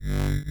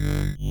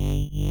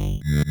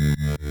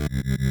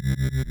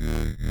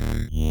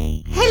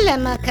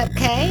Lemma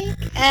Cupcake,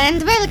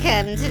 and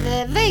welcome to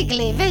the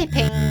vaguely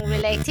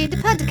vaping-related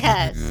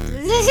podcast.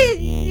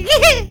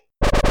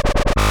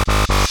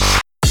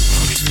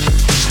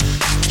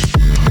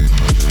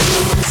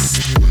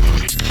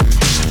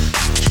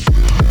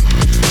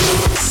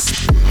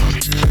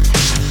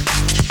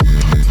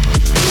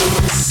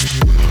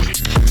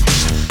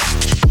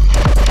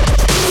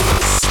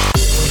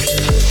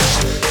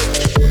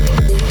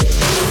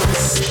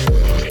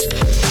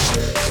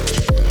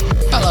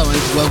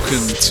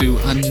 Welcome to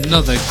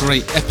another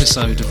great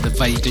episode of the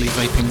Vaguely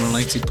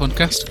Vaping-related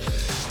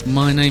podcast.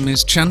 My name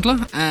is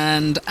Chandler,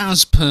 and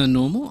as per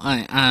normal,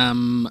 I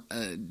am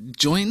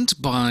joined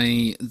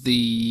by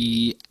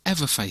the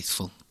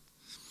ever-faithful,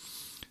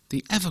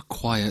 the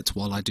ever-quiet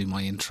while I do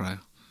my intro,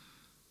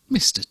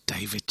 Mr.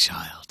 David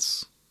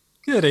Childs.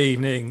 Good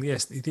evening.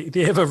 Yes,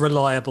 the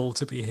ever-reliable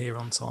to be here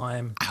on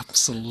time.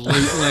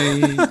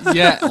 Absolutely.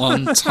 Yeah,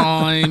 on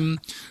time.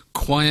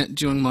 Quiet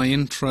during my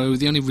intro.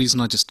 The only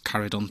reason I just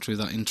carried on through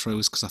that intro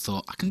is because I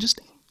thought I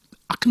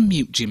can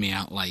mute Jimmy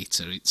out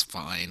later. It's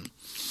fine.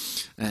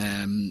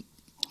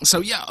 So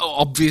yeah,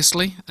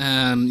 obviously,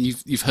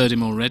 you've heard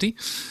him already.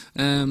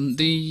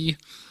 The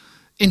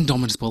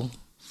indomitable,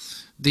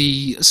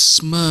 the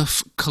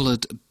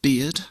Smurf-coloured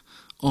beard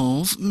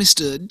of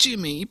Mr.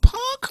 Jimmy Parker.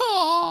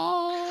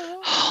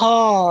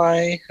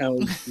 Hi, how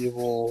are you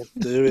all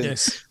doing?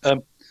 Yes.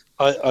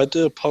 I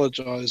do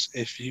apologise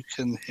if you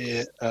can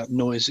hear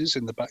noises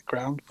in the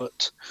background,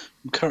 but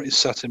I'm currently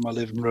sat in my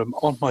living room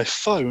on my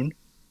phone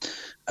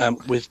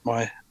with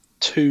my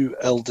two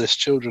eldest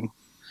children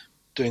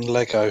doing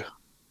Lego.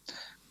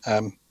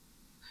 And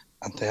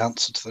the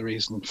answer to the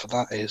reason for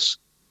that is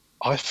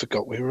I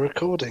forgot we were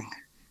recording.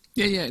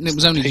 Yeah, and it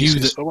was only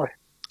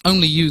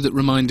you that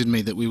reminded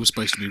me that we were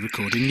supposed to be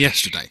recording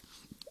yesterday.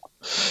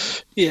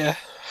 Yeah.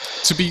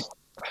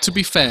 To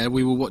be fair,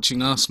 we were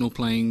watching Arsenal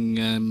playing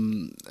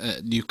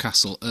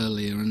Newcastle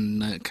earlier,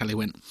 and Kelly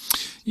went,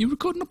 "You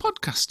recording a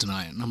podcast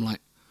tonight?" And I'm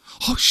like,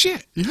 "Oh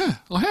shit, yeah,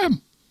 I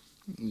am."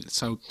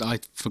 So I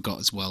forgot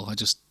as well. I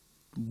just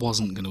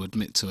wasn't going to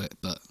admit to it,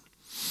 but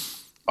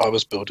I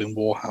was building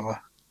Warhammer.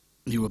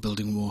 You were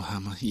building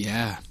Warhammer,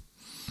 yeah.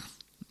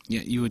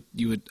 Yeah, you would.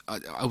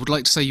 I would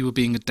like to say you were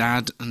being a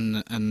dad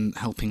and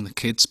helping the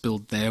kids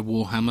build their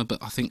Warhammer,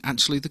 but I think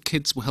actually the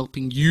kids were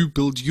helping you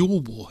build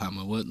your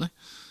Warhammer, weren't they?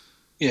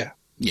 Yeah.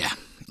 Yeah,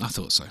 I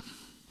thought so.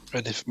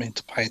 Ready for me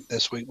to paint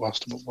this week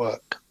whilst I'm at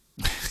work.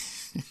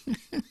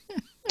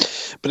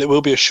 But it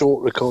will be a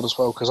short record as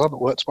well because I'm at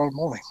work tomorrow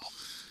morning.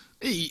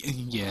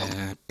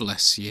 Yeah,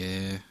 bless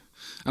you.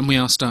 And we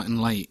are starting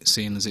late,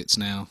 seeing as it's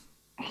now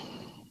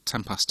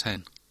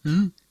 10:10.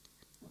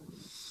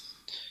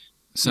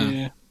 So,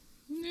 yeah.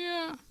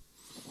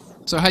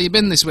 So how you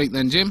been this week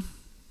then, Jim?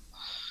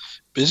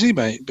 Busy,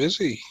 mate,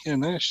 busy. You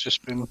know, it's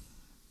just been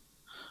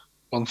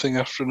one thing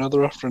after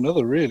another,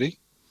 really.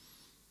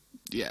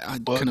 Yeah,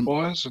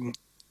 Work-wise, and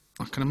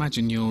I can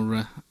imagine you're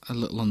a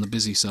little on the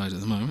busy side at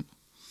the moment.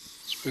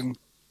 It's been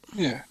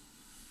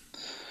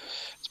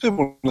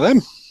one of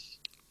them.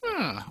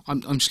 Yeah,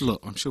 I'm sure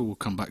we'll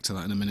come back to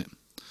that in a minute.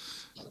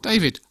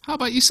 David, how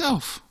about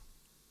yourself?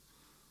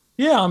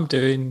 Yeah, I'm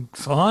doing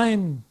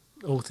fine,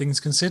 all things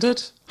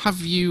considered.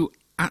 Have you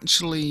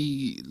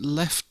actually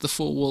left the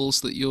four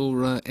walls that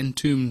you're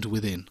entombed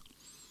within?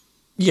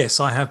 Yes,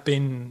 I have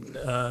been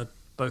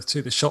both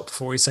to the shop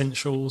for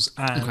essentials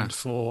and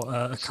for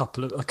a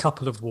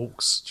couple of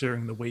walks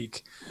during the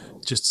week,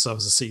 just so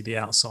as to see the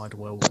outside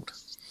world.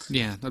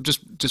 Yeah, I've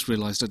just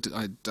realised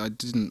I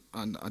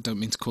don't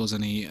mean to cause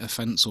any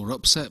offence or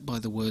upset by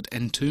the word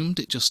entombed.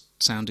 It just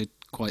sounded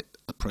quite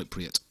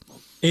appropriate.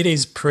 It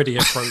is pretty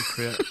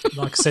appropriate.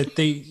 Like I said,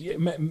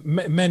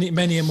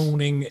 many a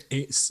morning.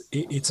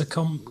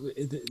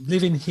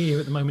 Living here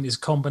at the moment is a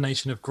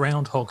combination of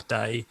Groundhog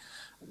Day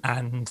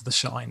and The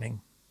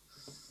Shining.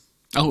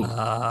 Oh,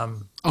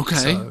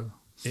 okay. So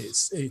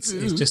it's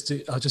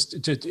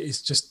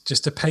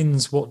just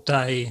depends what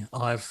day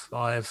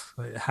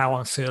how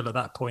I feel at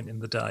that point in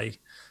the day,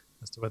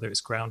 as to whether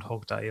it's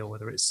Groundhog Day or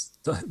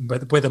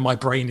whether my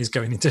brain is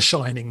going into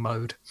Shining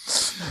mode.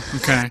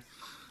 Okay.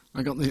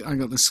 I got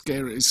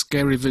the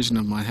scary vision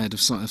in my head of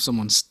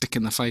someone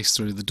sticking their face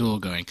through the door,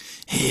 going,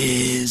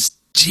 "Here's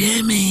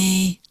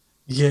Jimmy."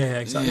 Yeah,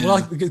 exactly. Yeah.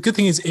 Well, the good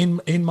thing is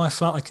in my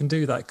flat I can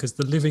do that because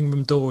the living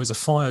room door is a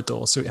fire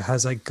door, so it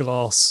has a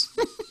glass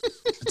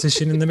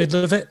partition in the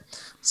middle of it.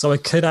 So I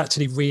could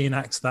actually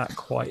reenact that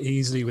quite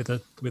easily with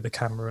a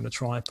camera and a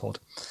tripod.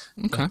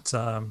 Okay.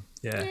 But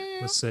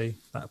we'll see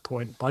at that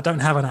point. But I don't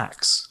have an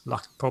axe.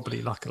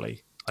 Luckily,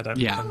 I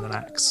don't own an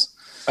axe.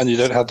 And you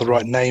don't have the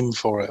right name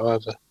for it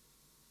either.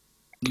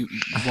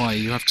 Why?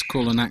 You have to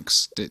call an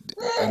axe?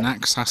 An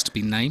axe has to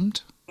be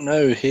named?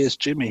 No, here's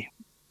Jimmy.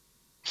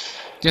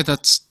 Yeah,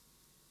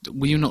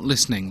 were you not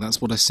listening?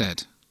 That's what I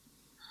said.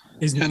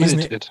 Isn't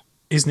it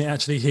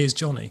actually Here's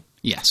Johnny?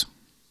 Yes.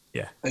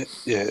 Yeah.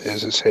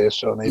 It's Here's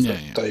Johnny, but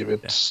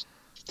David's.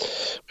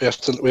 Yeah.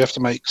 We have to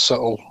make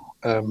subtle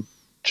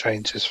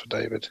changes for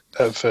David,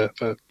 for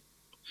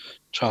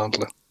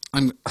Chandler.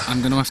 I'm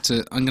gonna have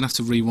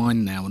to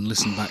rewind now and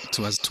listen back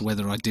to as to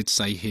whether I did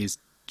say here's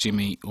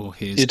Jimmy or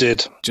here's You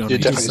did. Johnny. You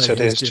definitely say said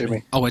here's here's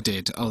Jimmy. Oh, I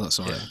did. Oh, that's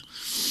all right.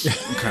 Yeah.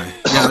 Okay.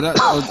 Yeah,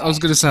 I was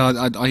going to say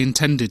I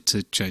intended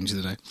to change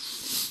the day.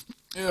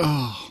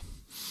 Oh.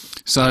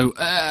 So,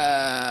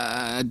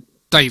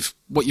 Dave,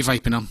 what you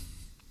vaping on?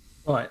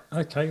 Right,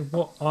 okay.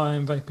 What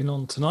I'm vaping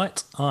on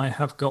tonight, I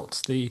have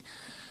got the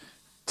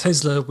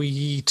Tesla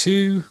Wii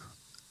 2.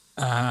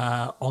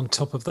 On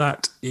top of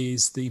that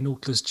is the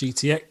Nautilus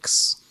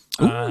GTX.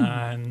 Ooh.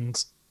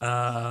 And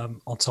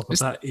on top of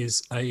that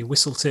is a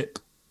whistle tip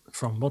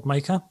from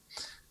Modmaker.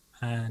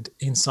 And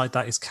inside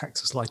that is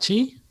Cactus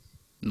Lychee.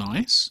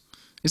 Nice.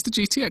 Is the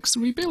GTX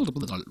the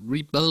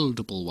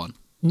rebuildable one?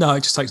 No,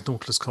 it just takes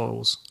Nautilus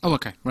coils. Oh,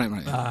 okay. Right.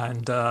 Yeah.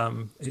 And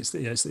it's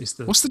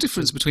the... What's the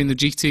difference between the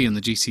GT and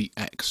the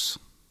GTX?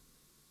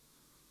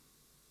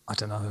 I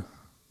don't know.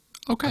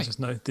 Okay. I just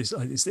know this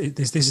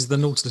is the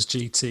Nautilus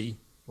GT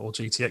or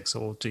GTX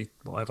or G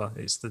whatever.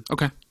 It's the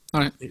Okay.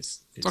 All right.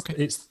 It's okay.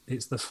 It's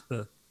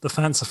the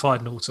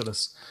fancified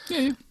Nautilus.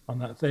 Yeah. On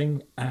that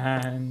thing,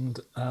 and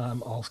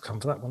I'll come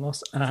for that one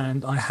last.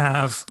 And I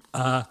have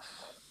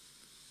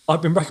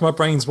I've been racking my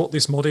brains what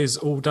this mod is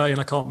all day, and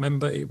I can't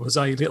remember. It was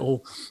a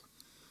little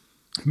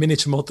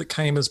miniature mod that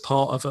came as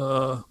part of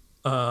a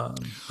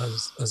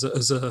as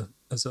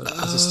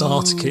a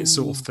starter kit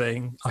sort of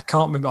thing. I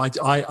can't remember. I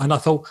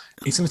thought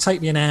it's going to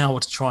take me an hour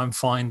to try and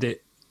find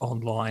it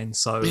online.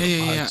 So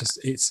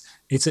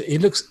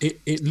it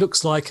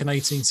looks like an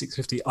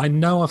 18650. I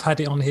know I've had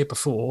it on here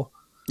before.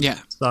 Yeah.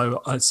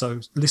 So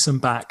listen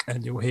back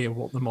and you'll hear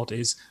what the mod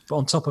is. But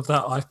on top of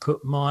that, I've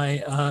put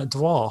my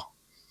Dwar.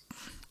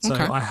 So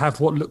okay. I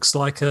have what looks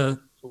like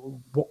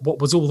what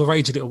was all the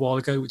rage a little while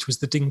ago, which was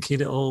the dinky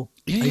little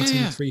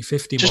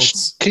 18350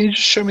 mods. Can you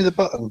just show me the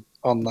button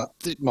on that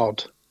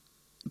mod?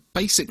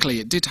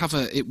 Basically, it did have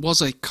it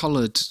was a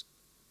coloured.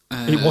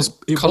 It was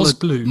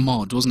blue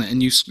mod, wasn't it?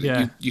 And you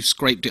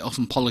scraped it off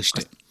and polished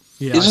it.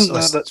 Yeah, Isn't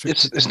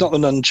it's not the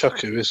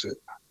nunchaku, is it?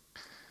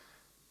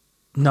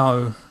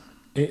 No,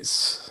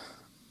 it's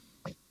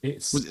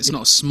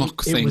not a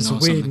smock thing. It was or a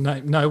weird something.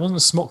 name. No, it wasn't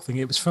a smock thing.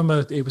 It was from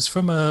a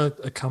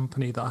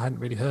company that I hadn't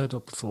really heard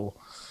of before.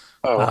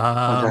 Oh,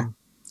 okay.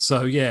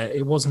 So yeah,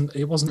 it wasn't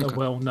Okay. a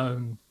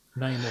well-known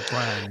name or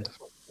brand.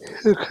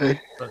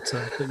 Okay. But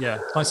yeah,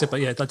 like I said,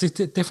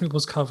 that definitely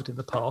was covered in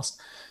the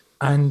past.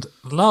 And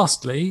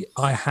lastly,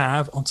 I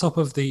have on top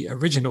of the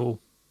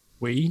original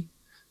Wii,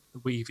 the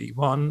Wii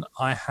V1,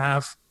 I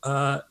have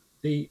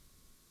the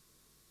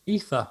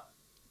Ether.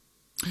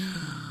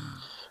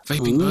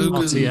 Vaping Bogan.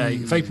 RTA.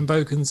 Vaping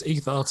Bogan's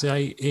Ether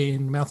RTA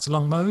in mouth to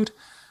lung mode.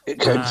 It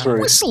came through.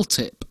 Whistle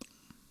tip.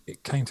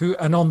 It came through.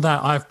 And on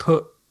that, I've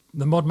put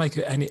the mod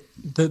maker and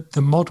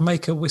the mod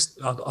maker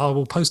I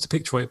will post a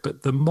picture of it,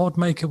 but the mod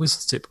maker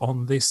whistle tip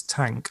on this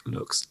tank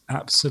looks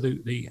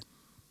absolutely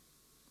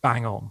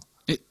bang on.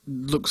 It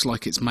looks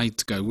like it's made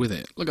to go with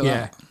it. Look at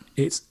that.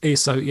 It's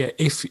so yeah.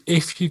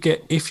 If you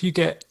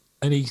get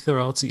an Ether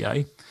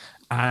RTA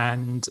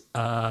and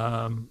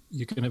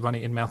you're going to run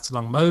it in mouth to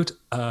lung mode,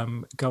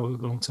 go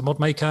along to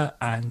ModMaker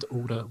and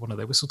order one of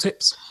their whistle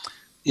tips.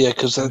 Yeah,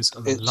 because it's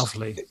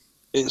lovely.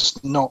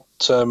 It's not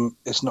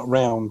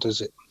round,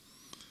 is it?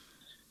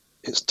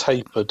 It's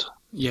tapered.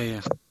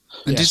 Yeah.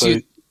 And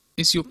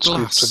is your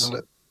glass?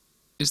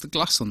 Is the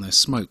glass on there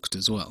smoked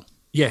as well?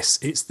 Yes,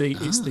 it's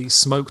the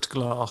smoked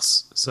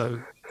glass.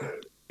 So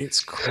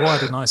it's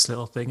quite a nice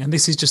little thing. And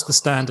this is just the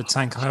standard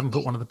tank. I haven't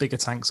put one of the bigger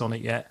tanks on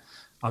it yet.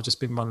 I've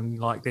just been running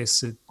like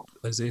this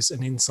as is,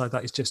 and inside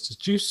that is just as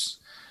juice.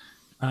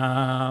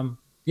 But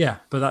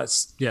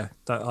that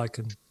I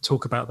can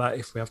talk about that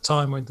if we have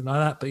time or anything like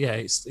that. But yeah,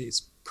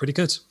 it's pretty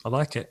good. I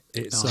like it.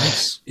 It's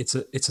nice. It's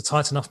a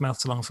tight enough mouth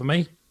to lung for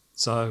me.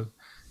 So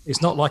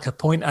it's not like a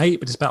 0.8,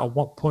 but it's about a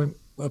 1.0,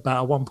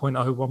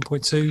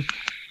 1.2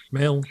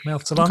 mil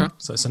mouth to lung. Okay.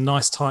 So it's a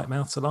nice tight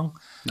mouth to lung.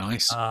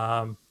 Nice.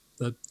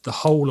 The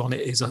hole on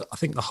it is I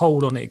think the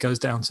hole on it goes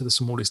down to the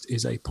smallest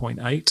is a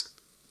 0.8.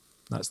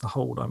 That's the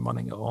hole I'm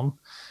running it on.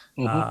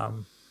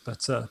 Mm-hmm.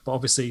 But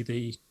obviously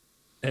the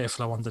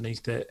airflow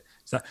underneath it.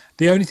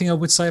 The only thing I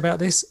would say about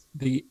this,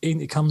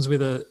 it comes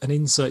with an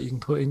insert you can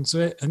put into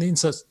it, and the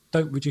inserts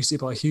don't reduce it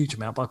by a huge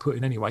amount by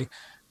putting anyway.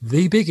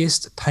 The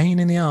biggest pain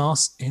in the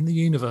arse in the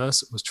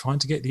universe was trying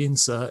to get the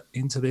insert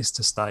into this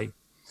to stay.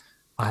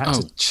 I had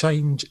to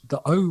change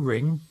the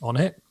O-ring on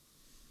it,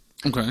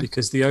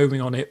 because the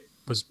O-ring on it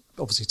was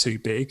obviously too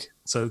big.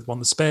 So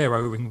the spare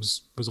O-ring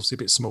was obviously a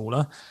bit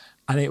smaller.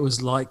 And it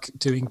was like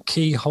doing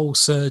keyhole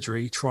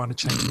surgery trying to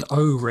change an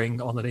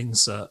O-ring on an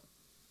insert.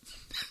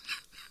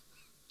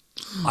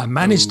 I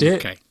managed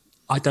it.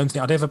 I don't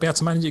think I'd ever be able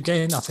to manage it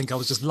again. I think I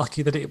was just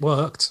lucky that it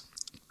worked.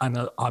 And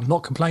I'm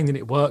not complaining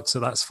it worked, so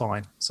that's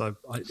fine. So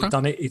I've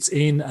done it. It's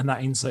in, and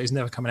that insert is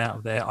never coming out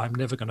of there. I'm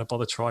never going to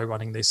bother try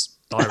running this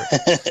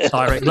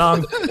direct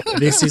lung.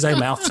 This is a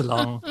mouth to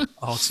lung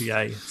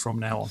RTA from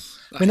now on.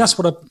 I mean, that's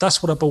what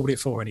I bought it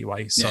for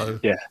anyway.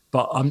 So yeah.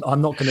 But I'm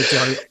not going to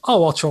go,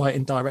 I'll try it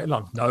in direct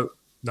lung. No.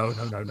 Nope,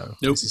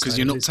 because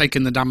you're not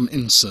taking the damn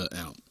insert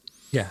out.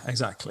 Yeah,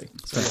 exactly.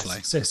 Fair play.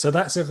 So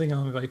that's everything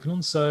I'm vaping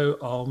on. So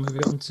I'll move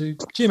it on to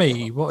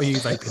Jimmy. What are you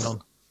vaping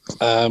on?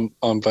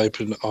 I'm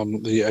vaping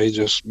on the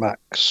Aegis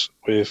Max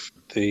with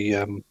the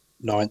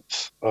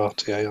 9th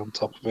RTA on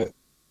top of it.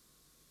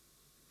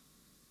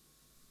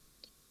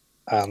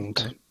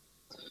 And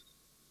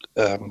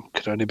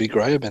could only be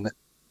Graham in it.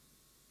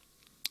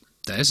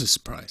 There's a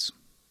surprise.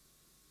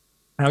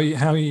 How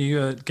are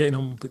you getting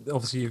on?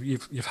 Obviously,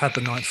 you've had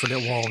the 9th for a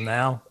little while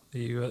now. Are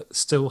you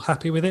still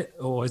happy with it,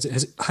 or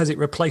has it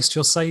replaced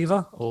your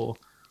saver? Or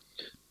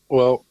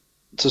Well,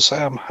 to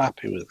say I'm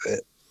happy with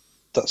it,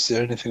 that's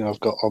the only thing I've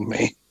got on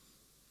me.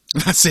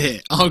 That's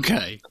it.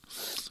 Okay.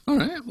 All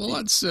right. Well,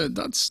 that's Yeah.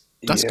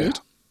 good.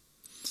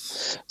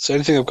 It's the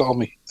only thing I've got on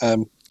me.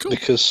 Cool.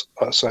 Because,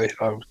 like I say,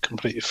 I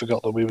completely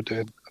forgot that we were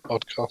doing a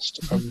podcast,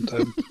 and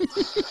I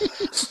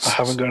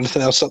haven't got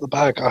anything else out the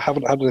bag. I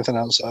haven't had anything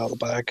else out of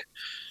the bag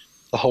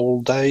the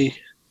whole day.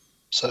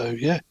 So,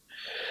 yeah.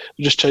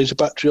 I just changed the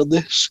battery on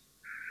this.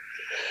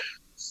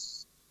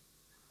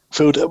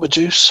 Filled it up with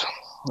juice.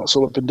 That's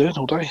all I've been doing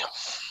all day.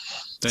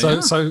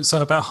 So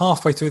about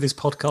halfway through this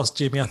podcast,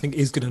 Jimmy, I think,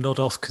 is going to nod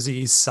off because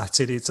he's sat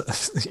on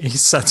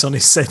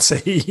his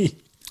settee.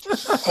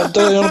 I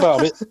don't know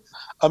about it.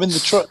 I'm in the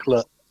truck,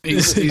 look.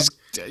 He's in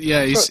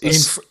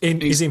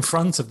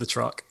front of the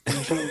truck. In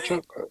front of the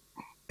truck, look.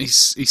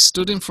 He's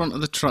stood in front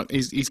of the truck.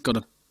 He's got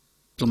a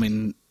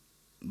blooming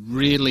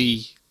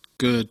really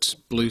good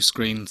blue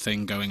screen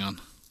thing going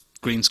on,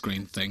 green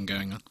screen thing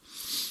going on,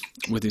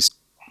 with a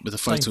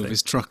photo of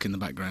his truck in the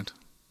background.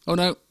 Oh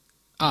no!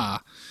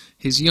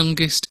 His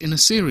youngest in a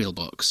cereal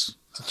box.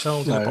 It's a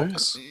child in a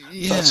box.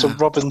 Yeah. That's a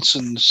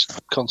Robinson's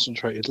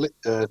concentrated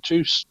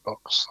juice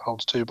box.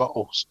 Holds 2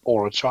 bottles,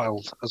 or a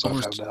child, as I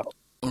found out.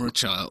 Or a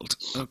child.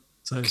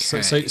 Okay.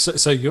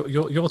 So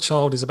your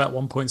child is about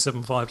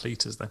 1.75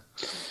 litres then?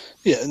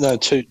 Yeah, no,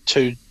 two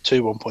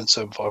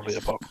 1.75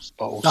 litre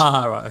bottles.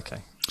 Right,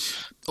 okay.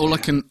 All I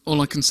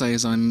can say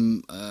is I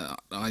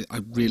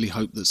really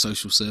hope that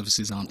social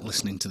services aren't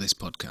listening to this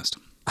podcast.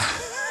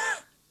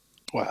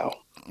 Wow.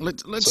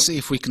 Let's see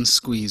if we can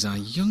squeeze our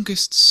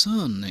youngest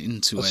son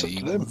into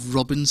a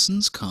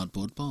Robinson's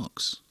cardboard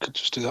box. Could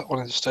just do that one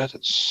instead.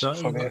 It's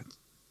funnier.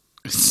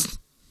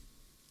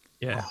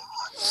 Yeah.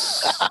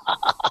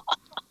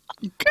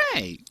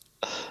 Okay.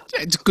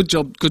 Yeah, it's a good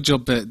job. Good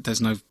job.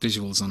 There's no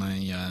visuals on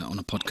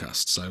a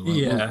podcast, so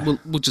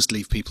we'll just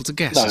leave people to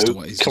guess as to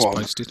what he's just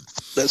posted.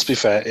 Let's be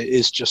fair. It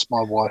is just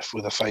my wife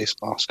with a face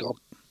mask on.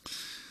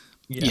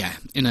 Yeah,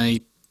 in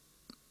a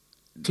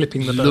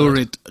clipping the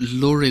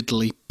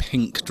luridly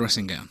pink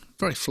dressing gown,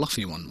 very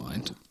fluffy one,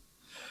 mind.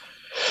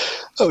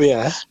 Oh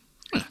yeah.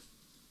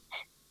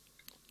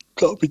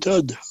 Got to be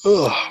done.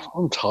 Oh,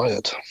 I'm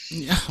tired.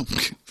 Yeah,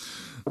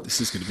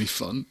 this is going to be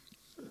fun.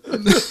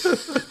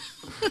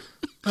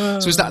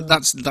 So is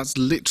that's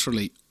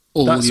literally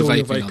all you're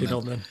vaping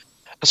on then?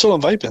 That's all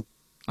I'm vaping.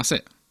 That's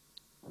it.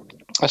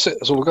 That's it.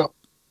 That's all I got.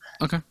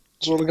 Okay.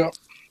 That's all I got.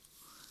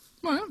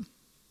 Well,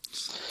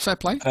 fair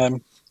play.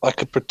 I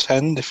could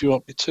pretend if you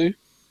want me to.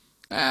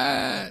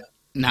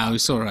 No,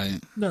 it's all right.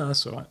 No,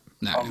 that's all right.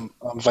 No,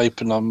 I'm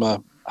vaping on my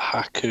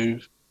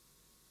Haku.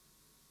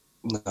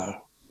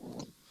 No,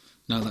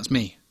 that's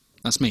me.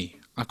 That's me.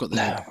 I got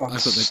the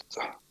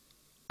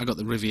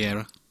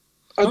Riviera.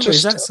 I'm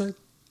just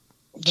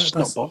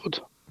not bothered.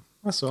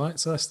 That's all right.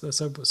 So that's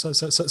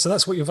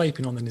what you're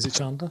vaping on then, is it,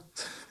 Chandler?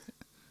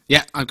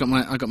 Yeah, I got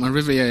my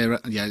Riviera.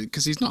 Yeah,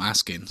 because he's not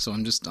asking, so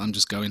I'm just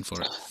going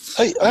for it.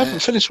 Hey, I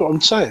haven't finished what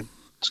I'm saying.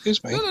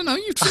 Excuse me. No.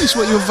 You've finished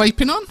what you were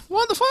vaping on.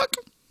 What the fuck?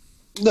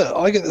 No,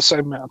 I get the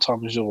same amount of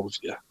time as all of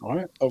you. All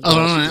right. All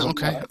right.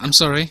 Okay. I'm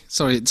sorry.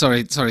 Sorry.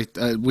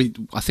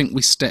 I think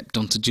we stepped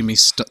onto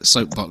Jimmy's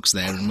soapbox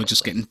there, and we're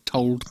just getting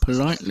told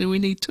politely we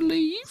need to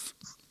leave.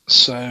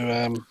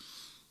 So,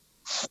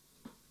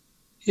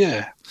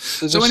 yeah.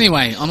 So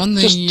anyway, I'm on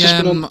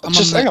the.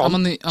 I'm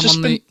on the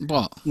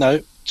what? No,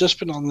 just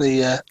been on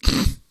the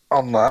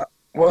on that.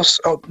 No, that's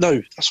what I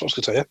was going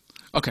to tell you.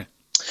 Okay.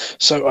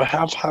 So I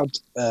have had.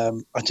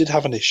 I did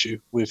have an issue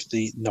with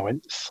the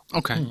 9th.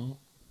 Okay.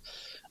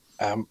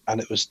 And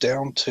it was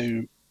down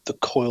to the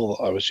coil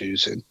that I was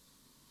using.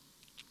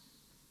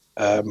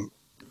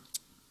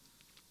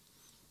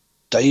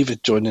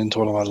 David joined into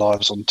one of my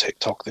lives on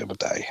TikTok the other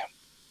day.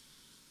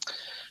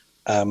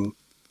 And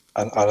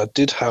I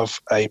did have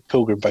a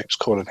Pilgrim Vapes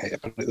coil in here,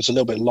 but it was a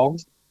little bit long,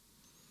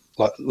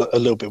 like a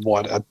little bit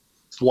wide. It had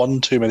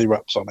one too many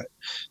wraps on it.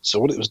 So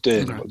what it was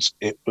doing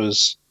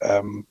was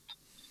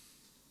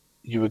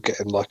you were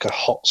getting like a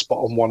hot spot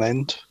on one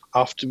end.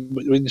 After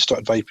when you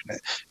started vaping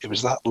it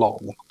was that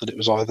long that it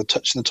was either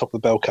touching the top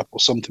of the bell cap or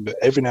something, but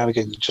every now and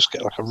again you just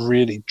get like a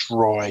really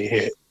dry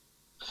hit,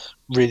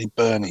 really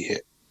burny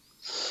hit.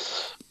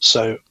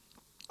 So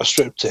I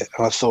stripped it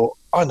and I thought,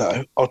 I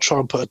know, I'll try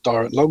and put a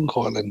direct long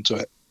coil into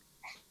it.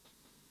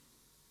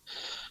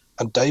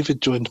 And David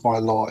joined my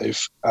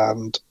live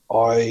and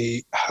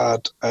I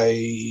had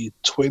a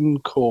twin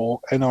core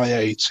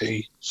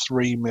NI80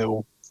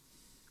 3mm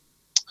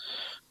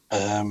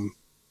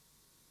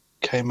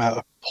came out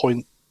of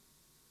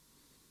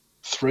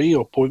 0.3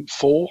 or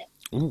 0.4.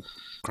 Ooh,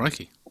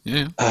 crikey!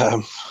 Yeah.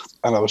 And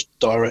I was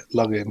direct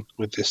lugging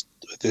with this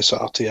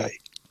RTA.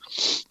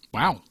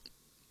 Wow.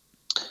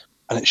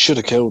 And it should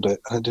have killed it,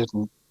 and it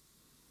didn't.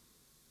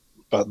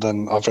 But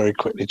then I very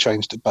quickly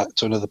changed it back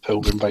to another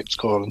Pilgrim Vapes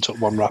coil and took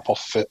one wrap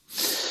off of it.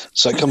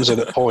 So it comes in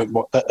at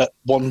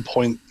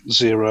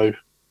 1.0.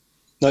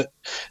 No,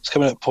 it's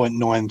coming at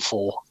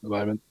 0.94 at the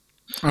moment.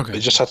 Okay.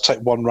 It just had to take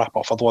one wrap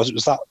off, otherwise it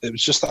was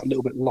just that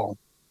little bit long.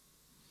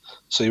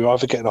 So you're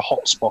either getting a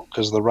hot spot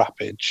because of the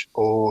wrappage,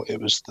 or it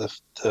was the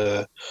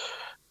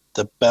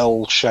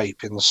bell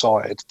shape in the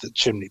side, the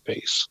chimney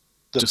piece.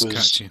 That just was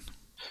catching.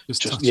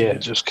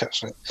 just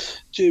catching it.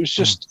 It was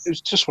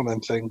just one of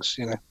them things,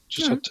 you know.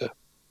 Just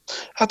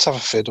had to have a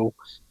fiddle,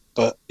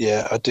 but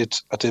yeah, I did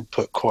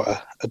put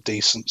quite a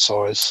decent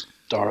size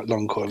direct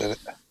long coil in it.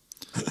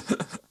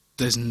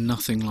 There's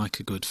nothing like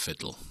a good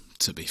fiddle,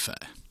 to be fair.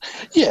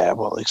 Yeah,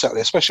 well,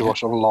 exactly. Especially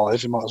watching on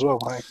live, you might as well,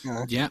 mate. You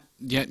know. Yeah,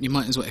 you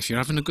might as well. If you're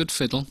having a good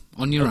fiddle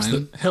on your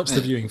own, helps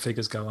the viewing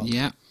figures go up.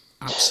 Yeah,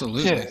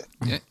 absolutely.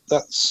 Yeah.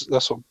 That's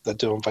what they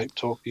do on Vape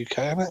Talk UK,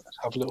 isn't it?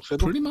 Have a little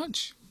fiddle. Pretty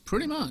much.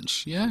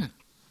 Yeah.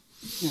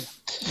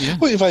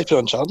 What are you vaping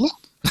on, Chandler?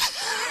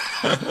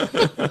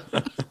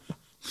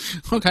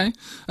 Okay.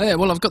 Yeah,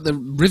 well, I've got the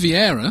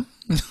Riviera.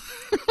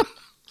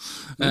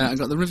 I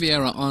got the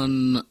Riviera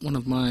on one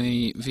of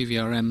my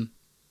VVRM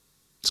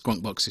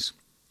squonk boxes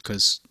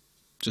because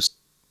it's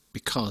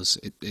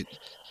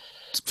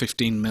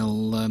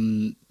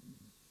 15mm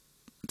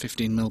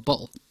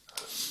bottle.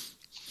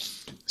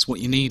 It's what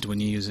you need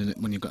when you're using it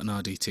when you've got an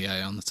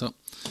RDTA on the top.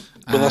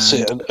 Well, that's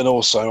it, and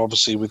also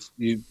obviously with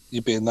you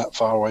being that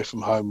far away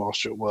from home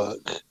whilst you're at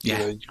work,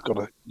 you've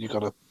got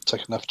to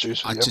take enough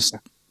juice. I just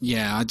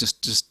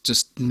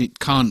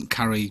can't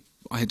carry.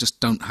 I just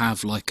don't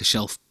have like a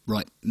shelf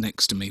right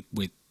next to me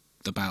with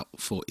about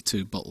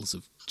 42 bottles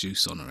of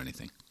juice on or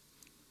anything.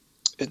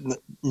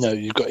 No,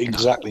 you've got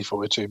exactly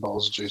 42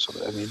 bottles of juice on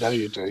it, and you know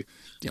you do.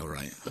 Yeah,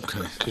 right.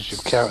 Okay. Because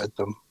you've counted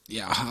them.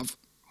 Yeah, I have.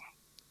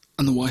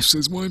 And the wife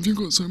says, "Why have you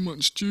got so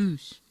much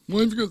juice?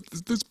 Why have you got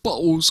there's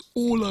bottles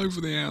all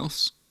over the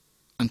house?"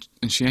 And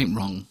she ain't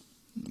wrong.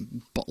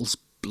 Bottles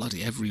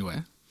bloody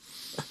everywhere.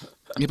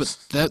 Yeah, but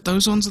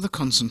those ones are the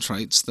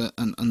concentrates that,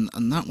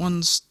 and that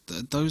one's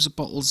those are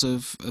bottles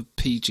of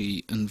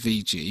PG and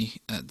VG.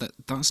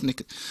 That's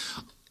nicotine.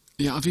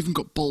 Yeah, I've even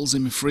got bottles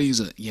in my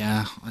freezer.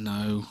 Yeah, I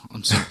know.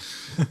 I'm sorry.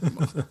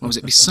 What was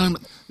it?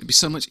 It'd be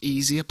so much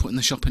easier putting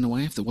the shopping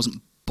away if there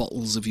wasn't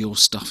bottles of your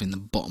stuff in the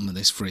bottom of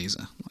this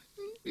freezer.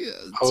 Yeah,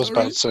 I was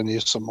about to send you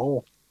some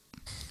more.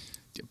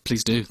 Yeah,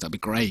 please do. That'd be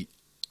great.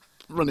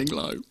 Running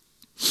low.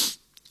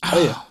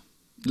 Oh yeah,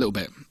 a little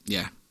bit.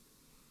 Yeah.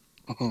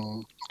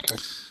 Okay.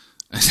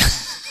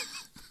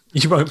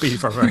 You won't be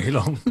for very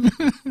long.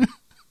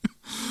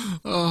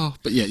 Oh,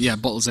 but yeah,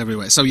 bottles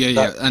everywhere. So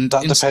and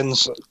that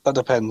depends. That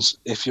depends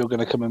if you're going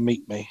to come and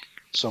meet me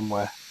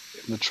somewhere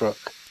in the truck.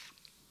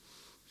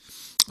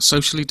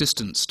 Socially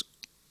distanced,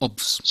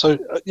 obvs. So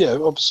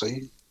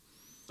obviously,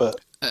 but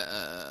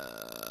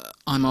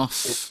I'm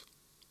off.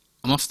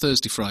 I'm off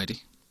Thursday,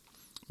 Friday.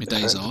 My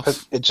days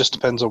off. It just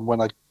depends on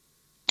when I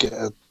get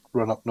a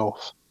run up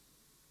north.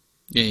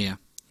 Yeah.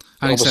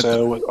 Obviously,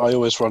 I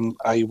always run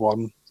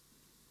A1.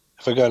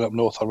 If I'm going up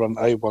north, I run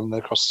A1 and then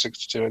across the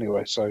 62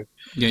 anyway. So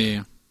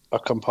yeah. I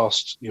come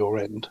past your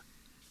end.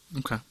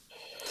 Okay.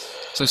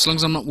 So as long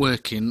as I'm not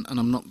working and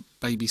I'm not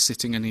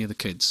babysitting any of the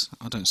kids,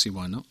 I don't see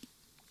why not.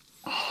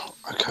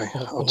 Okay.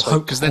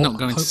 Because they're not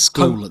going to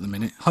school at the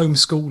minute.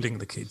 Homeschooling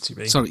the kids, you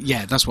mean? Sorry,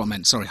 yeah, that's what I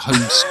meant. Sorry,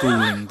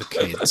 homeschooling the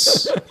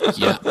kids.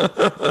 Yeah.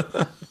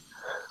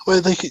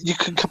 Well, you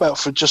can come out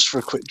for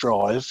a quick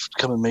drive,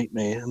 come and meet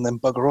me, and then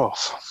bugger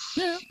off.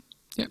 Yeah.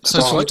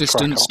 Socially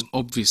distanced,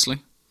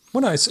 obviously.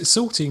 Well, no, it's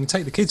salty. You can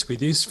take the kids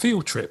with you. It's a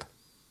field trip.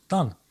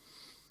 Done.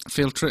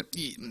 Field trip,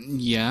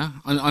 yeah.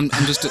 I'm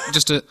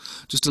just a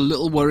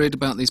little worried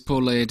about these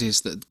poor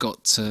ladies that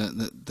got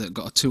that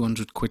got a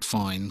 £200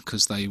 fine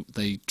because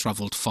they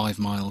travelled 5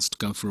 miles to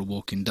go for a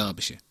walk in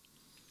Derbyshire.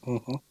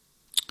 Mm-hmm.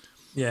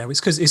 Yeah,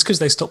 it's because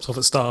they stopped off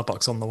at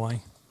Starbucks on the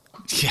way.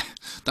 Yeah,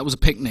 that was a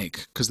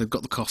picnic because they've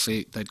got the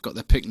coffee. They'd got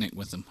their picnic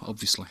with them,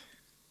 obviously.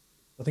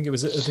 I think it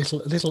was a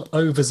little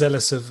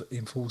overzealous of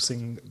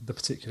enforcing the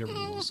particular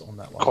rules on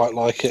that one. Quite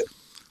like it.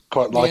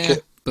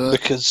 But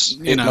because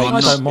I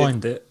don't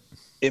mind it.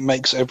 It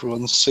makes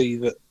everyone see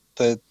that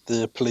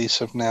the police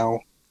have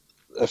now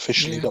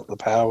officially got the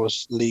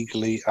powers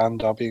legally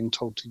and are being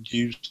told to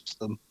use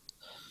them.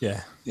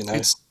 Yeah, you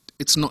know,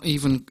 it's not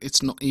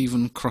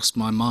even crossed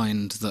my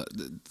mind that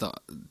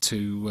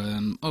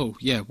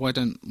why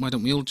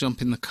don't we all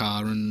jump in the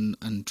car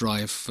and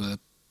drive for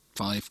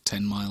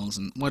 5-10 miles,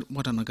 and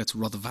why don't I go to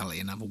Rother Valley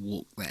and have a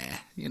walk there?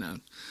 You know,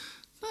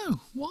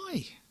 no,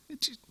 why?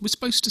 We're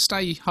supposed to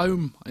stay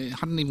home. It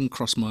hadn't even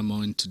crossed my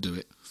mind to do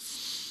it.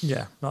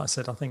 Yeah, like I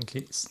said, I think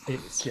it's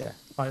yeah.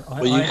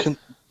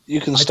 You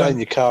can stay in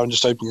your car and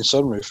just open your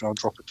sunroof, and I'll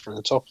drop it through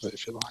the top of it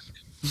if you like.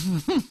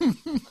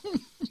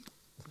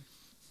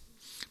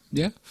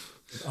 Yeah,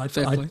 Fair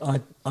play.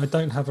 I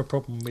don't have a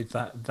problem with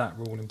that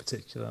rule in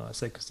particular. I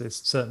say because there's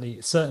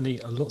certainly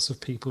lots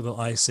of people that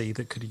I see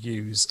that could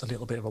use a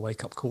little bit of a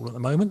wake up call at the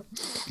moment.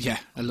 Yeah,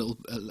 a little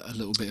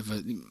bit of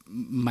a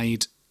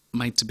made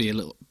to be a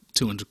little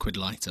 200 quid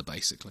lighter,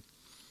 basically.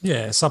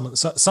 Yeah, some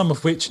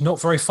of which not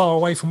very far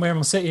away from where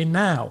I'm sitting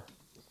now.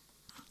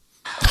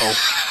 Oh,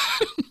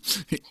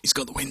 He's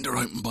got the window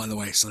open, by the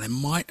way, so they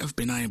might have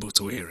been able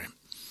to hear him.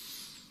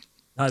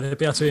 No, they'll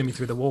be able to hear me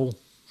through the wall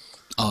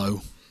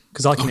Oh,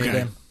 because I can hear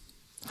them.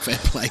 fair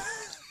play.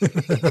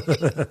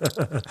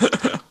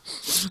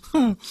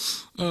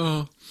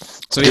 Oh.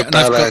 So yeah, and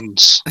I've got,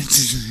 ends.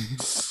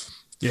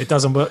 Yeah, it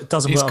doesn't work. It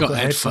doesn't he's work. got I've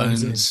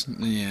headphones. in.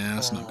 Yeah,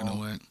 that's not going to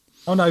work.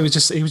 Oh no, he was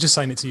just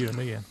saying it to you and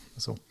me. Yeah,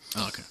 that's all.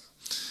 Oh, okay.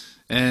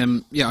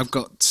 Yeah, I've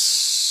got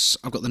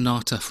the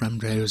Nata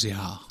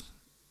Frambosia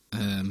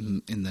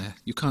in there.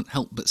 You can't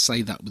help but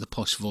say that with a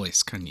posh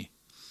voice, can you?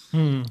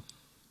 I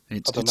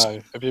don't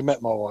know. Have you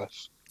met my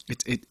wife?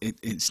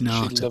 It's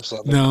Nata. She loves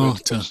that.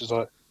 Nata. She's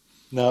like,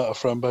 Nata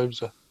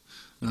Frambosa.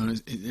 No,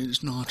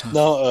 it's Nata.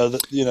 Nata, the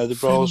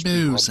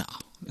Frambosa.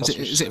 That's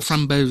Is it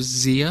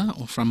Frambosia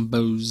or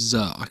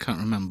Frambosa? I can't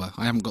remember.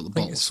 I haven't got the I think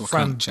bottle, it's so I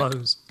can't check.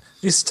 Frambose.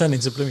 This turned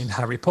into blooming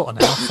Harry Potter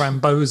now.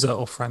 Frambosa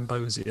or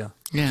Frambosia.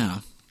 Yeah.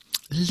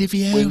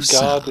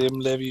 Liviosa.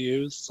 Wingardium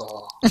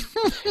Leviosa.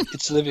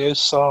 It's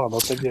Leviosa,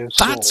 not Leviosa.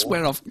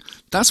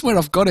 That's where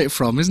I've got it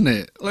from, isn't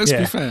it? Let's be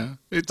Yeah. fair.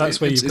 That's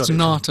where you've got it's it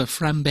Nata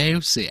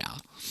Frambosia.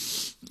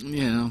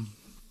 Yeah.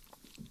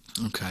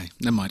 Okay,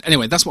 never mind.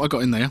 Anyway, that's what I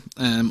got in there.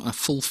 A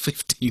full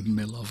 15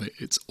 ml of it.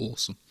 It's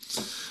awesome.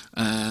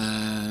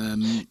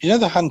 You know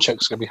the hand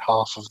check's going to be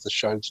half of the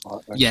show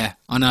tonight, right? Yeah,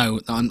 I know.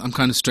 I'm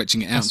kind of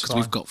stretching it out That's because fine.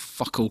 we've got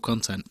fuck all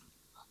content,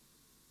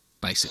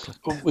 basically.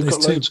 Well, we've There's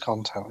got two- loads of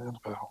content.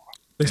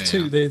 There's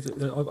Yeah,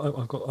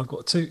 two. I've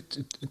got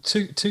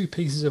two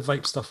pieces of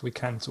vape stuff we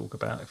can talk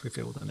about if we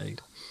feel the need.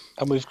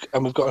 And we've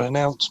got an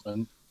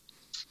announcement.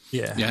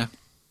 Yeah. Yeah,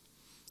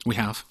 we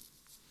have.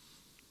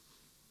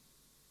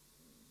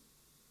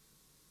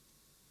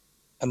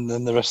 And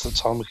then the rest of the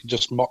time we can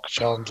just mock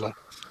Chandler.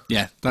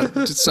 Yeah,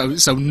 so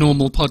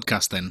normal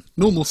podcast then.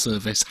 Normal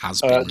service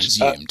has been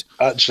resumed.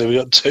 Actually,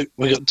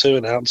 we got two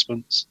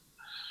announcements.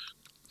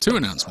 2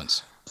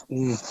 announcements.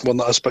 One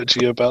that I spoke to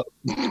you about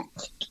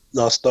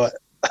last night.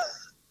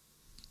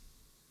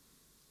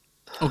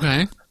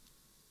 Okay.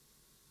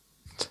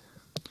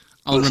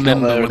 I'll It's not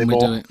remember there when we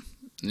anymore. do it.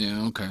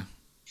 Yeah, okay.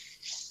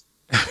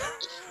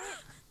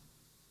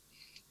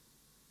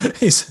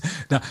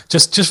 Now,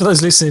 just for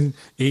those listening,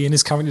 Ian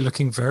is currently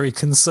looking very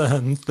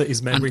concerned that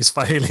his memory is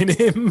failing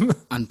him.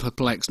 And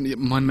perplexed.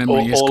 My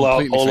memory is All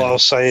completely I'll failing.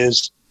 say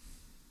is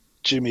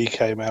Jimmy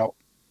came out.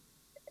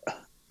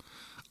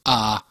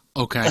 Ah,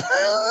 okay.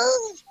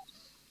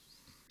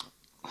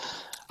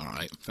 All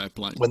right, fair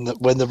play. When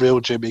the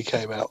real Jimmy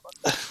came out.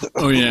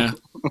 Oh yeah,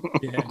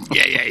 Yeah.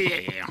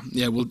 yeah.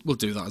 Yeah, we'll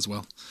do that as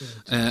well.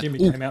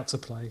 Jimmy ooh. came out to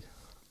play.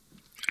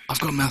 I've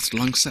got a mouth to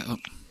lung set up.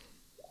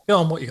 Go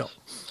on, what you got?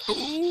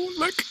 Oh,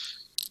 look.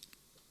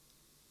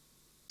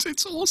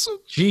 It's awesome.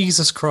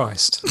 Jesus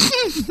Christ.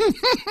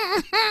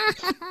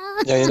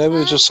 Yeah, you know we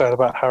were just saying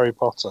about Harry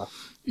Potter.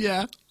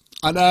 Yeah,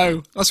 I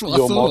know. That's what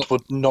Your I thought. mod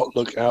would not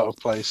look out of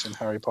place in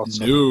Harry Potter.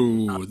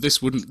 No,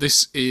 this wouldn't.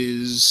 This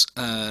is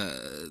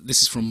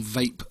from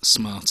Vape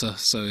Smarter.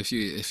 So if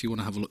you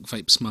want to have a look,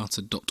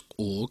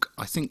 vapesmarter.org.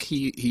 I think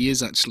he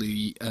is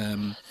actually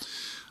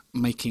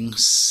making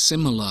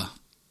similar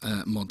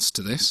mods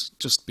to this,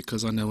 just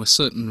because I know a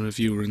certain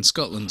reviewer in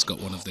Scotland's got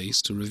one of these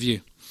to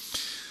review.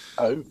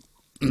 Oh.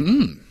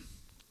 And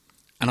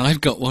I've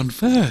got one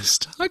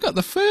first. I got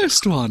the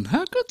first one.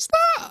 How good's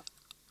that?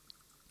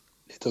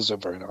 It does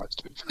look very nice,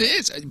 to be fair. It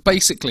is.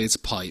 Basically, it's a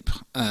pipe.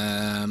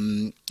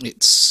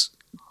 It's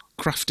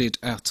crafted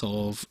out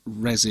of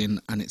resin,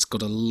 and it's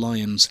got a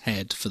lion's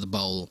head for the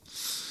bowl.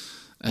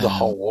 The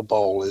whole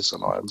bowl is a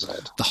lion's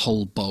head. The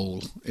whole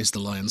bowl is the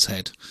lion's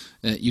head.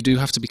 You do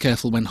have to be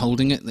careful when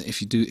holding it. That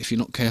if you're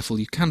not careful,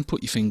 you can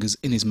put your fingers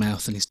in his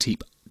mouth, and his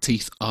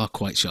teeth are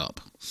quite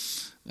sharp.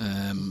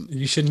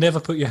 You should never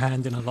put your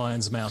hand in a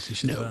lion's mouth. You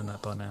should have learned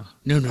that by now.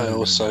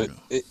 No.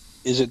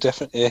 Is it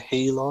definitely a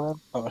he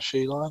lion, not a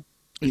she lion?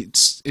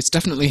 It's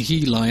definitely a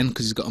he lion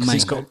because he's got a mane.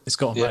 It's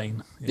got a Yeah.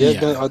 mane. Yeah, Yeah.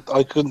 No,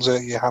 I couldn't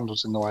say your hand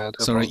was in the way. I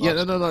do Sorry, yeah,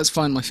 apologise. no, it's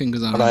fine. My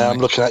fingers are. And I in the am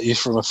way. looking at you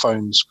from a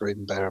phone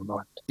screen, bear in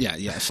mind. Yeah,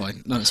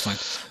 fine. No, it's fine.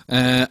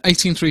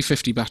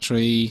 18350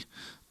 battery.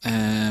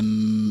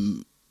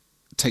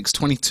 Takes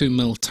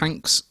 22mm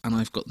tanks, and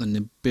I've got the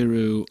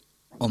Nibiru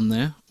on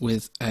there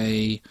with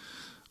a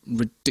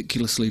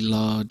ridiculously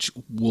large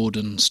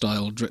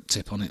Warden-style drip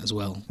tip on it as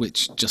well,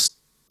 which just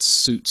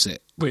suits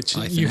it. Which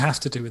I you think. have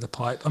to do with a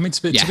pipe. I mean,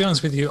 to be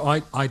honest with you,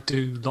 I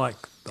do like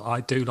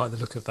the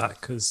look of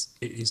that because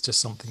it is just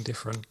something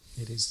different.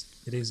 It is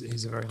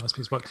a very nice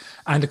piece of work.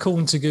 And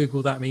according to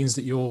Google, that means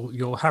that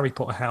your Harry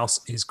Potter house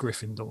is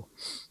Gryffindor.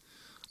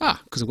 Ah,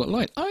 because I've got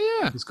light. Oh,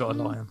 yeah. It's got a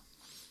lion.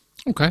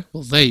 Okay,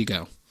 well, there you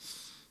go.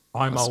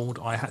 I'm old.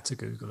 I had to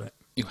Google it.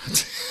 You had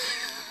to-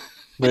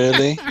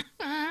 Really?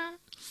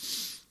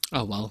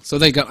 Oh well, so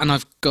there you go. And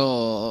I've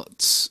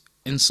got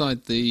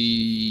inside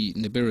the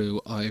Nibiru,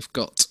 I've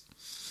got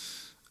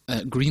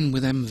Green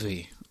with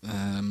Envy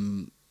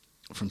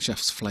from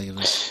Chef's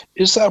Flavors.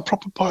 Is that a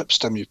proper pipe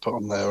stem you've put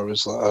on there, or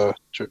is that a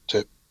drip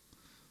tip?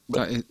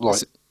 Like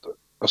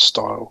a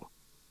style?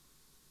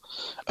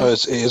 Oh,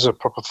 it is a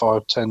proper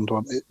 510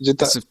 one. Did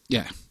that?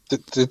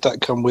 Did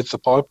that come with the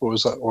pipe, or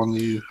was that one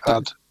you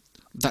had?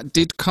 That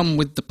did come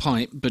with the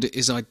pipe, but it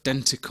is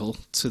identical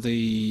to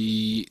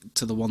the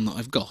one that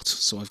I've got.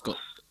 So I've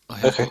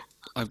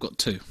got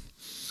two.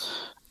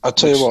 I'll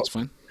tell you what.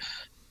 Fine.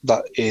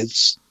 That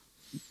is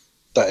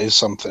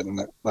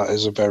something. That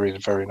is a very,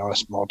 very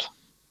nice mod.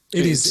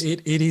 It is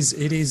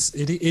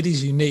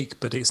unique,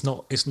 but it's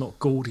not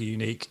gaudy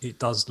unique. It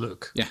does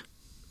look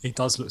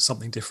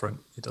something different.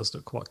 It does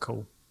look quite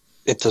cool.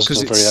 It does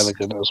look very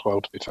elegant as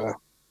well, to be fair.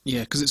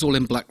 Yeah, because it's all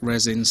in black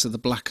resin, so the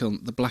black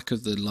of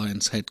the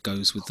lion's head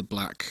goes with the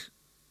black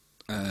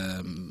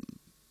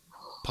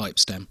pipe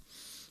stem,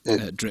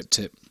 drip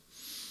tip.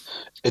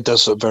 It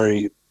does look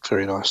very,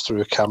 very nice through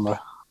a camera.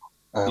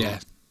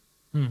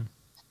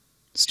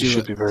 Stuart, you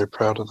should be very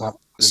proud of that.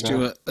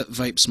 Stuart at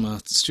Vape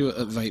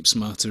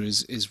Smarter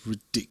is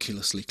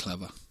ridiculously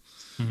clever,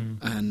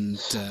 and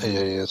he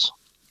is.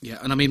 Yeah,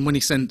 and I mean when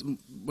he sent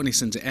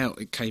it out,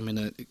 it came in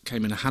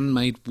a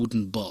handmade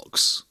wooden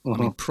box. I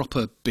mean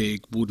proper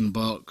big wooden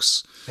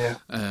box. Yeah.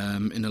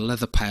 In a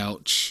leather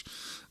pouch,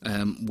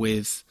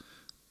 with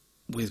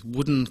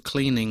wooden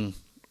cleaning,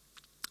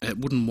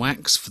 wooden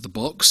wax for the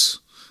box.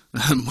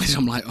 Which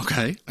I'm like,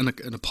 okay, and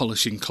a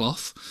polishing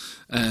cloth,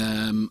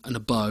 and a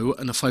bow,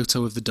 and a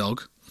photo of the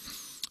dog,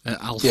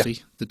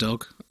 Alfie, the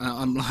dog.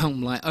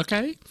 I'm like,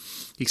 okay,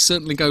 he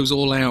certainly goes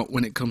all out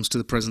when it comes to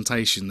the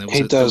presentation. There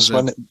was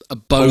a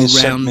bow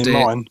round it.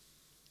 Mine.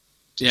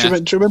 Yeah. Do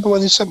you remember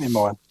when he sent me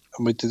mine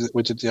and we did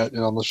the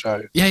opening on the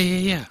show?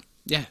 Yeah.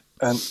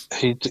 And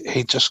he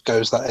just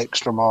goes that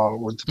extra mile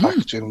with the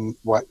packaging,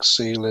 wax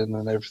sealing,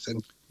 and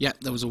everything. Yeah,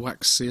 there was a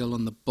wax seal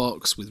on the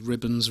box with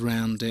ribbons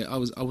around it. I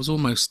was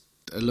almost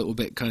a little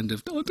bit kind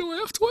of, oh, do I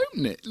have to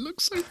open it? It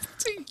looks so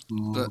pretty.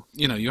 But,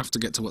 you have to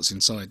get to what's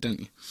inside, don't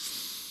you?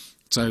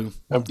 So,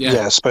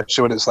 yeah,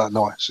 especially when it's that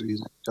nice.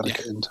 You've got to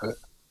get into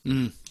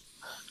it.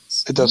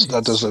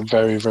 That does look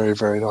very, very,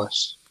 very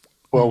nice.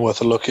 Well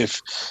worth a look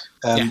if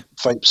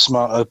Vape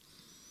Smarter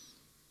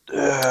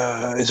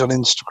is on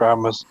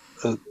Instagram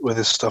with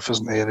his stuff,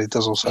 isn't he? And he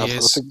does also have, I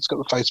think he's got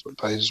the Facebook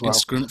page as well.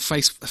 Instagram,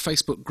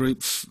 Facebook group,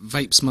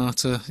 Vape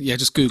Smarter. Yeah,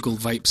 just Google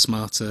Vape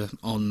Smarter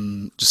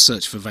just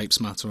search for Vape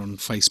Smarter on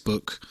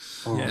Facebook.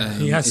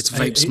 It's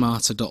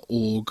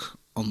vapesmarter.org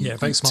on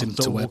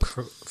vapesmarter.org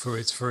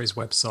for his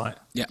website.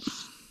 Yeah,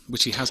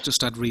 which he has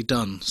just had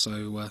redone.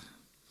 So,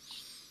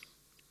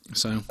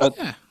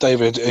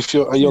 David,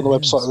 are you on the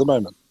website at the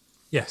moment?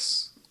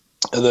 Yes.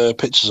 Are there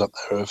pictures up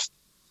there of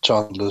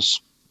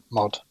Chandler's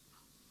mod?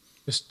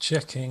 Just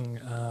checking.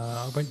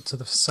 I went to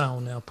the sale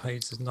now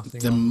page. There's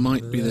nothing. There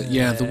might be that.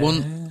 Yeah, the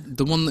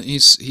one that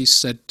he's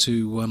said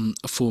to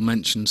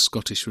aforementioned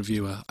Scottish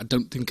reviewer. I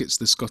don't think it's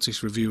the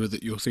Scottish reviewer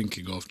that you're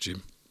thinking of,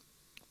 Jim.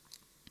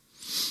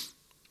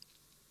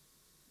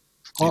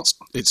 What?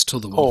 It's to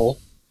the one. Paul.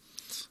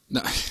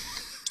 No.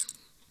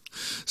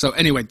 So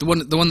anyway, the one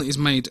that he's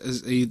made,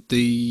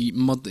 the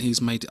mod that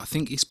he's made, I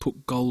think he's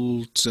put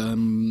gold.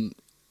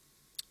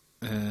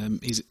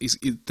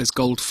 There's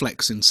gold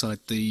flecks inside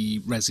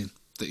the resin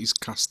that he's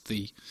cast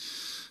the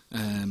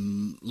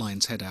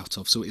lion's head out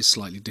of, so it is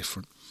slightly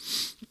different.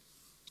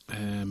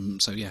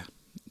 So yeah,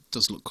 it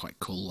does look quite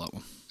cool, that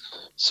one.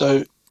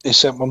 So he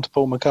sent one to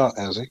Paul McCartney,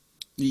 has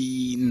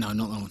he? No,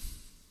 not that one.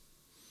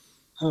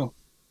 Oh,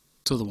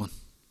 to the one.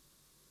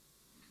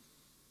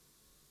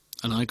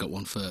 And I got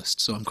one first,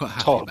 so I'm quite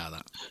happy about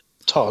that.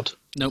 Todd?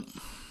 Nope.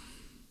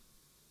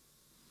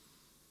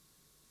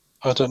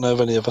 I don't know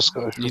of any of us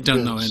Scottish. You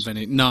don't know of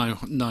any? No,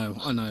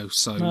 I know.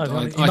 So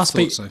I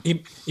thought so.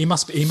 He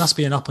must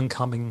be an up and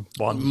coming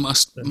one.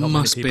 Must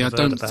be. I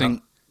don't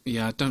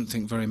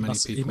think very many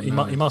people.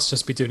 He must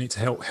just be doing it to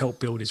help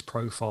build his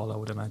profile, I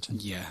would imagine.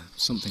 Yeah,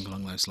 something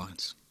along those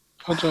lines.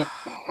 I don't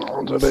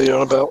know what you're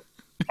on about.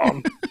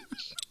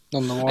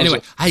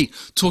 Anyway, hey,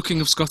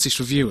 talking of Scottish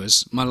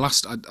reviewers, my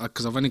last,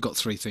 because I've only got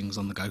 3 things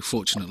on the go,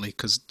 fortunately,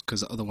 because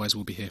otherwise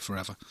we'll be here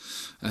forever.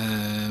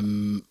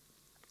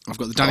 I've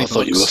got the Danny box. I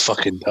thought you were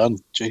fucking done.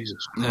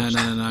 Jesus. No.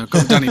 I've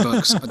got the Danny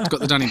box. I've got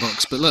the Danny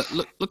box. But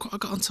look what I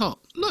got on top.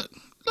 Look.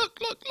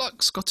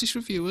 Scottish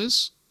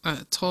reviewers.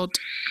 Todd.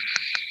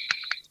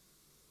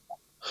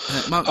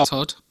 Mark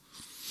Todd.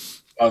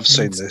 I've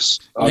seen this.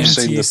 I've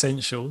seen the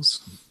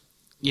essentials.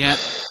 Yeah,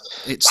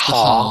 it's the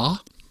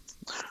Ha.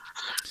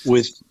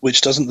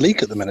 Which doesn't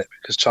leak at the minute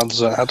because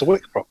Chandler's had to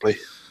work properly.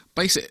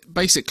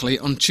 Basically,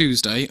 on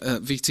Tuesday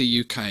at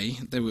VT UK,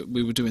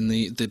 we were doing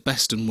the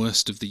best and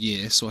worst of the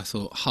year. So I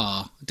thought,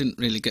 I didn't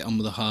really get on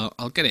with the Ha.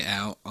 I'll get it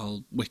out.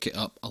 I'll wick it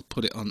up. I'll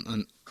put it on.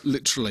 And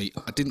literally,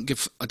 I didn't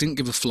give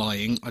a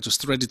flying. I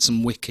just threaded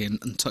some wick in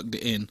and tucked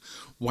it in,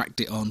 whacked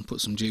it on,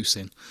 put some juice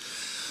in.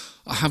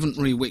 I haven't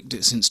re-wicked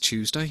it since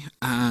Tuesday,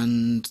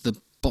 and the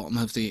bottom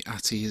of the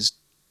Atty is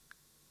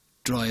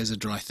dry as a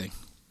dry thing.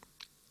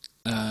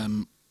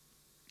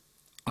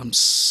 I'm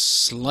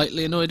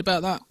slightly annoyed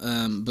about that,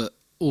 but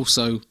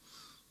also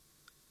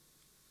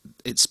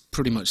it's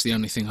pretty much the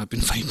only thing I've been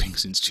vaping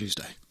since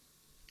Tuesday.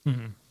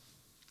 Mhm.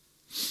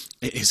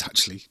 It is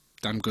actually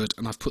damn good,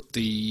 and I've put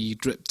the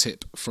drip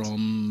tip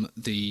from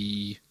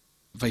the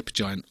Vapor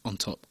Giant on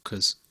top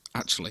because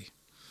actually it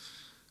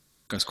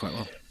goes quite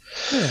well.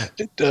 Yeah.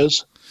 It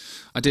does.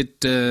 I did.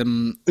 I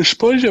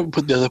suppose you haven't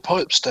put the other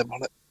pipe stem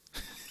on it.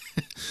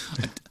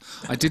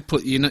 I did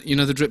put you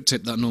know the drip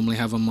tip that I normally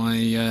have on my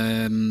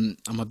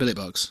billet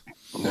box.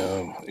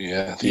 No,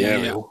 yeah, the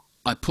aerial.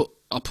 I put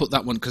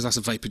that one because that's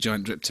a Vapor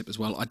Giant drip tip as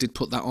well. I did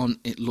put that on.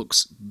 It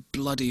looks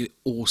bloody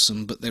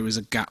awesome, but there is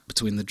a gap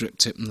between the drip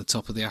tip and the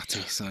top of the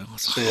Atty. So I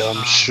was like, See,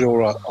 I'm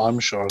sure I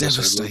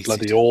Devastated. look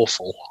bloody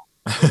awful.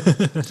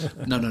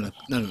 no,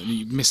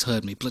 you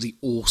misheard me. Bloody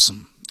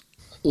awesome.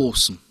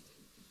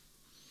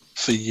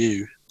 For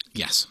you.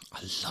 Yes,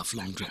 I love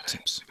long drip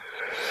tips.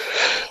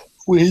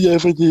 We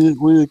never did.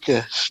 We're a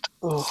guest.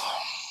 Oh.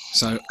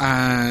 So,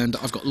 and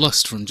I've got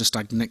Lust from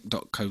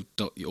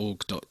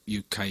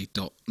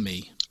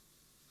justagnic.co.org.uk.me.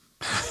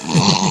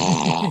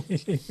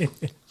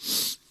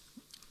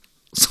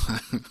 So, I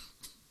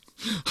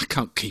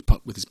can't keep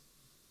up with his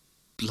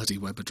bloody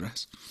web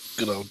address.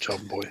 Good old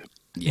John Boy.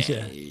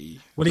 Yeah. Yay.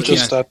 Well, he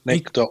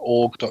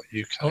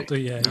Justadnic.org.uk.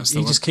 That's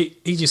the one.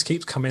 he just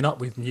keeps coming up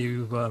with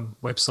new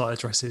website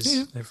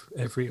addresses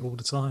all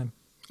the time.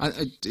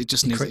 It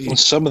just needs. Well,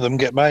 some of them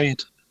get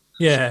made.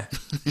 Yeah.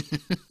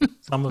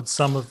 some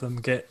of them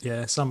get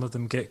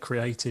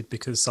created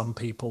because some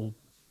people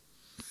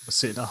are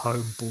sitting at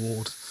home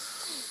bored.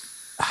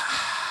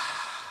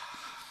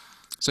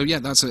 So yeah,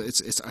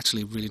 it's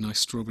actually a really nice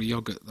strawberry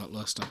yogurt, that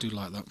Lust. I do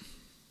like that.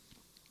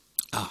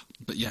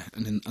 But yeah,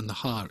 and the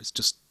har it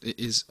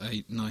is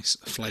a nice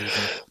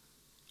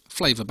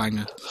flavour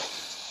banger.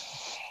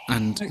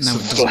 And now it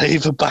doesn't.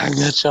 Flavour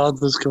banger.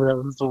 Chandler's coming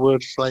out with the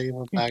word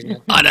flavour banger.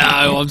 I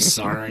know. I'm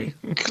sorry.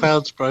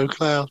 Clouds, bro,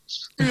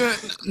 clouds.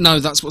 No,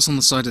 that's what's on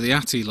the side of the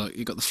Atty. Like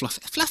you got the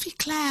fluffy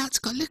clouds.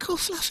 Got little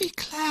fluffy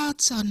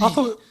clouds on it. I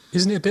thought,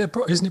 isn't it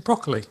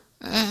broccoli?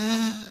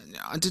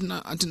 I didn't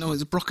know it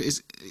was broccoli.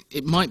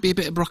 It might be a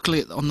bit of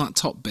broccoli on that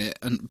top bit,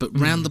 but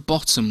round the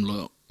bottom,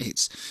 look,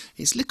 it's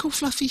little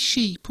fluffy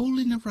sheep all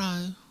in a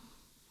row.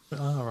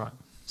 Oh, right.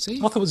 See,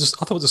 I thought it was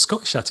a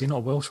Scottish Atty, not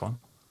a Welsh one.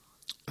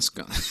 it's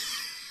got.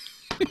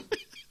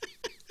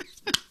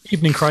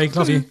 Evening, Craig.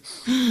 Love you.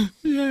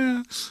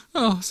 Yeah.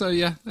 Oh, so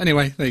yeah.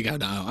 Anyway, there you go.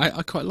 No,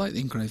 I quite like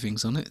the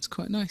engravings on it. It's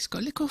quite nice.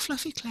 Got little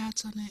fluffy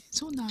clouds on it.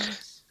 It's all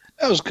nice.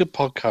 That was a good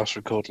podcast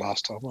record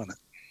last time, wasn't it?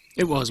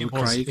 It was with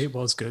Craig. It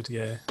was good.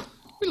 Yeah.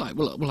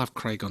 We'll have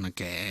Craig on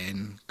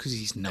again because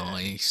he's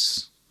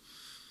nice.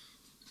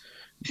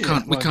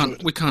 Yeah, We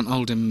can't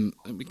hold him.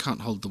 We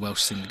can't hold the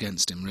Welsh thing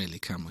against him, really,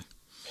 can we?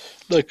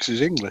 No, because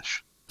he's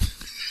English.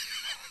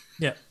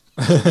 Yeah.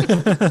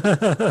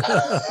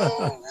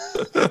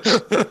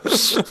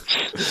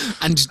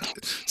 And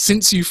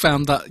since you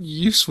found that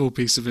useful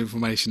piece of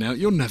information out,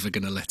 you're never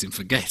going to let him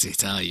forget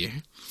it, are you?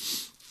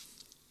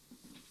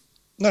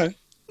 No.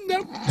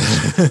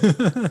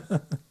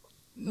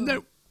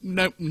 No,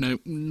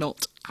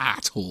 not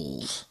at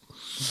all.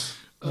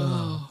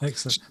 Oh,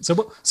 excellent. So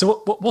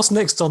what's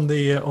next on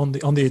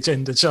the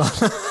agenda, John?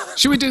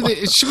 Should we do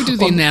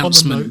the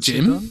announcement,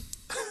 Jim?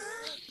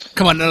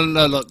 Come on, no,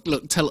 look,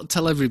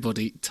 tell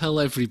everybody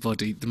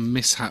the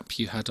mishap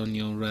you had on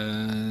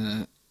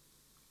your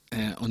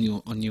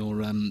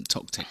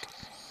Toctic.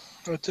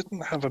 I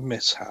didn't have a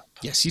mishap.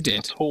 Yes, you did.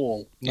 At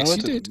all. No, Yes, I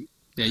you didn't. did.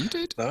 Yeah, you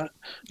did. No,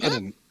 Yeah, I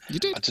didn't. You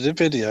did. I did a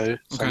video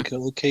thanking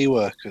all the key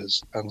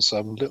workers, and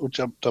some little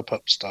jumped up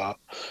upstart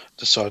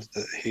decided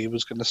that he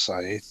was going to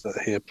say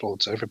that he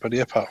applauds everybody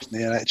apart from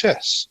the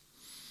NHS.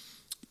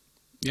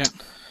 Yeah.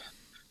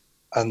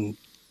 And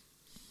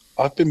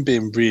I've been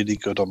being really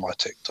good on my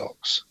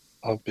TikToks.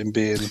 I've been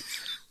being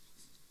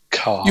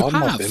calm. You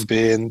have. I've been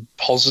being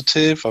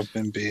positive. I've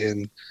been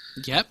being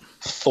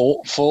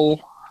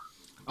thoughtful.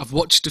 I've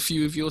watched a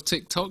few of your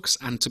TikToks,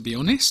 and to be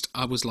honest,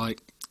 I was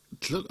like,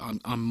 look,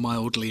 I'm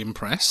mildly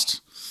impressed.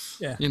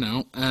 Yeah. You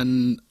know,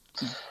 and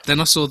then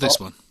I saw this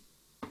one.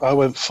 I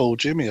went full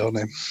Jimmy on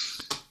him.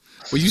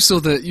 Well, you saw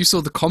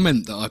the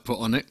comment that I put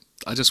on it.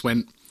 I just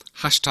went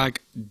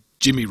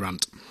 #Jimmy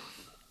rant.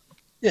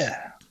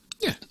 Yeah.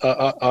 Yeah.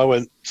 I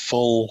went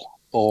full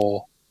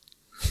or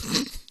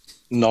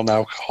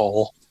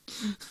non-alcohol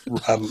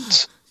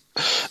rant.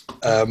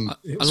 I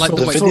like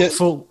the way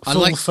full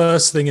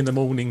first thing in the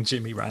morning,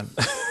 Jimmy rant.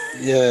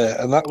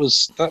 Yeah, and that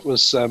was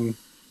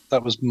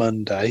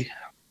Monday.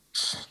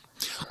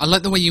 I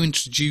like the way you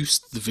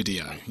introduced the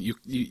video.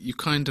 You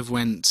kind of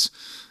went,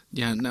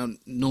 yeah. Now,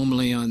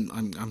 normally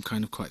I'm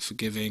kind of quite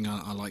forgiving.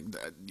 I like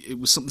that. It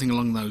was something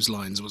along those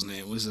lines, wasn't it?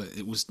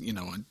 It was you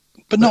know.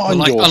 But not in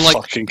your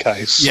fucking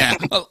case. Yeah,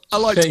 I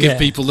like to give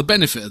people the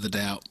benefit of the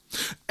doubt,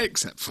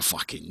 except for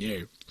fucking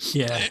you.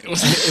 Yeah, it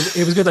was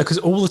good though because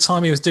all the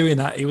time he was doing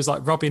that, he was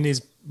like rubbing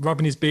his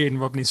rubbing his beard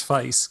and rubbing his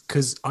face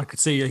because I could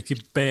see he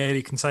could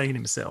barely contain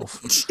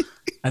himself.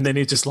 And then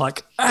he just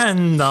like,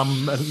 and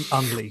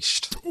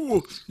unleashed.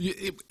 Ooh,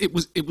 it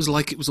was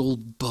like it was all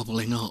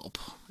bubbling up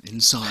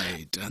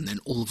inside, and then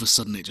all of a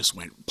sudden it just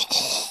went.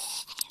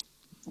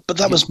 But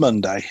that was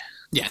Monday.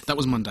 Yeah, that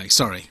was Monday.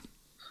 Sorry.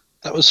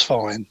 That was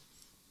fine.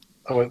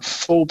 I went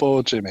full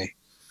bore Jimmy.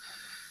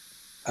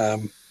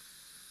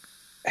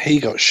 He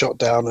got shot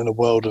down in a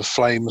world of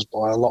flames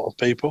by a lot of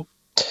people.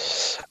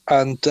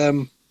 And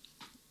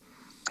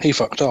he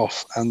fucked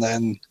off. And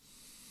then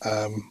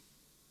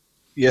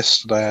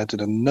yesterday I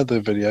did another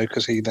video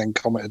because he then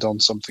commented on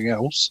something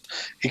else.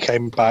 He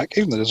came back,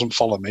 even though he doesn't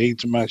follow me,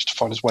 he managed to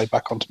find his way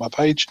back onto my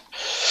page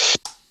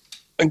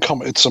and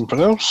commented something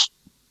else.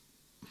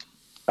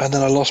 And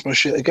then I lost my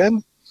shit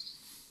again.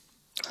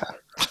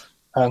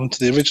 And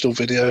the original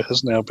video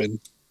has now been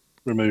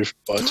removed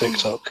by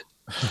TikTok.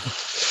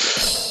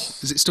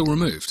 Is it still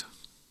removed?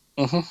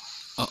 Mm-hmm.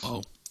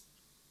 Uh-oh.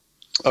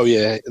 Oh,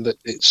 yeah,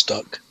 it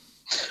stuck.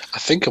 I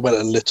think I went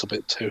a little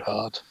bit too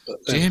hard.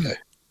 But there you go.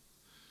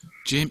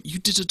 Jim, you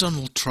did a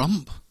Donald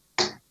Trump.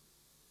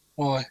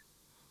 Why?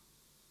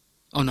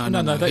 Oh,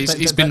 no.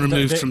 He's been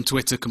removed from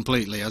Twitter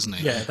completely, hasn't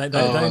he? Yeah,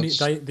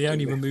 they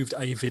only removed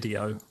a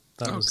video.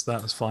 That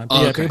was fine. But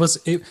Oh, yeah, okay. but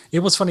it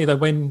was funny though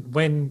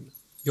when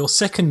your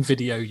second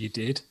video you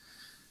did,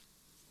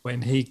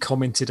 when he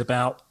commented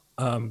about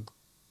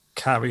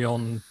carry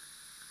on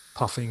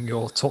puffing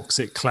your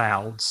toxic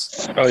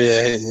clouds. Oh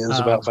yeah, it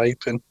was about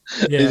vaping.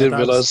 Yeah, he didn't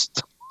realise.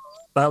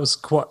 That was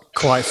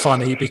quite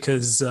funny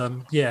because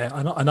and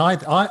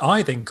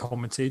I then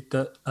commented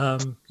that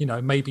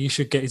maybe you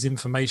should get his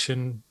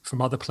information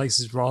from other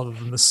places rather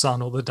than the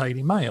Sun or the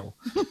Daily Mail.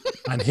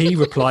 And he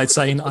replied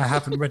saying, I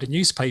haven't read a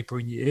newspaper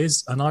in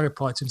years. And I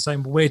replied to him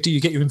saying, well, where do you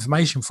get your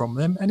information from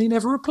them? And he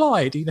never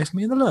replied. He left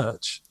me in the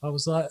lurch. I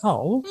was like,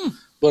 oh.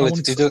 Well,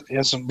 he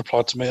hasn't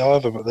replied to me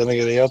either, but then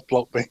again, he has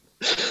blocked me.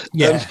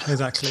 Yeah,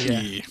 exactly.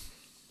 Yeah.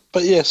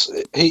 But yes,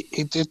 he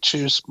did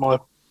choose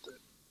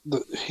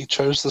he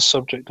chose the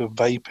subject of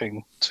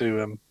vaping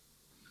to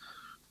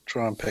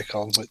try and pick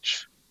on,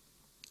 which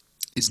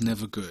is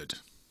never good.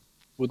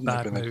 Wouldn't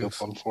have been a good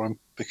one for him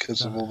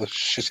because of all the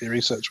shitty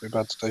research we've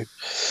had to do.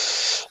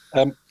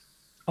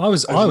 I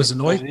was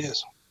annoyed.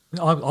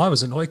 I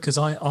was annoyed because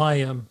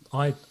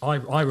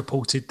I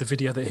reported the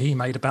video that he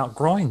made about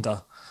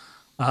Grindr.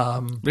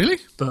 Really?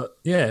 But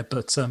they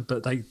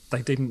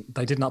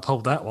didn't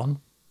uphold that one.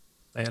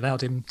 They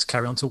allowed him to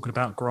carry on talking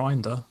about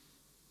Grindr.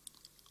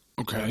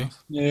 Okay.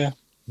 Yeah.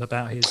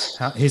 About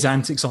his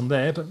antics on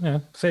there, but yeah,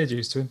 fair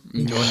dues to him.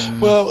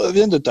 Well, at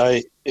the end of the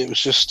day, it was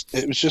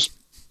just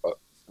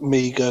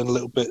me going a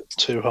little bit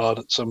too hard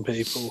at some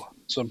people.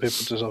 Some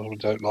people just obviously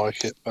don't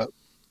like it, but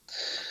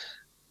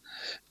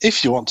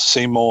if you want to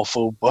see more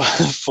full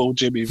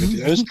Jimmy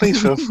videos,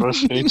 please feel free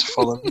to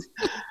follow me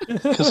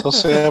because I'll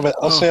see how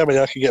many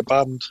I can get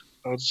banned.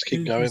 I'll just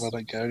keep going. I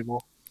don't care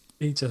anymore.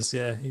 He does,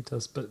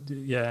 but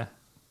yeah.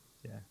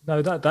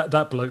 No,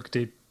 that bloke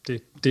did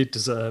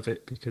deserve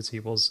it because he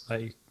was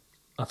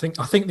I think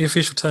the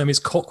official term is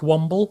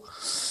cockwomble.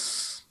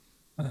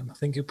 I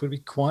think it would be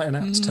quite an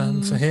apt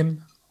term for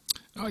him.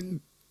 I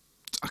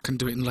can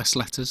do it in less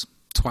letters.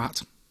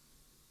 Twat.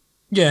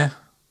 Yeah,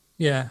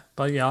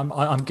 but yeah,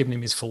 I'm giving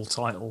him his full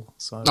title.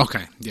 So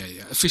okay, yeah.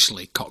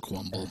 Officially,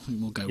 cockwomble.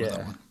 We'll go with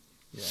that one.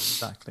 Yeah,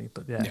 exactly.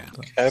 But yeah.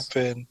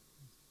 Kevin.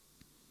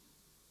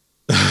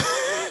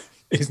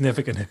 He's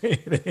never going to hear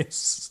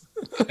this.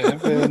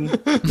 Kevin.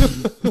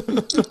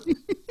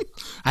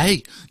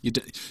 Hey,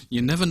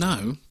 you never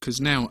know because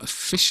now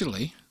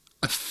officially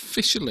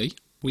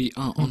we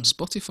are on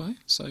Spotify.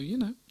 So you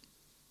know.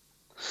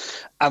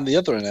 And the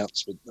other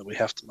announcement that we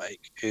have to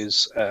make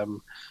is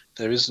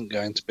there isn't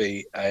going to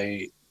be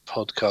a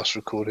podcast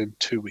recorded in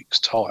 2 weeks'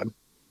 time.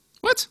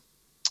 What?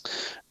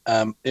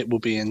 It will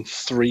be in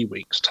 3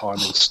 weeks' time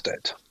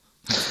instead.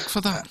 For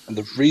that. And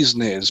the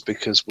reason is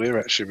because we're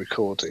actually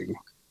recording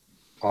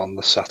on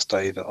the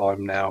Saturday that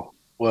I'm now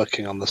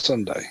working on the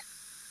Sunday.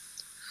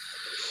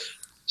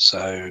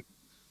 So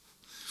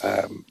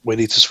we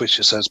need to switch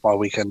it so it's my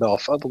weekend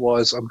off.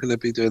 Otherwise, I'm going to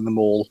be doing them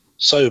all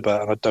sober,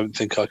 and I don't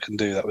think I can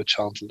do that with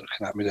Chandler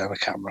looking at me down a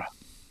camera.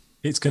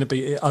 It's going to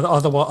be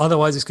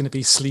otherwise. It's going to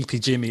be Sleepy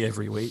Jimmy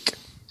every week.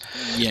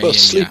 Yeah,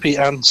 sleepy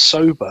and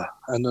sober,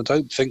 and I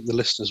don't think the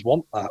listeners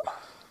want that.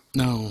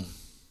 No.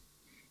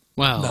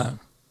 Well,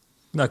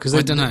 no, because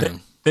I don't know.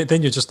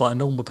 Then you're just like a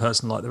normal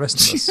person, like the rest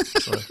of us.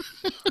 So.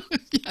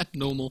 Yeah,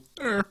 normal.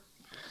 I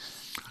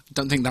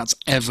don't think that's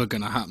ever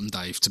going to happen,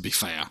 Dave. To be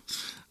fair,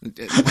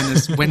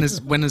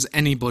 when has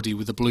anybody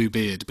with a blue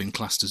beard been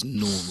classed as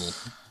normal?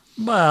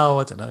 Well,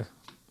 I don't know.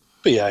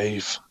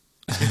 Behave.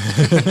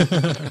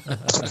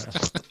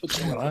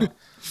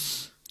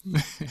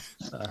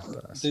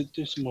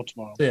 Do some more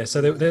tomorrow. Yeah,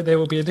 so there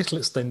will be a little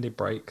extended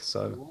break.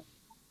 So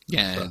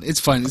yeah, it's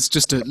fine. It's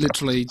just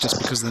literally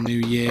just because of the new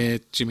year.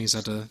 Jimmy's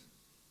had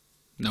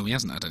no, he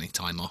hasn't had any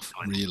time off,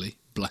 really.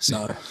 Bless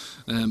him.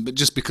 No. But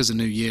just because of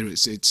New Year,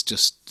 it's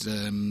just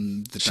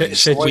the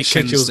schedules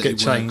weekends get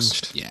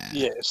changed. Yeah,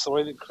 it's the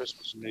way that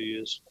Christmas and New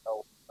Year's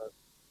fell.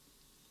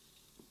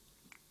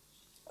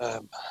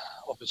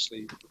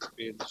 obviously,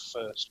 being the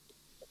first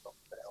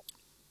lockdown,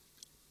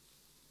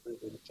 being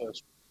the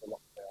first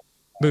lockdown.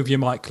 Move your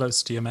mic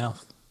close to your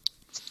mouth.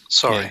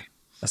 Sorry. Yeah.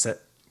 That's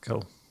it.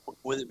 Cool.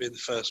 With it being the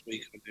first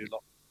week of a new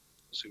lockdown,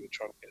 so we're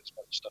trying to get as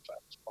much stuff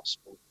out as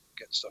possible,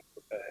 get stuff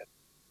prepared.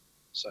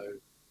 So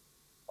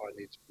I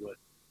need to work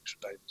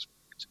extra days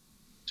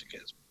to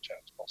get as much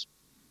out as possible.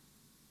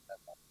 And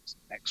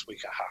next week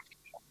I have to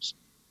be honest.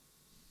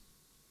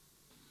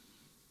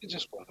 It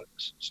just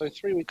works. So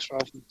 3 weeks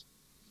rather than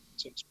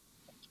 6.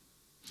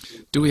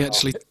 Do we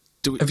actually?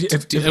 Do we?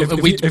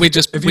 If We're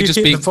just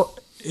being.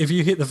 If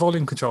you hit the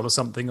volume control or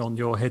something on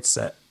your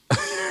headset,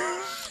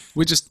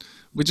 We're just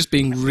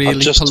being really I've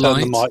just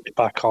polite. turned the mic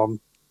back on.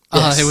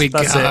 Oh, here we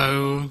Yes,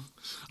 go.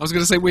 I was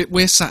going to say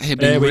we're sat here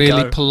being There we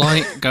really go.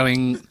 polite,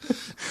 going,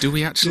 "Do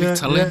we actually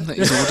tell him that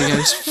his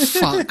audio's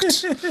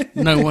fucked?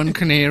 No one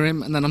can hear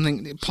him." And then I'm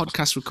thinking,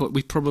 podcast record.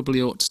 We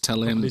probably ought to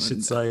tell him. we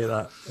should say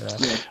that.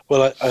 Yeah.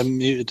 Well, I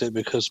muted it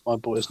because my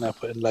boy is now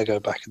putting Lego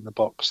back in the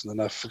box, and then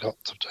I forgot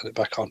to turn it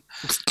back on.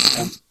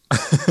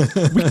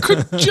 We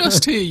could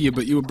just hear you,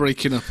 but you were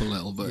breaking up a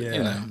little. But you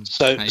Yeah. know,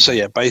 So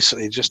yeah,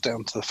 basically, just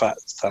down to the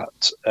fact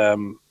that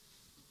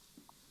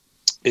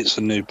it's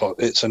a new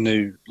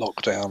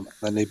lockdown.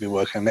 They need me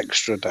working an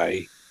extra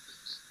day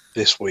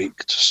this week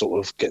to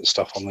sort of get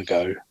stuff on the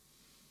go.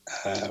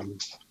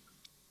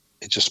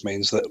 It just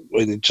means that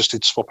we just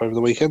need to swap over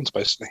the weekends,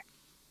 basically.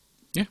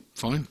 yeah,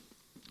 fine.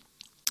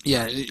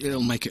 Yeah,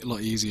 it'll make it a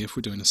lot easier if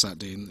we're doing a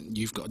Saturday and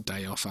you've got a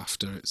day off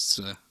after. It's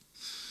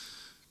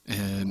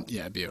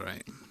yeah, it'd be all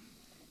right.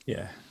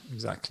 Yeah,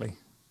 exactly.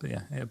 But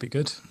yeah, it'll be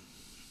good.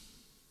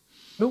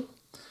 Cool.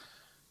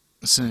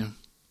 So,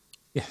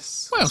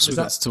 Yes. what else So we is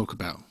got that- to talk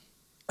about?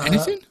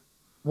 Anything?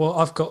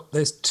 Well,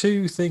 there's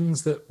 2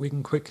 things that we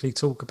can quickly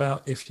talk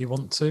about if you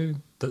want to.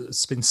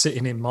 That's been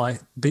sitting in my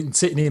items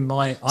Sitting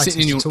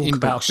in your to talk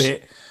about inbox,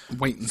 bit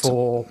waiting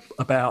for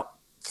about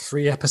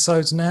 3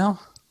 episodes now.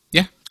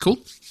 Yeah, cool.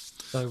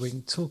 So we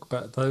can talk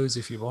about those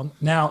if you want.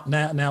 Now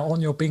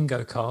on your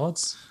bingo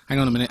cards. Hang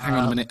on a minute.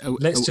 Oh,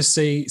 Let's just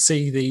see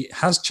the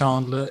has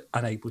Chandler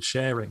enabled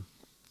sharing.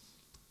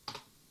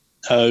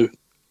 Oh,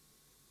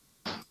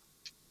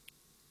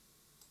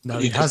 No,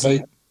 you he could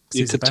hasn't.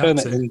 you He's could about turn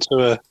it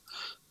to.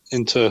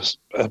 into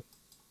a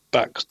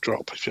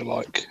backdrop if you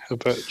like, a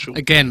virtual.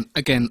 again,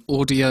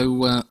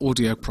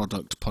 audio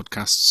product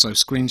podcast. So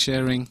screen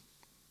sharing.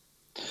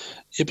 Yeah,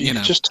 but you you could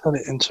know. just turn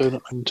it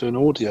into an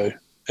audio,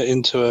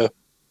 into a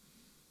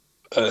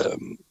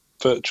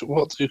virtual.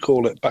 What do you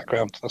call it?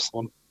 Background. That's the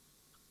one.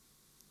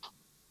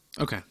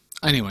 Okay.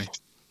 Anyway,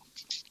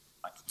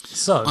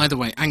 So either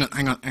way, hang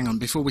on.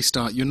 Before we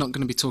start, you're not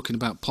going to be talking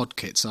about pod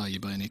kits, are you,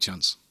 by any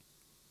chance?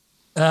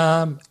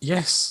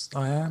 yes,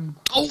 I am.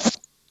 Oh,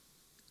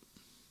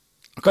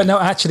 But no,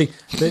 actually,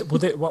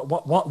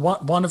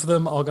 one of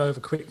them I'll go over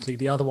quickly.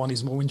 The other one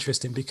is more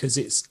interesting because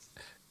it's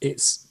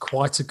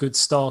quite a good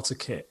starter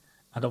kit.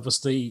 And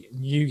obviously,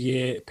 New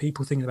Year,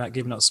 people thinking about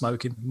giving up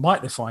smoking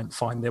might they find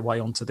their way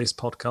onto this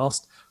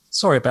podcast.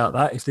 Sorry about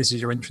that if this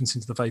is your entrance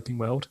into the vaping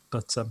world.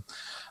 But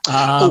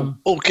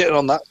Getting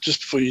on that,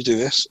 just before you do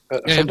this,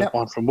 a friend of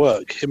mine from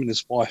work, him and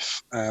his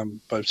wife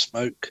both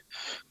smoke.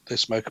 They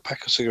smoke a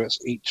pack of cigarettes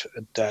each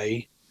a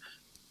day.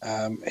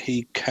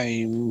 He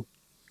came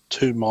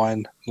to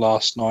mine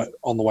last night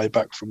on the way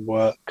back from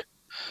work,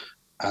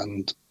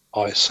 and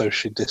I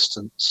socially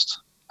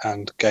distanced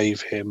and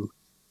gave him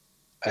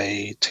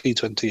a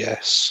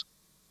T20S,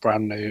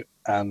 brand new,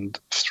 and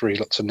 3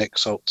 lots of Nick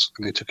salts,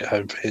 and he took it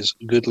home for his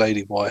good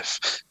lady wife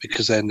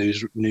because their New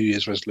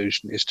Year's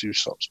resolution is to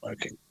stop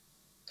smoking.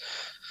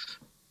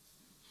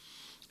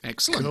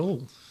 excellent.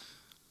 cool.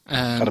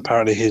 And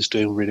apparently he's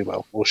doing really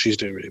well, or she's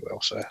doing really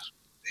well, so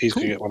he's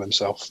going to get one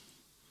himself.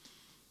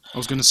 I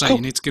was going to say Cool.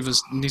 you need to give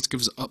us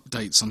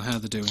updates on how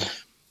they're doing.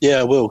 Yeah,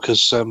 I will, because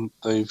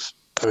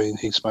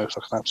he smokes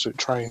like an absolute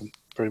train,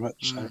 pretty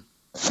much. So.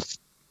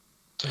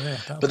 Yeah,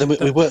 But then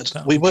we worked it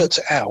out.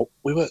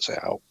 We worked it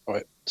out,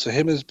 right? So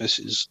him and his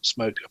missus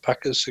smoke a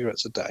pack of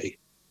cigarettes a day.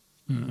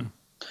 Mm.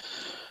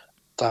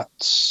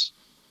 That's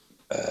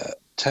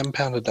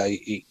 £10 a day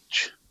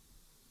each.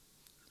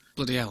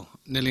 Bloody hell!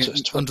 Nearly So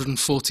it's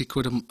 140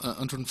 quid.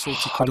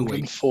 140 quid a week.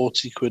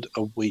 140 quid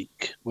a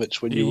week,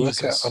 which when you work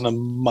Jesus. out on a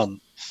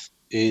month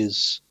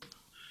is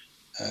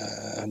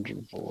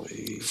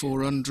 140.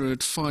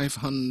 400,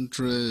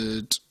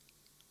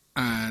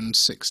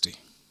 560.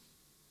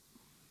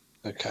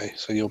 Okay,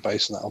 so you're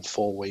basing that on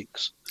 4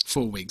 weeks.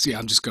 4 weeks. Yeah,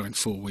 I'm just going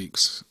 4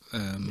 weeks.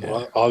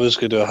 Well, I was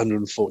going to do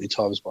 140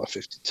 times by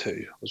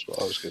 52. Was what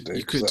I was going to do.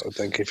 You 'cause could- that would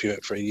then give you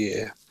it for a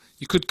year.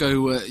 You could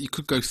go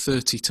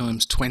 30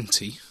 times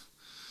 20,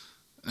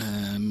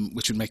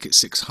 which would make it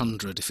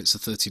 600 if it's a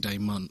 30-day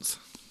month.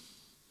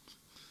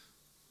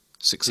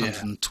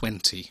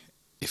 620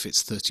 if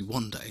it's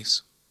 31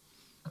 days.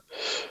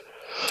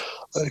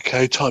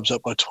 Okay, times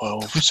up by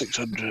 12,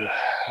 600.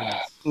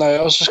 No,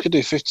 I was just going to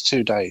do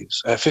 52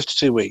 days,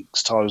 52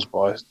 weeks times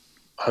by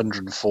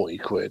 140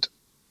 quid.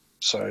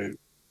 So,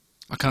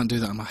 I can't do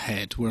that in my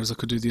head, whereas I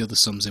could do the other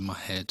sums in my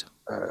head.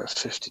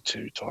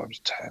 52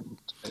 times 10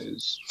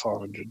 is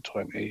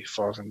 520.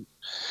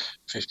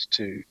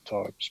 552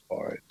 times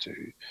by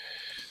 2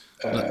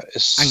 Look,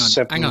 is hang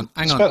on.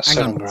 it's about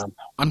 £7,000.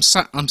 I'm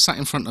sat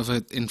in front of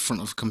a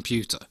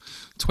computer.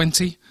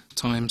 20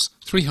 times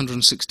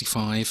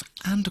 365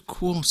 and a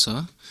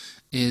quarter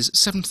is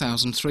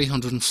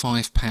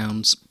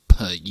 £7,305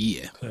 per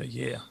year. Per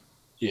year.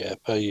 Yeah,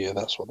 per year.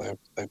 That's what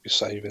they'd be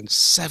saving.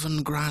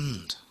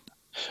 £7,000.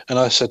 And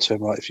I said to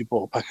him, like, if you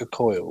bought a pack of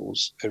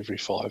coils every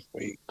 5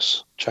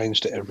 weeks,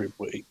 changed it every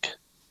week,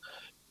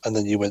 and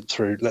then you went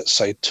through, let's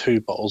say,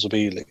 2 bottles of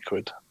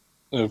e-liquid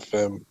of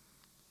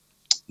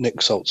Nick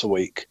salts a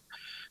week,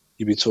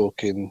 you'd be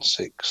talking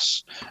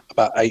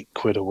about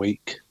 £8 a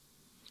week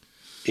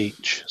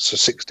each, so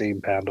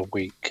 £16 a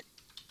week.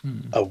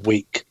 A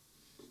week.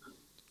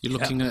 You're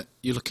looking at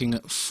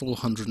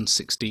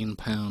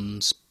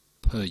 £416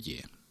 per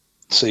year.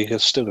 So you're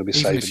still going to be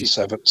saving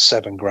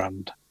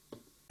 £7,000.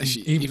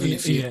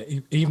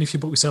 Even if you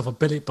bought yourself a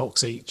billet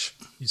box each,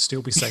 you'd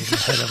still be saving a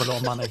hell of a lot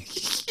of money.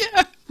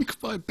 Yeah, you could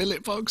buy a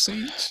billet box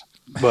each.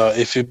 Well,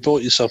 if you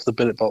bought yourself the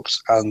billet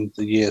box and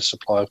the year's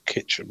supply of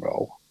kitchen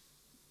roll.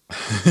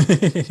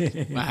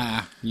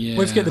 Yeah.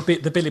 Well, if you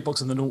get the billet box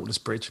and the Nautilus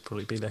bridge, it'd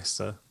probably be less.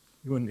 You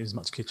wouldn't use as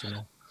much kitchen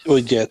roll. Well,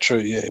 yeah, true.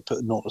 Yeah, you put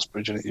the Nautilus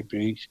bridge in it, you'd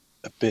be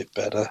a bit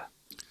better.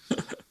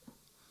 Well,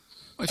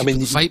 if you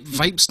put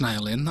vape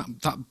snail in,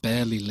 that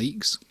barely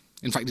leaks.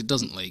 In fact, it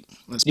doesn't leak.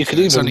 You could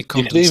even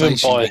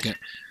buy.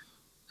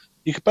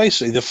 You could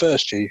basically, the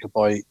first year, you could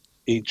buy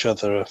each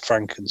other a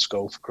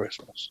Frankenskull for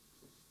Christmas.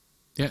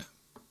 Yeah.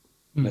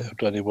 And it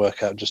would only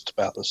work out just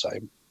about the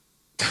same.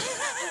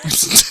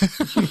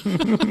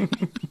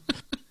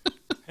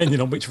 Depending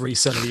on which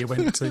reseller you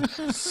went to.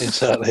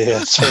 Exactly,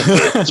 yeah. So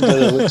it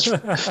depends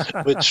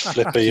which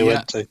flipper you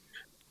went to.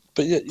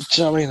 But yeah, do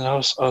you know what I mean? I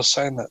was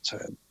saying that to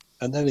him.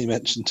 And then he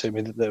mentioned to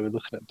me that they were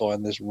looking at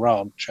buying this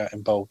ranch out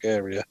in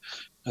Bulgaria.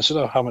 I said,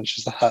 "Oh, how much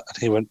is that?" And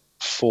he went,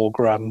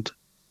 $4,000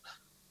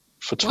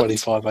 for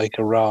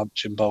 25-acre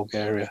ranch in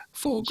Bulgaria.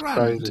 $4,000?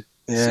 Crazy.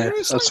 Yeah.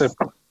 Seriously? I said,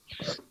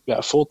 yeah,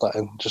 afford that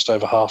in just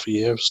over half a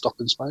year of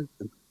stopping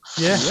smoking.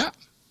 Yeah.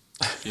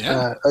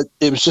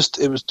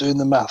 It was doing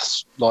the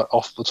maths like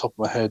off the top of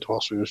my head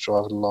whilst we was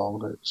driving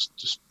along. It's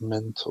just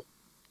mental.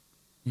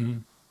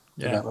 The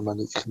amount of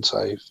money you can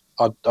save.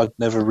 I'd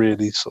never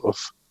really sort of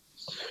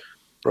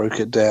broke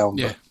it down.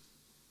 Yeah.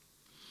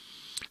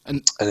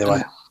 But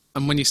anyway.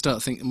 And when you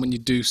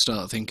do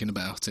start thinking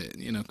about it,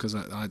 you know, because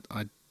I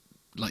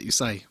like you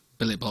say,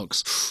 billet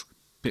box,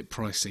 bit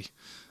pricey.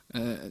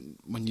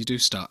 When you do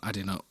start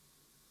adding up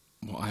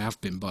what I have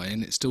been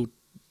buying,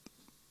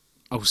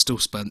 I was still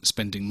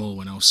spending more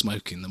when I was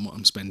smoking than what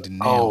I'm spending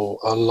now. Oh,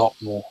 a lot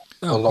more.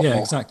 A lot more.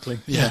 Exactly.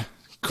 Yeah,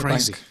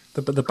 crazy.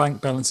 But the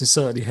bank balance is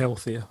certainly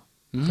healthier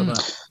for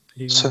that.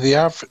 So the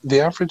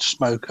average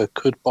smoker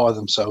could buy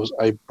themselves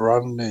a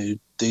brand new,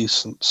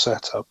 decent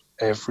setup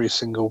every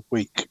single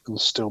week and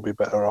still be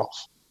better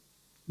off.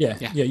 Yeah.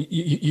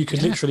 You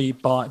could literally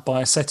buy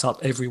a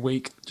setup every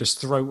week. Just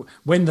throw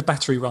when the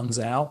battery runs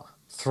out,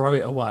 throw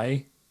it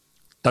away.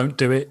 Don't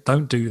do it.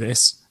 Don't do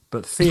this.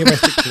 But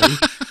theoretically,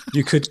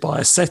 you could buy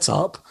a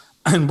setup,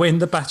 and when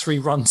the battery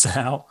runs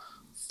out,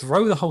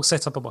 throw the whole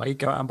setup away,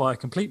 go out and buy a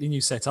completely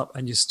new setup,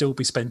 and you'll still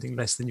be spending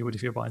less than you would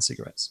if you were buying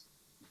cigarettes.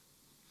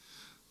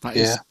 That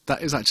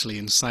is actually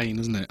insane,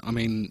 isn't it? I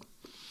mean,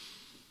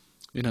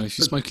 you know, if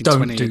you're smoking Don't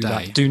 20 do a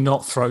day, that. Do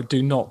not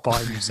buy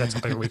a new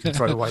setup every week and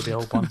throw away the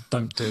old one.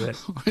 Don't do it.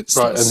 That's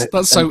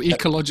so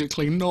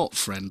ecologically not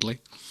friendly.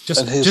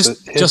 Just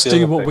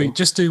do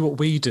what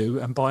we do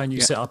and buy a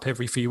new setup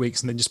every few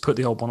weeks and then just put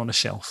the old one on a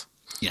shelf.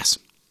 Yes,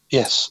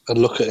 and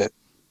look at it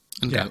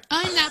and go,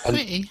 I'm not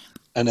pretty.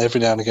 And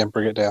every now and again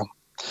bring it down.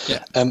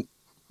 Yeah.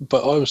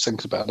 But I was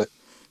thinking about it.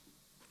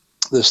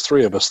 There's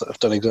 3 of us that have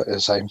done exactly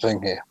the same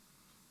thing here.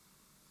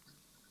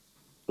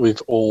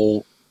 We've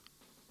all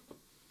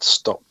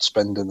stopped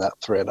spending that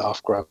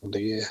 $3,500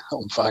 a year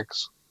on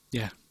fags.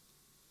 Yeah.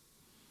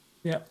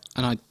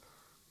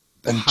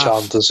 And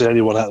Chandler's the only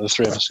one out of the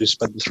 3 of us who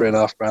spent the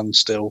 $3,500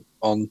 still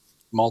on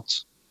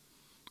mods.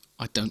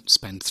 I don't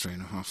spend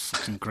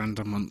 $3,500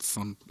 a month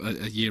on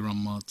a year on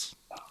mods.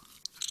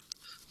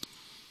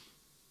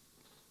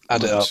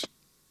 Add it up.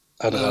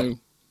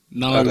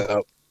 No. Add it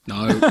up.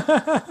 No.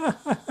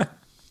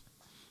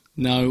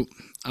 No.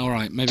 All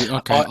right. Maybe.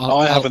 Okay.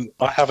 I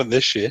haven't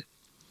this year.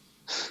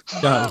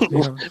 No.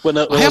 When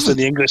I was in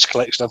the English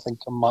collection, I think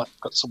I might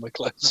have got somewhere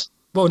close.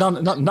 Well,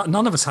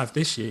 none of us have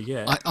this year.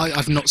 Yeah.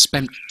 I've not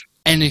spent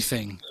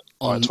anything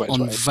on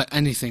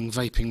anything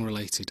vaping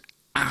related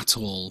at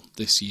all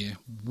this year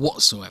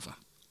whatsoever,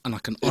 and I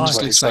can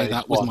honestly say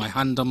that with my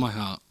hand on my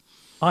heart.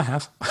 I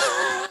have.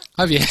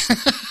 Have you?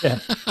 Yeah.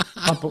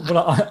 I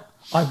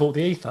bought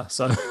the ether,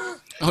 so.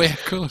 Oh yeah,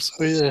 of course.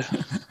 Oh, yeah.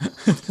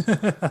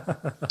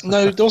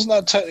 No, wasn't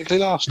that technically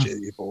last year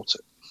you bought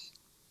it?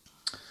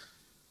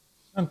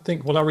 I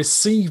think. Well, I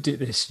received it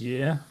this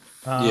year.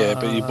 Yeah,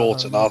 but you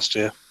bought it last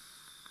year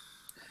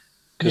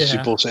because you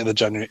bought it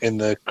in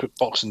the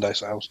Boxing Day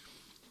sales.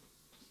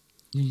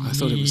 I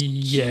thought it was.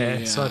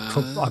 Yeah, so I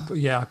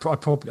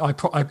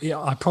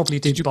probably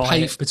did buy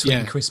it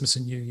between Christmas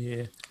and New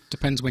Year.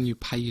 Depends when you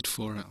paid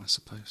for it, I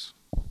suppose.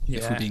 Yeah.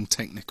 If we're being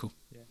technical.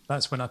 Yeah,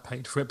 that's when I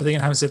paid for it. But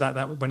then having said that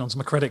went onto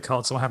my credit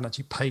card, so I haven't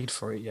actually paid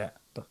for it yet.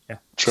 But yeah.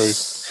 True.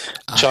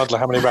 Chandler,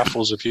 how many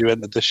raffles have you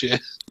entered this year?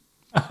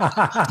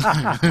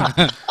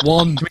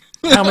 One.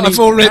 I've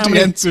already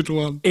entered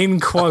one. In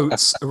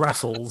quotes,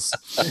 raffles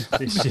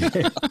this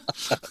year.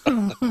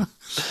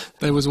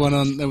 There was one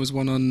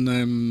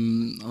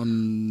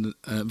on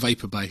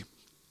Vapor Bay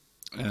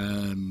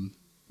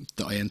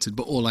that I entered,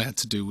 but all I had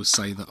to do was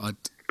say that I'd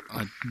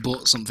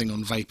bought something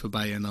on Vapor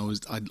Bay and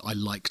I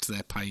liked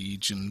their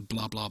page and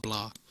blah blah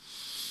blah.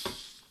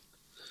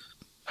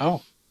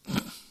 Oh,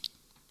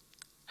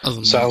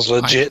 sounds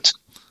legit.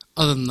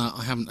 Other than that,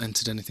 I haven't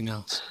entered anything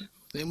else.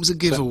 It was a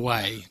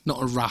giveaway,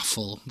 not a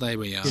raffle. There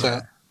we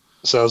are.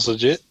 Sounds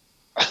legit.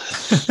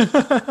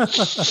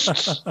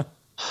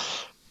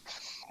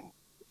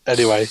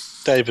 Anyway,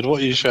 David,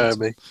 what are you showing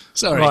me?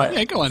 Sorry. Right.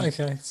 Yeah, go on.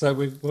 Okay, so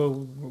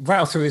we'll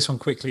rattle through this one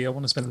quickly. I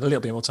want to spend a little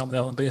bit more time with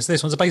that one. But it's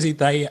this one. So basically,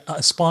 they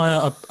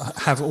Aspire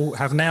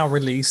have now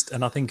released,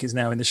 and I think is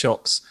now in the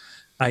shops,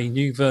 a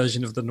new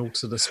version of the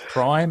Nautilus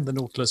Prime, the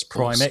Nautilus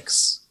Prime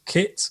X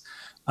kit.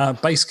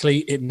 Basically,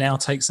 it now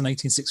takes an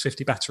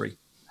 18650 battery.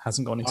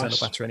 Hasn't got an internal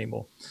battery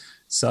anymore.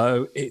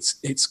 So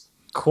it's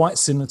quite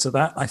similar to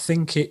that. I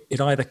think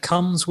it either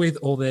comes with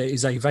or there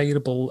is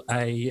available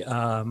a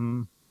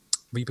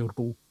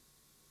rebuildable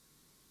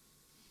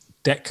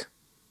deck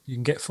you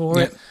can get for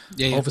it.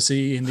 Yeah.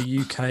 Obviously, in the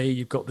UK,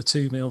 you've got the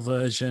 2mm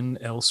version.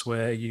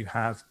 Elsewhere, you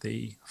have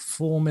the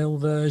 4mm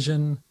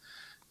version.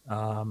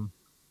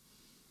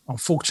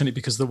 Unfortunately,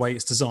 because of the way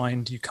it's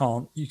designed, you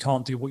can't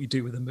do what you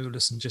do with the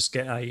Mulus and just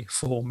get a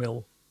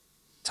 4mm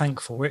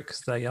tank for it,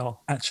 because they are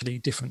actually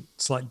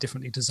slightly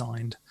differently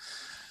designed.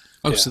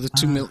 So the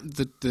 2mm,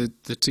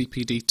 the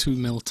TPD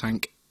 2mm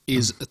tank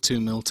is a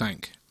 2mm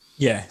tank.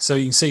 Yeah, so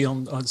you can see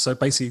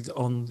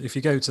if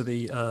you go to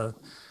the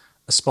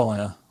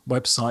Aspire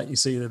website, you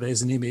see that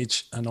there's an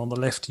image, and on the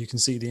left you can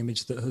see the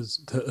image that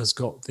has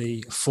got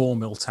the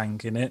 4mm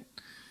tank in it,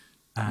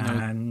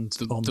 and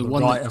on the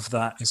right of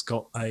that it's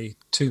got a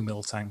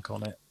 2mm tank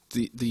on it.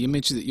 The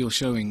image that you're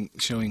showing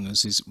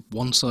us is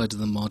one side of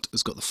the mod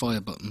has got the fire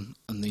button,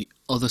 and the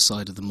other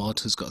side of the mod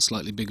has got a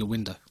slightly bigger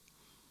window.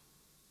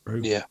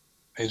 Yeah,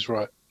 he's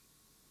right.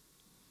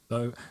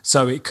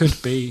 So it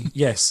could be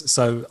yes.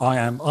 So I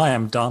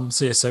am dumb.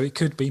 So it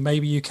could be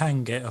maybe you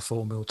can get a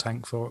 4mm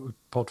tank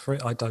pod for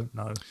it. I don't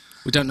know.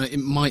 We don't know. It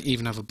might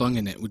even have a bung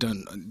in it. We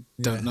don't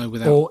know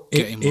without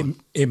getting one.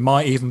 It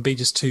might even be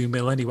just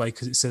 2mm anyway,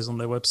 because it says on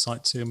their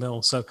website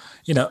 2mm. So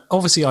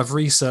obviously I've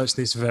researched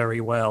this very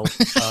well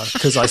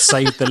because I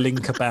saved the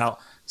link about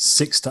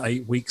 6 to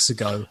 8 weeks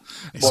ago.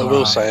 What I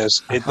will say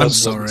is it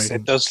does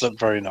look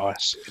very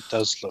nice. It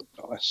does look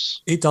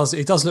nice. It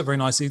does look very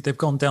nice. They've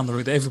gone down the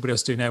route that everybody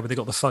else do now, where they've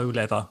got the faux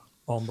leather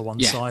on the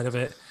one side of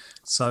it.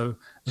 So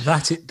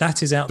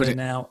that is out there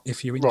now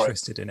if you're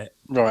interested in it.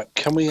 Right.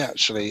 Can we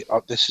actually,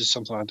 this is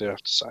something I do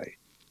have to say.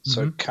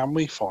 So can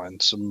we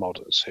find some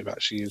modders who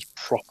actually use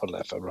proper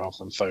leather rather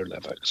than faux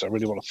leather? Because I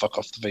really want to fuck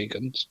off the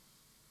vegans.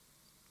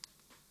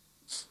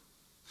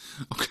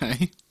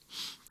 Okay.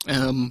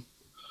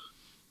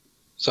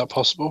 Is that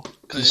possible?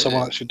 Can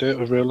someone actually do it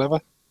with real leather?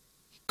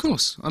 Of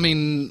course. I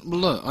mean,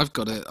 look, I've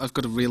got a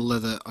real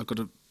leather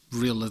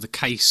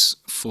case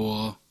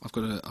for. I've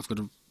got a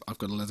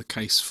leather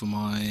case for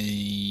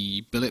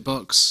my billet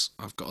box.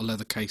 I've got a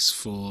leather case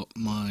for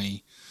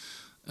my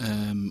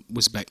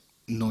Wizbeck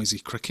noisy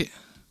cricket.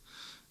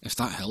 If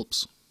that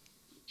helps.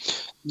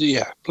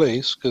 Yeah,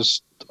 please,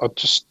 because I'd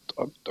just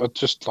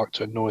like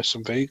to annoy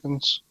some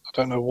vegans. I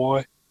don't know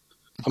why.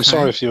 I'm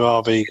sorry if you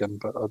are vegan,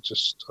 but I'm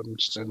just in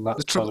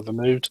that kind of a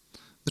mood.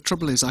 The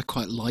trouble is, I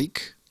quite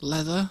like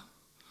leather.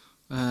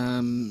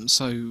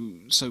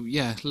 So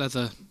yeah,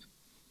 leather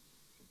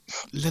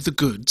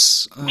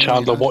goods.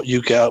 Chandler, what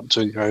you get up to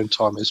in your own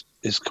time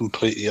is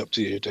completely up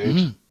to you,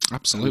 dude.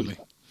 Absolutely.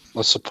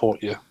 I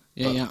support you.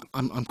 Yeah.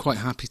 I'm quite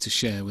happy to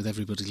share with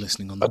everybody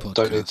listening on the podcast. I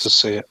don't need to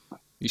see it.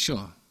 You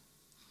sure?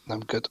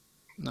 I'm good.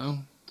 No.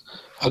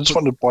 I just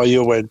wondered why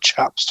you're wearing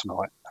chaps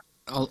tonight.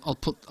 I'll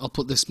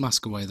put this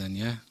mask away then,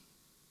 yeah?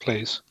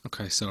 Please.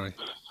 Okay, sorry.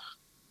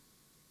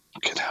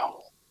 Fucking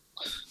hell.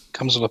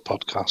 Comes on a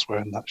podcast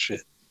wearing that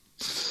shit.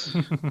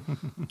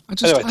 I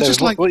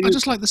just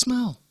like the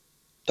smell.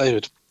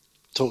 David,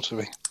 talk to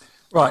me.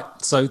 Right.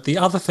 So the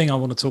other thing I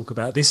want to talk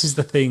about, this is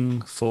the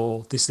thing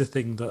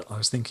that I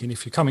was thinking,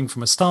 if you're coming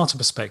from a starter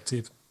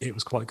perspective, it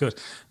was quite good.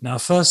 Now, I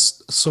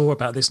first saw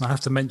about this, and I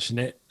have to mention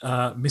it.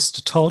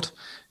 Mr. Todd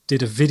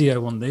did a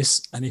video on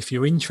this, and if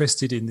you're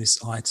interested in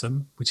this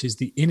item, which is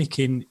the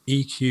Inikin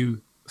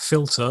EQ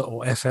filter,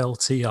 or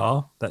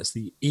FLTR, that's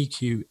the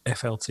EQ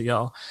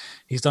FLTR,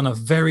 he's done a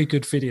very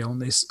good video on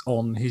this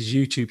on his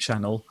YouTube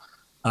channel,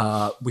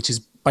 which is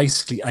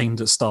basically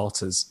aimed at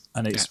starters,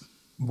 and it's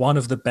one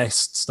of the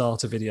best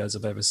starter videos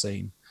I've ever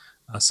seen.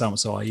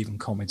 So I even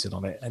commented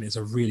on it, and it's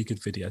a really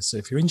good video. So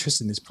if you're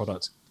interested in this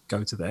product,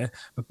 go to there.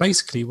 But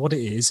basically, what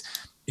it is,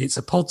 it's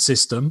a pod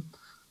system.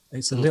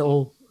 It's a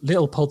little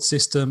pod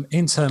system,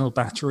 internal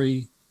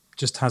battery,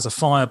 just has a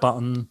fire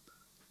button,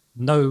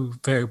 no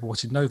variable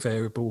wattage, no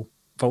variable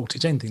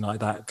voltage, anything like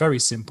that. Very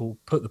simple.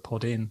 Put the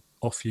pod in,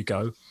 off you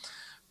go.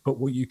 But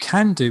what you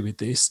can do with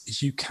this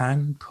is you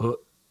can put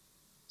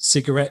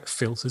cigarette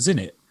filters in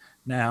it.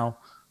 Now,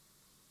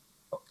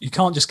 you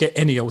can't just get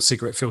any old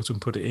cigarette filter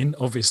and put it in,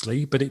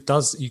 obviously, but it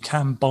does. You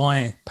can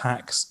buy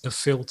packs of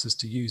filters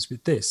to use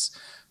with this.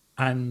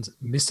 And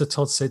Mr.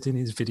 Todd said in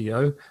his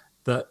video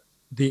that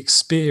the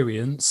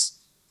experience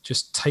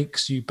just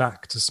takes you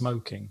back to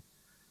smoking.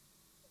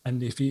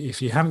 And if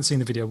you haven't seen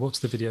the video, watch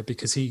the video,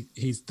 because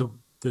he's the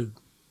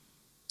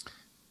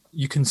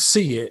you can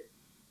see it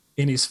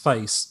in his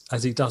face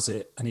as he does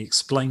it, and he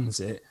explains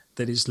it,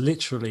 that is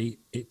literally,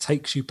 it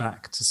takes you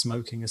back to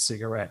smoking a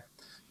cigarette.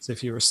 So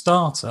if you're a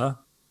starter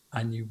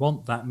and you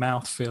want that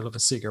mouthfeel of a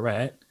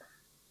cigarette,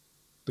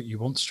 but you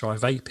want to try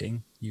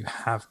vaping, you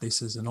have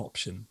this as an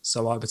option.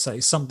 So I would say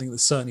it's something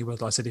that's certainly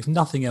worth. I said, if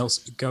nothing else,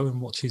 go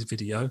and watch his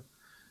video.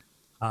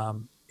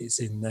 It's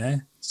in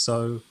there.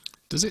 So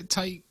does it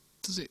take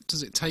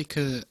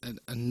a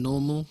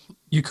normal?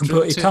 You can drip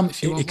put it.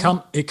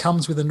 It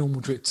comes with a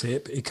normal drip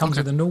tip. It comes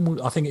Okay. with a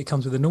normal. I think it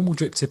comes with a normal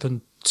drip tip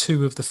and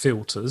 2 of the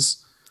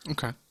filters.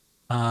 Okay.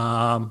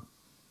 And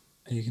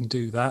you can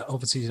do that.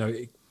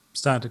 Obviously,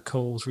 standard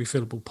coils,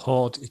 refillable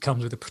pod. It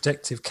comes with a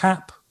protective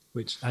cap,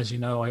 which, as you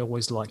know, I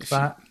always like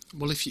that.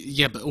 Well,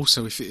 but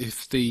also if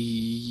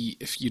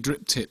your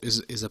drip tip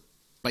is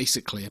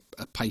basically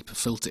a paper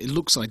filter, it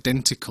looks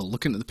identical.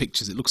 Looking at the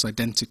pictures, it looks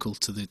identical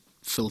to the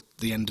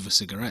end of a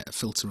cigarette, a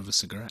filter of a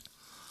cigarette.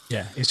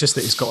 Yeah, it's just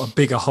that it's got a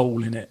bigger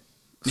hole in it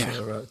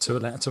Yeah. to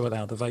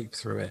allow the vape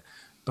through it.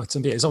 But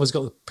yeah, it's always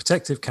got the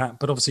protective cap.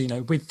 But obviously,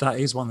 with that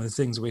is one of the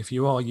things where if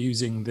you are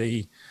using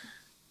the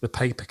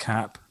paper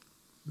cap,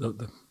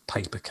 the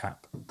paper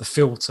cap, the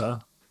filter,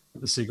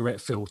 the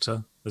cigarette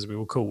filter, as we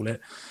will call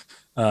it,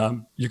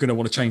 you're going to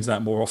want to change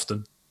that more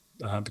often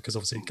because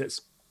obviously it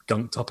gets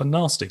gunked up and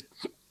nasty.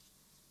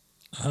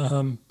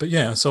 But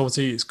yeah, so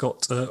obviously it's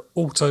got an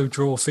auto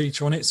draw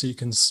feature on it, so you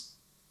can just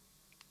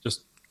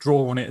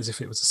draw on it as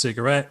if it was a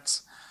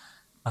cigarette.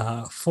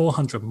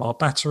 400 mAh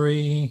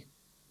battery.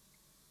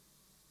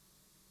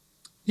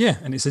 Yeah,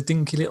 and it's a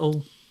dinky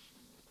little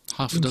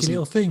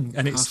little thing,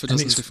 and it's half a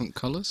dozen different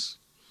colours.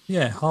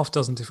 Yeah, half a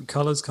dozen different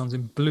colours. Comes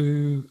in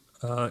blue,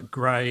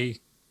 grey,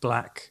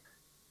 black,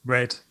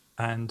 red,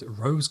 and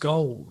rose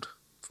gold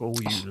for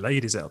all you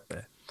ladies out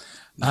there.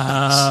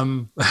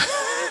 Nice.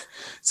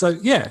 So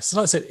yeah, so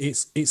like I said,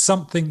 it's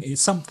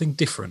something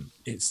different.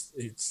 It's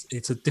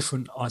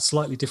a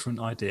slightly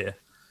different idea,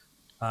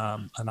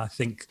 and I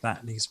think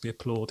that needs to be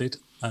applauded.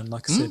 And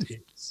like I said,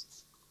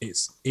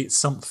 it's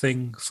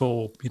something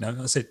for, like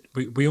I said,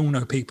 we all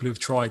know people who've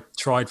tried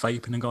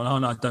vaping and gone, oh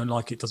no, I don't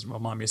like it. Doesn't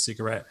remind me of a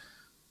cigarette.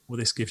 Well,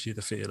 this gives you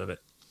the feel of it.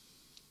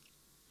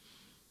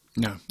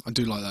 No, I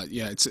do like that.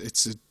 Yeah, it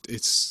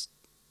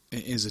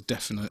is a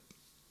definite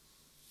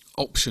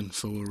option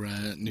for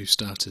new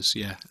starters.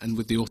 Yeah, and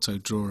with the auto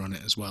drawer on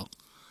it as well.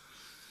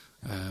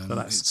 So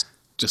it's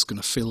just going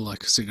to feel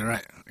like a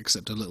cigarette,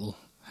 except a little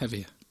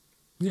heavier.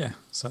 Yeah,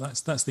 so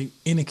that's the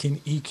Inikin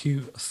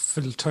EQ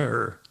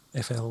filter,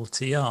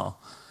 FLTR.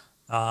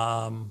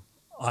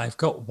 I've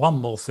got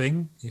one more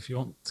thing if you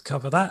want to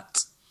cover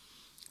that.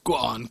 Go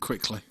on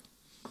quickly.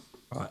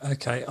 Right,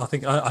 okay. I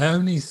think I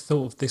only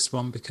thought of this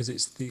one because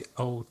it's the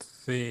old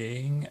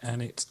thing,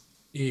 and it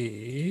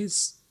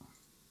is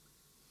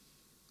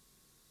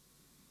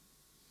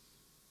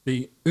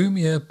the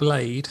Umia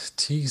Blade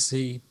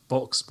TC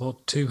Box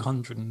Mod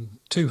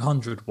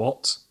 200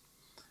 watt.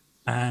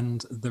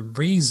 And the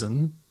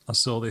reason I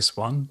saw this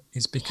one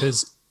is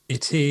because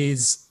it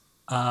is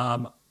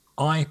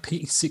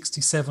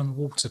IP67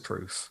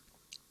 waterproof.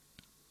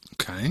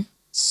 Okay.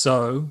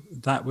 So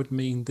that would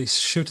mean this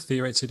should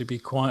theoretically be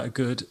quite a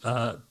good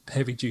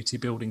heavy-duty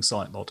building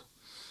site mod.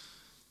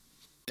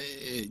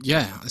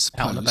 Yeah, I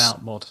suppose. Out and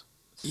about mod,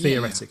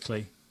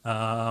 theoretically.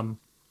 Yeah.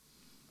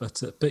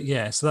 But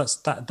yeah, so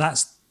that's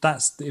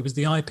it was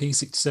the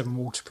IP67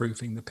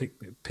 waterproofing that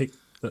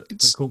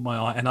caught my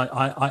eye, and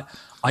I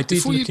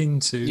did look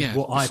into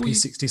what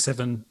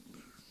IP67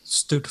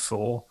 stood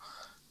for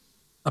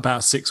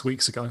about 6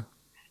 weeks ago.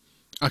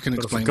 I can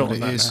explain what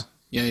it is. Now.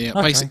 Yeah.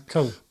 Okay,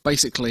 cool.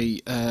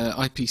 Basically,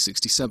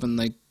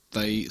 IP67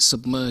 they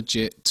submerge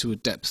it to a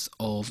depth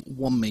of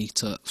 1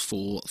 meter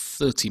for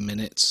 30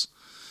 minutes.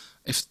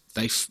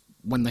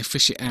 When they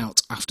fish it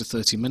out after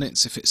 30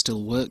 minutes, if it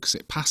still works,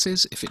 it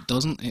passes. If it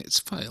doesn't, it's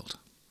failed.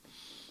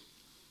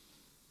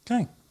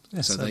 Okay.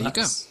 Yeah, so there you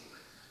go.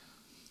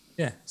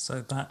 Yeah,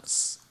 so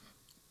that's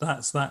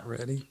that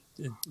really.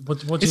 What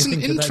do you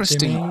think of that,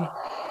 Jimmy? Are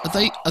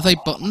they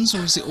buttons, or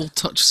is it all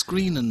touch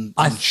screen and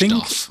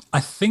stuff? I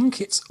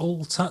think it's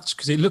all touch,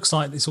 because it looks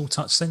like it's all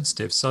touch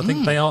sensitive. So I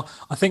think they are.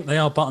 I think they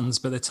are buttons,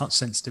 but they're touch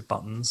sensitive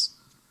buttons.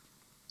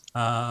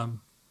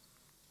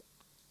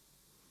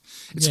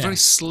 It's a very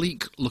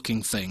sleek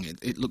looking thing.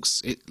 It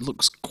looks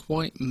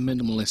quite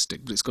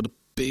minimalistic, but it's got a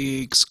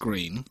big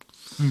screen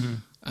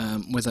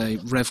with a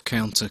rev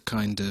counter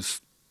kind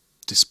of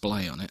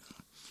display on it.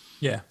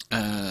 Yeah.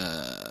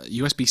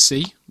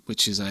 USB-C,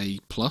 which is a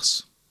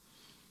plus,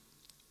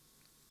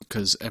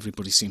 because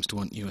everybody seems to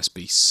want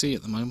USB-C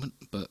at the moment,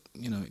 but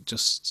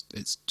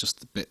it's just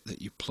the bit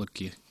that you plug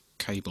your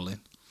cable in.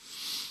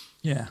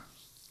 Yeah.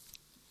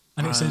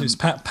 And it says it's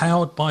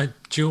powered by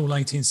dual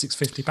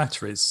 18650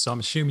 batteries, so I'm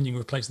assuming you can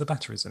replace the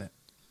batteries in it.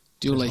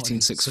 Dual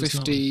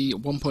 18650,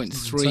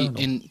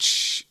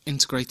 1.3-inch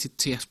integrated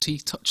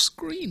TFT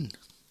touchscreen.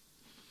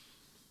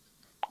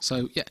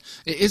 So yeah,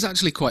 it is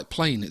actually quite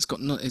plain. It's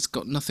got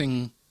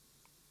nothing,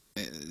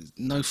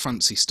 no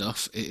fancy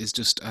stuff. It is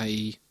just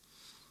a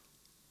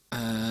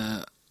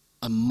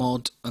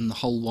mod, and the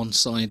whole one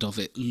side of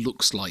it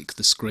looks like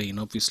the screen.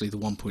 Obviously, the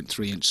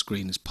 1.3-inch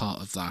screen is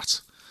part of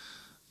that.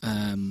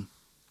 And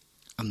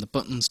the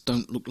buttons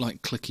don't look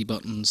like clicky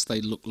buttons.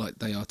 They look like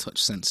they are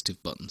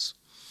touch-sensitive buttons.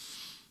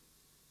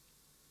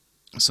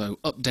 So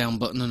up, down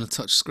button and a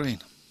touch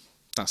screen.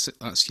 That's it.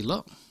 That's your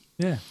lot.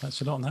 Yeah,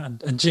 that's your lot on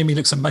that. And Jimmy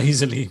looks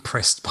amazingly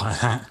impressed by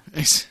that.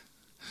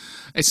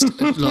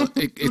 Look,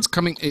 it's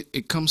coming.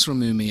 It comes from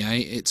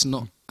Umie. It's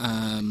not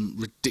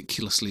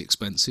ridiculously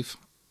expensive.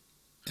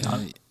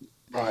 Right.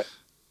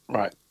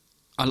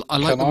 I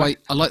like the way.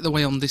 I like the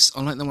way on this.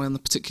 I like the way on the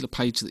particular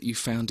page that you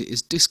found it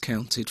is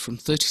discounted from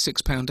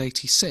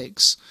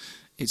 £36.86.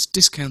 It's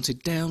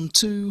discounted down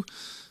to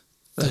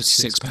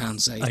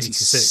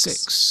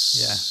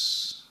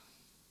 £36.86.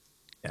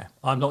 Yeah,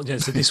 I'm not. Yeah,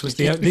 so this was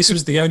the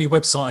only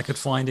website I could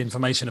find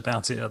information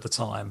about it at the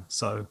time.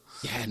 So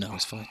yeah, no,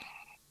 it's fine.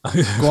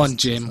 Go on,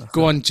 Jim.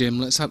 Go on, Jim.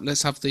 Let's have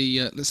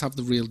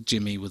the real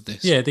Jimmy with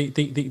this. Yeah,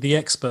 the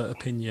expert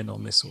opinion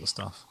on this sort of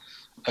stuff.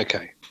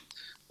 Okay,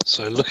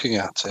 so looking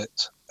at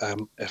it,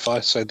 if I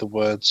say the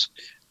words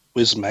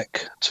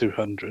Wismec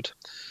 200,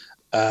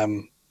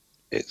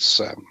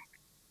 it's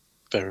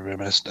very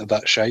reminiscent of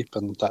that shape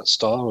and that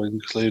style,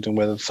 including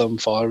where the thumb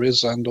fire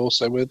is and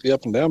also where the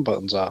up and down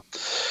buttons are.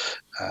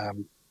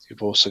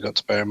 You've also got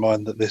to bear in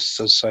mind that this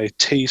does say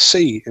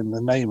TC in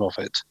the name of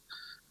it.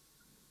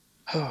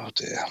 Oh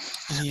dear.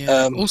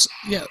 Yeah. Also,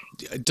 yeah,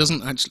 it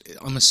doesn't actually.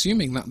 I'm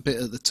assuming that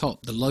bit at the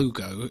top, the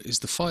logo, is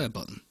the fire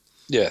button.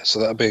 Yeah, so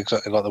that'd be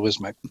exactly like the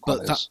Wismec.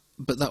 But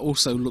that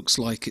also looks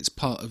like it's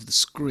part of the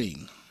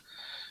screen.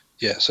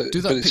 Yeah. So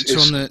do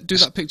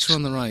that picture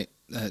on the right,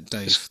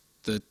 Dave.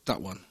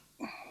 That one.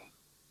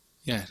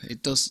 Yeah,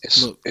 it does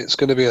look. It's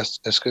going to be a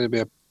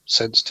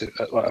sensitive,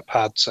 like a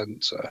pad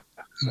sensor.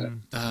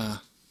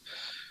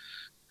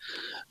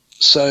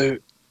 So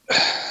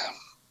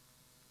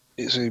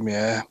it's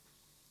Umie.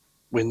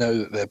 We know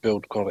that their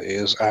build quality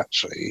is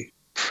actually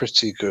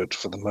pretty good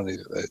for the money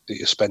that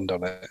you spend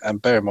on it.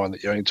 And bear in mind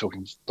that you're only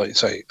talking, like you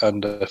say,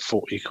 under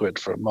 40 quid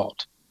for a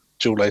mod.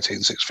 Dual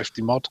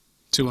 18650 mod.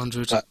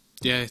 200.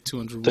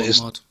 200 watt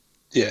mod.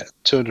 Yeah,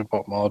 200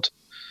 watt mod.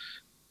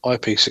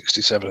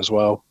 IP67 as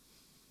well.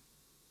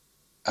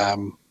 I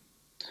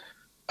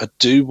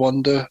do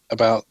wonder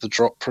about the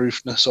drop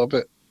proofness of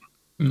it.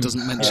 It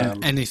doesn't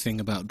mention anything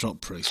about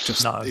drop proof.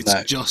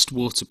 Just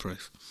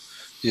waterproof.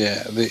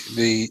 Yeah,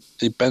 the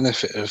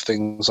benefit of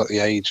things like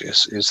the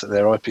Aegis is that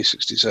they're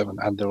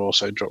IP67 and they're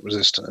also drop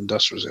resistant and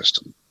dust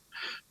resistant.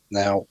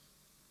 Now,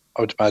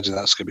 I would imagine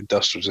that's going to be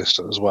dust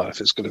resistant as well.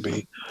 If it's going to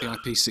be the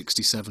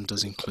IP67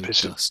 does include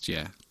dust,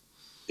 yeah.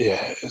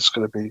 Yeah, it's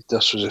going to be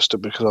dust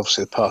resistant because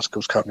obviously the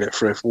particles can't get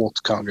through. If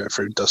water can't get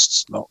through,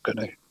 dust's not going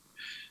to.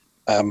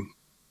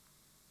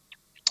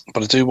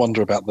 But I do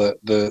wonder about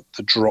the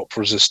drop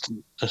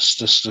resistance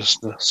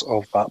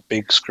of that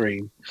big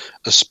screen,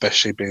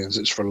 especially being as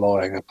it's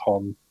relying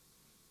upon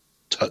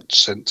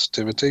touch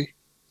sensitivity.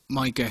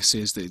 My guess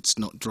is that it's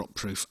not drop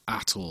proof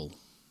at all.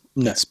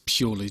 No. It's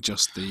purely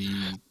just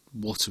the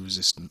water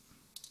resistant.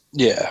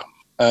 Yeah.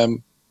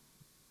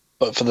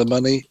 But for the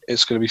money,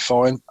 it's going to be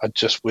fine. I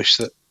just wish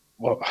that.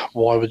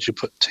 Why would you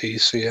put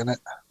TC in it?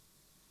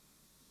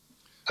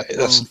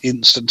 That's an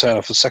instant turn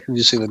off. The second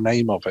you see the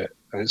name of it,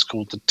 and it's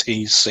called the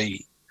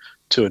TC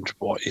 200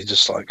 watt, you're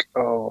just like,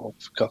 oh,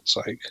 for God's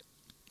sake.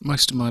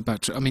 Most of my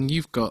battery. I mean,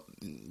 you've got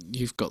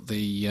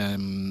the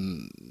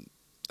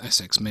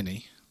SX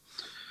Mini.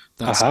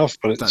 I have,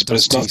 but it's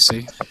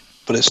TC. not.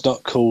 But it's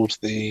not called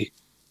the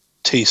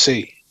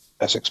TC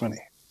SX Mini.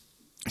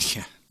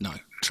 Yeah, no,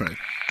 true.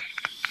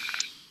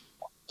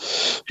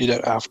 You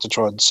don't have to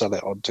try and sell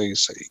it on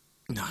TC.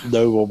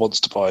 No one wants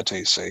to buy a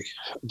TC. I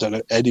don't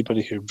know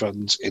anybody who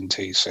runs in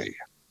TC.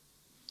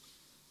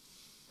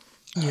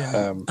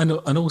 Yeah, and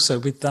also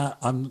with that,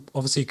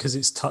 obviously because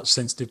it's touch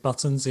sensitive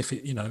buttons. If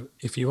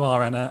you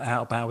are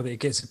out about with it, it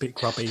gets a bit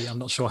grubby. I'm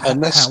not sure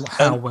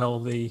how well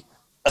the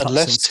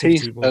unless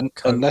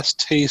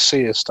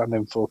TC is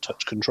standing for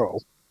touch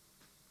control.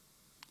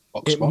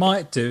 It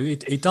might do.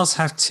 It does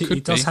have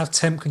have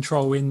temp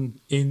control in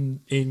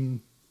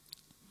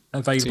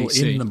available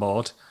TC. in the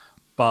mod.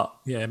 But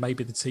yeah,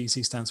 maybe the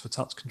TC stands for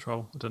touch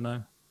control. I don't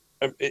know.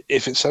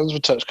 If it stands for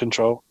touch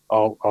control,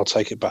 I'll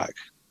take it back.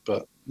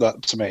 But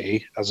that to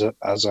me, as a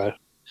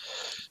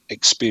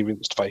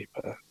experienced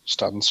vapor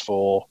stands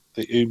for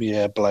the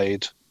Umiere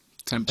Blade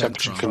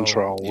temperature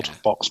controlled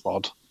box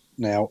mod.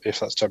 Now, if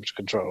that's temperature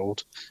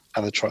controlled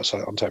and they try to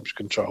sell it on temperature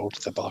controlled,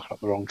 they're barking up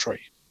the wrong tree.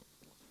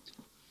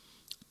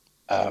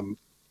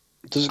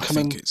 Does it come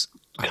in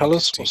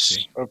colours?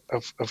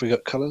 Have we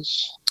got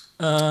colours?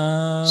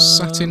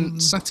 Satin,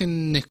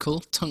 nickel,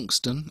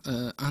 tungsten,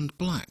 and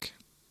black.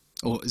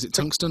 Or is it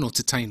tungsten or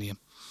titanium?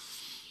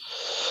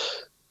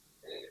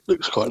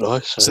 Looks quite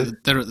nice. So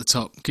they're at the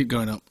top. Keep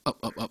going up.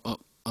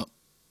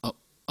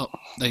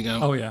 There you go.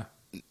 Oh, yeah.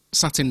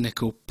 Satin,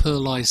 nickel,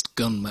 pearlized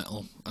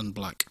gunmetal, and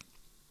black.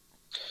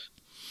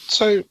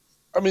 So,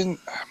 I mean,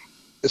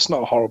 it's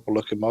not a horrible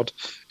looking mod.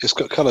 It's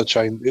got colour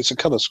change. It's a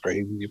colour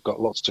screen. You've got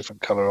lots of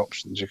different colour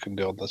options you can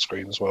do on the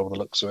screen as well, with the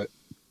looks of it.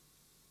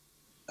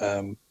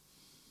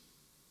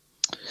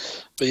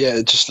 But yeah,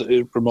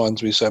 it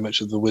reminds me so much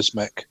of the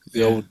Wismec. Do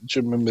you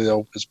remember the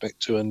old Wismec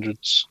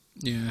 200s?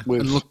 Yeah.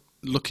 And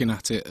looking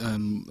at it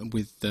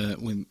with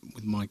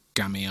my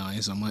gammy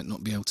eyes, I might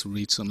not be able to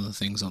read some of the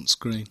things on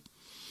screen.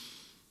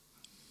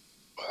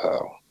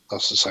 Well,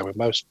 that's the same with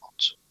most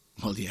mods.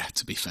 Well, yeah,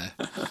 to be fair.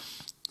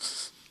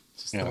 Just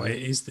the way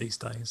it is these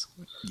days.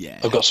 Yeah.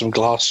 I've got some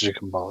glasses you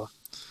can borrow.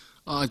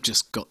 I've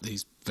just got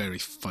these very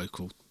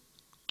focal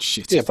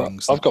shitty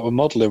things. I've got the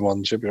modelling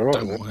ones. You'll be all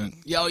right with it.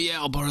 Yeah,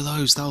 I'll borrow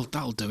those.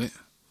 That'll do it.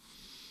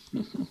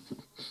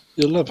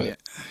 You'll love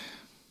it.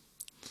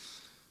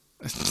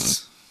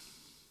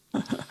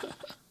 Yeah.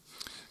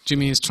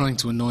 Jimmy is trying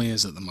to annoy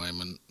us at the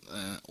moment.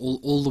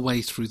 All the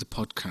way through the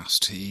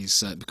podcast,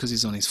 he's because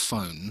he's on his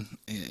phone.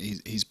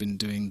 He's been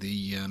doing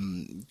the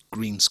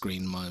green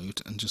screen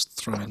mode and just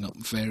throwing up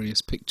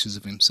various pictures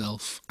of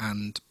himself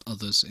and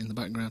others in the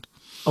background.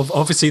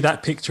 Obviously,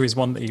 that picture is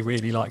one that he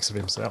really likes of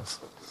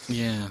himself.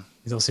 Yeah,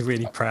 he's obviously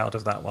really proud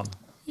of that one.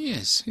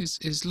 Yes,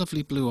 his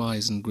lovely blue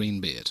eyes and green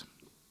beard.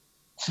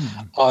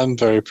 I'm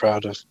very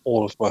proud of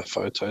all of my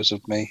photos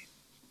of me.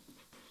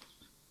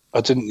 I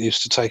didn't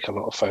used to take a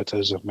lot of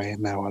photos of me,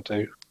 and now I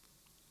do.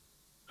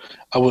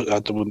 I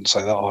wouldn't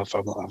say that if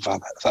I'm not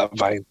that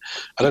vain.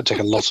 I don't take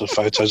a lot of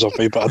photos of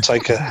me, but I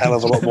take a hell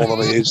of a lot more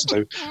than I used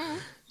to.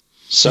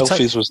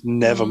 Selfies was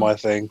never my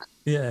thing.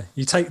 Yeah,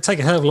 you take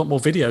a hell of a lot more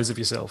videos of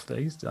yourself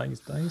these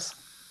days.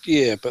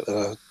 Yeah, but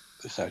I've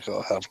got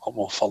a hell of a lot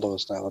more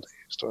followers now than I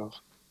used to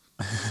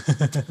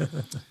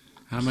have.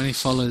 How many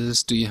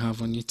followers do you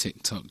have on your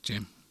TikTok,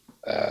 Jim?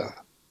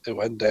 It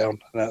went down,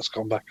 and now it's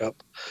gone back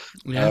up.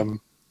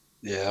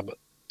 Yeah, but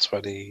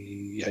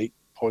 28.3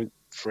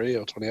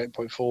 or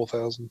 28.4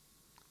 thousand.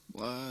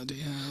 Bloody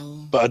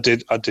hell! But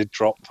I did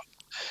drop.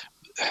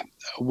 A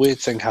weird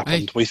thing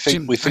happened. Hey, we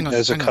think Jim,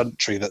 there's a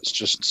country that's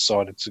just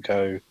decided to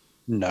go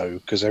no,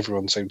 because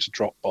everyone seemed to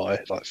drop by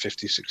like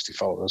 50, 60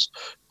 followers.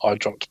 I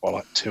dropped by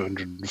like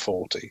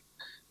 240.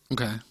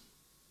 Okay.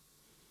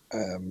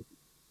 And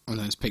then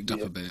it's picked up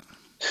a bit.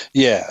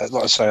 Yeah,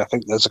 like I say, I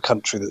think there's a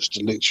country that's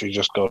literally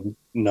just gone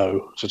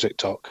no to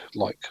TikTok,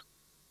 like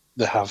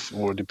they have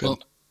already been. Well,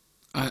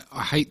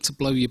 I hate to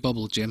blow your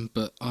bubble, Jim,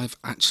 but I've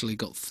actually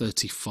got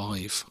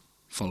 35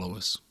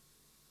 followers.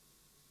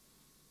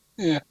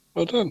 Yeah,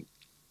 well done.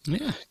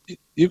 Yeah.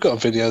 You've got a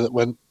video that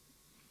went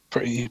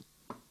pretty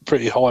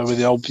high with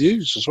the old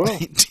views as well.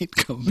 It did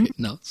go a bit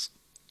nuts.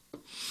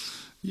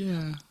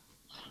 Yeah.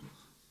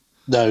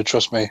 No,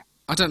 trust me.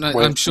 I don't know.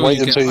 Wait, I'm sure wait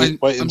you until get. you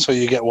wait until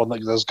you get one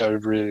that does go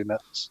really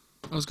nuts.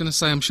 I was going to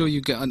say, I'm sure you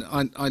get.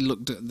 I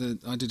looked at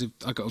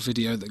I got a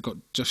video that got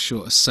just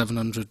short of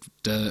 700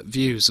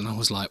 views, and I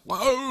was like,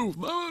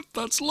 whoa,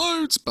 that's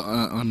loads. But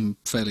I'm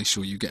fairly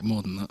sure you get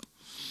more than that.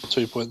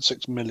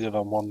 2.6 million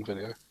on one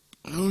video.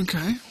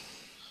 Okay.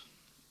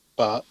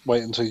 But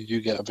wait until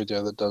you get a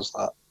video that does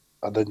that,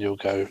 and then you'll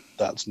go,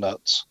 that's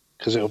nuts.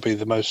 Because it'll be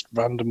the most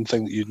random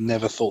thing that you'd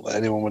never thought that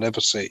anyone would ever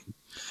see.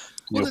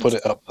 And you'll put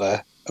it up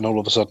there, and all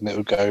of a sudden it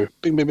would go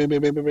bing, bing, bing,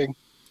 bing, bing, bing, bing.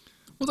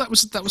 Well, that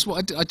was what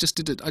I did. I just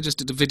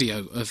did a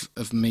video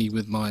of me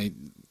with my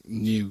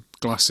new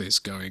glasses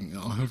going,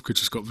 I've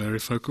just got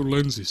varifocal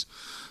lenses.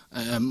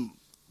 And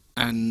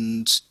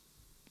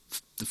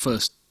the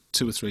first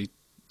 2 or 3,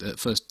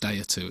 first day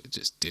or two, it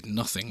just did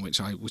nothing, which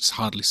was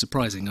hardly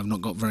surprising. I've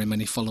not got very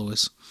many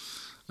followers.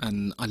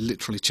 And I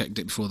literally checked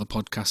it before the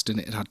podcast,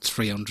 and it had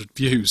 300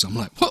 views. I'm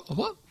like,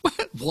 what?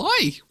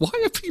 Why? Why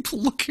are people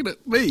looking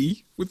at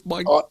me with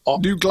my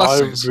new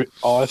glasses?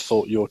 I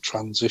thought your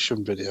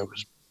transition video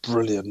was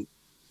brilliant.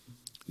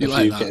 You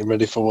like you that? Getting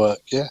ready for work,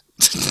 yeah.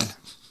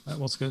 That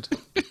was good.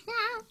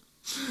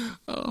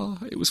 Oh,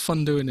 it was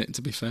fun doing it,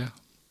 to be fair.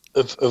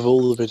 Of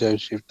all the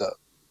videos you've done,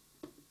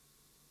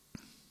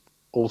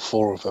 all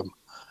 4 of them,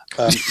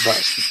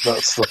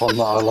 that's the one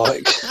that I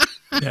like.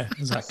 Yeah,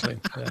 exactly.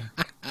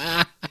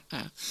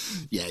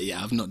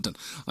 Yeah, I've not done.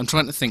 I'm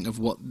trying to think of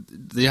what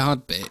the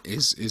hard bit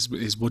is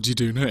what do you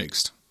do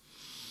next?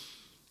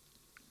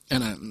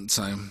 And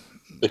so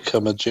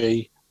Become a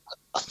G.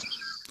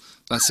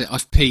 That's it.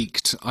 I've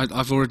peaked.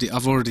 I've already.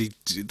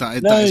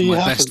 That is my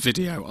best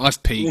video.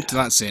 I've peaked.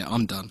 That's it.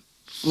 I'm done.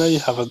 No, you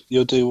haven't.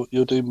 You'll do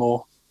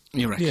more.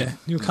 You reckon? Yeah,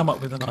 you'll come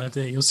up with an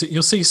idea. You'll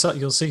see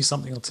something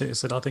on Twitter.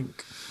 Said I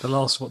think the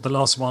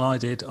last one I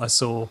did, I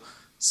saw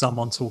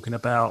someone talking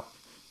about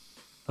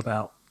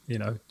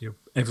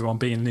everyone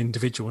being an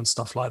individual and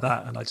stuff like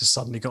that, and I just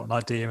suddenly got an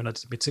idea and I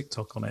did my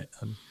TikTok on it,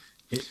 and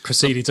it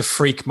proceeded to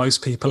freak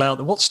most people out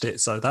that watched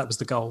it. So that was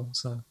the goal.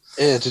 So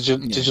yeah, did you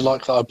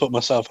like that? I put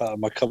myself out of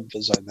my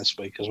comfort zone this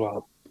week as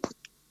well.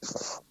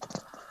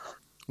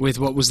 With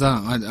what was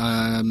that?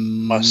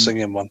 My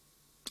singing one.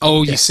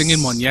 Oh, Yes. your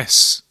singing one,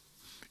 yes.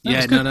 That Yeah,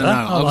 was good, no.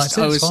 that. I liked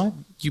it, it's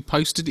fine. You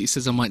posted it. It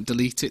says I might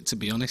delete it. To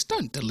be honest,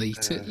 don't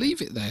delete it.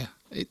 Leave it there.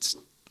 It's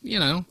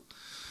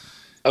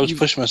I was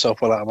pushing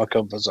myself well out of my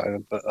comfort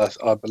zone, but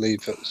I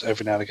believe that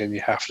every now and again you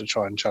have to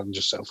try and challenge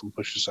yourself and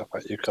push yourself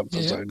out of your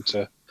comfort zone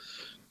to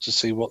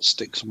see what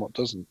sticks and what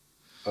doesn't.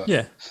 But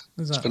yeah,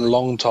 exactly. it's been a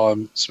long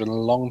time. It's been a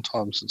long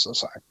time since I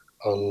sang.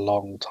 A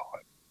long time.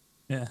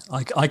 Yeah,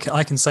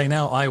 I can say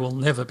now I will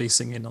never be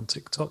singing on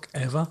TikTok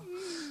ever.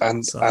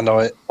 And So- and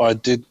I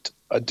did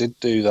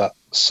do that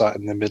sat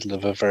in the middle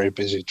of a very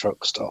busy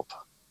truck stop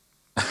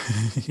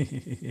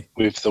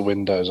with the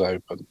windows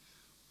open.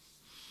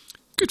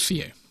 good for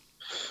you.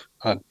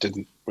 I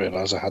didn't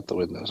realise I had the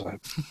windows open.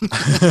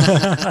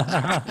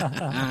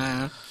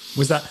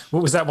 was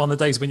that one of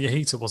the days when your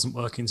heater wasn't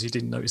working, so you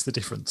didn't notice the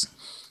difference?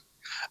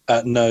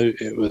 No,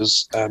 it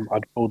was.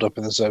 I'd pulled up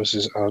in the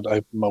services and I'd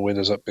opened my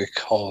windows up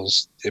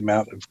because the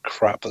amount of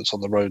crap that's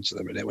on the roads at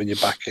the minute. When you're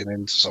backing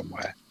into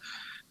somewhere,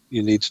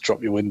 you need to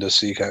drop your windows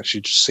so you can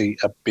actually just see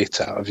a bit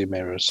out of your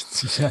mirrors.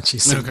 You can actually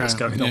see what's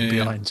Okay. going on Yeah.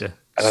 behind you.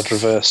 And I'd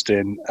reversed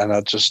in, and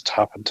I just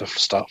happened to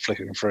start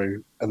flicking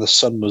through, and the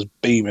sun was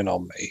beaming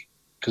on me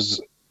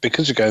because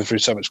you're going through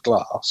so much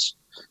glass.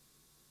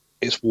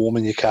 It's warm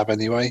in your cab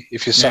anyway.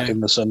 If you're sat Yeah. in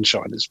the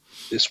sunshine,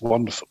 it's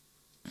wonderful.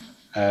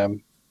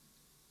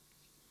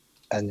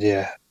 And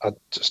yeah, I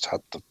just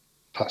had the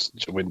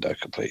passenger window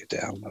completely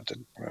down. I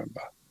didn't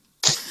remember.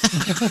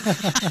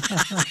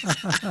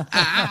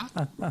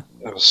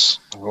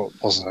 It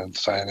wasn't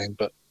entertaining,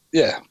 but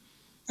yeah,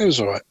 it was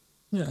all right.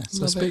 Yeah.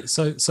 So Love it.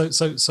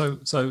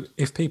 so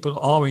if people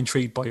are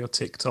intrigued by your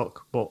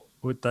TikTok, what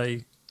would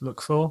they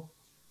look for?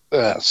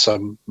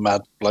 Some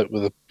mad bloke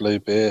with a blue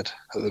beard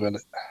at the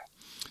minute.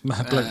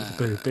 Mad bloke with a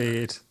blue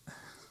beard.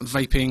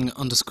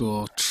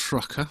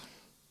 Vaping_trucker.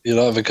 You'll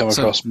either come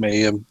So- across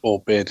me or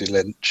Beardy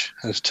Lynch.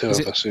 There's two Is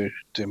of it- us who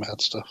do mad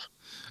stuff.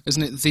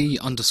 Isn't it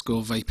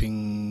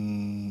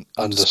the_vaping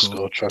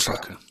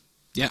 _trucker.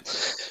 Yeah.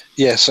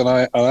 Yes, and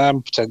I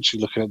am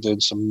potentially looking at doing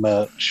some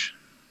merch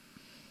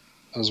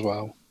as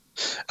well.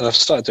 And I've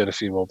started doing a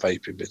few more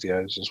vaping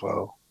videos as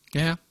well.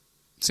 Yeah.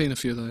 Seen a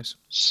few of those.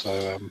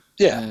 So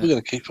we're going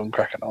to keep on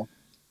cracking on.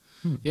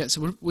 Yeah,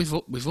 so we've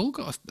all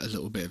got a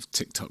little bit of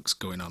TikToks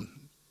going on.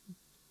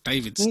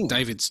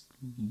 David's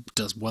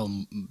does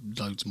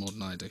loads more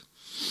than I do.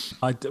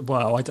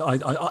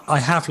 I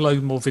have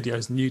loads more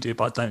videos than you do,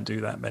 but I don't do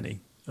that many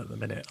at the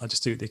minute. I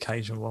just do the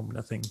occasional one when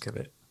I think of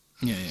it.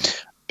 Yeah.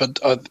 But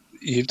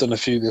you've done a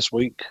few this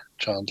week,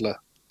 Chandler,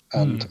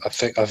 and I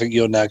think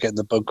you're now getting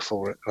the bug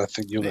for it. And I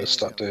think you're going to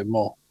start doing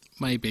more.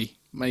 Maybe.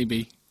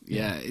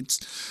 Yeah,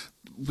 it's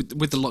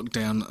with the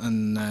lockdown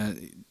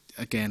and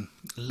again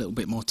a little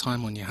bit more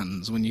time on your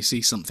hands. When you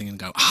see something and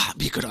go, that'd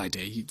be a good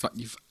idea.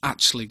 You've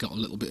actually got a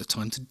little bit of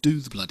time to do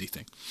the bloody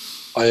thing.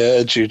 I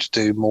urge you to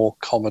do more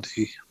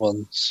comedy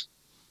ones.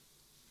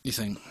 You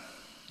think?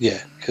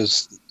 Yeah,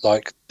 because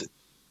like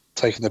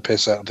taking the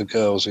piss out of the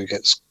girls who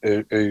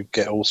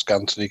get all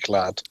scantily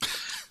clad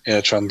in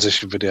a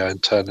transition video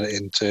and turn it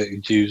into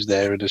use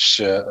there in a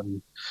shirt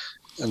and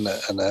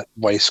a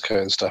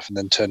waistcoat and stuff, and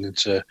then turn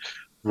into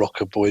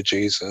Rocker Boy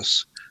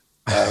Jesus.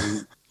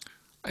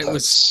 It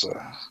was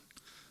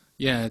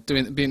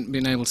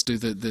being able to do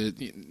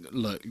the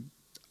look.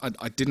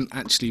 I didn't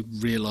actually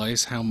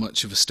realise how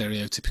much of a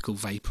stereotypical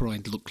vapor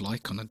I'd look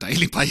like on a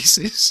daily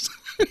basis.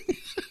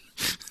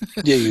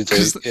 Yeah, you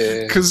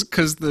do. Because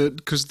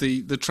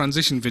the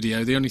transition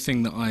video, the only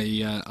thing that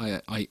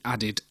I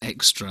added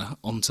extra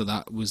onto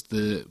that was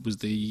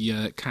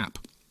the cap.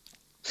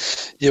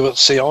 Yeah, well,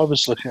 see, I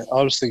was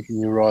thinking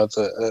you were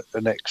either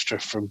an extra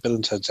from Bill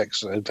and Ted's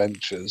Excellent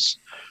Adventures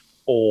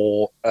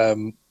or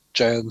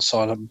Jay and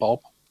Silent Bob.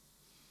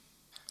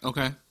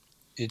 Okay.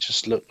 You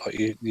just look like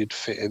you'd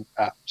fit in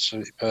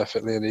absolutely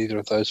perfectly in either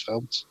of those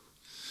films.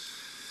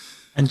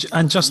 And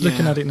just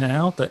looking Yeah. at it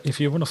now, that if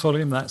you want to follow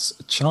him, that's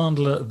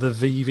Chandler the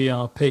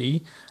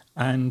VVRP,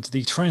 and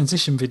the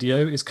transition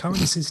video is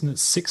currently sitting at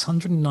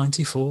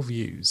 694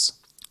 views.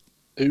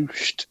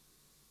 Ooshed.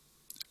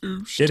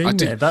 Get in I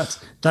there. did-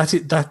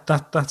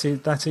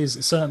 That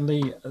is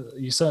certainly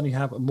you certainly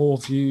have more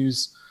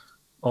views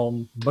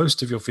on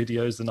most of your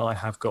videos than I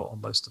have got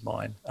on most of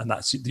mine, and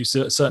that's you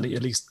certainly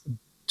at least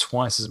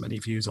twice as many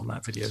views on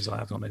that video as I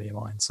have on any of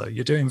mine. So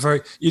you're doing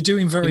very You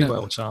know-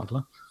 well,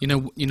 Chandler. You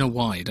know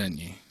why, don't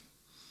you?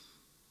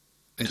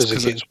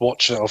 Because he keeps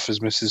watching it off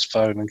his missus'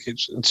 phone and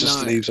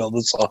just leaves it on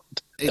the side.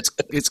 It's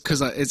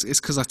because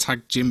I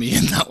tagged Jimmy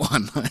in that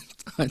one.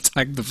 I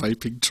tagged the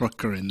vaping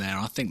trucker in there.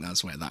 I think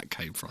that's where that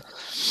came from.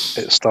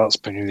 It starts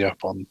pinging you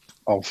up on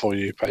For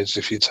You page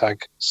if you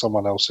tag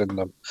someone else in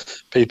them.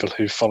 People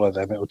who follow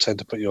them, it will tend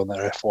to put you on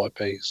their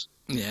FYPs.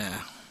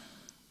 Yeah.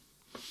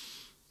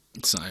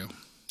 So,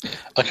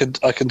 I can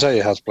tell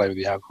you how to play with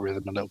the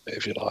algorithm a little bit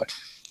if you like.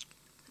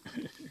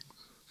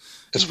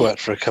 It's worked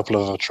for a couple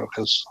of other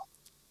truckers.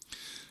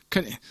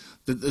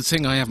 The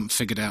thing I haven't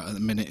figured out at the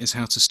minute is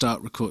how to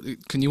start recording.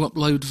 Can you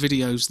upload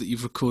videos that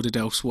you've recorded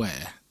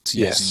elsewhere to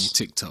use in your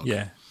TikTok?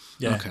 Yeah.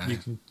 Okay.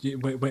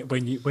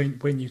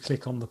 When you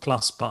click on the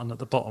plus button at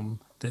the bottom,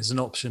 there's an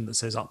option that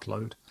says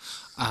upload.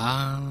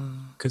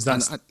 Because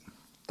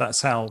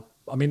that's how.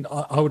 I mean,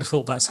 I would have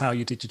thought that's how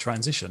you did your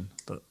transition,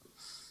 but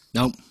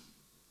no,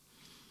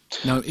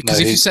 because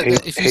if you set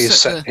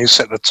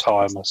the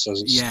timer so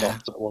it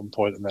stopped at one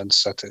point and then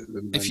set it.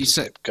 And if you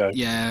set go.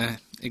 Yeah,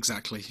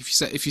 exactly.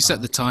 If you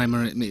set the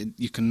timer,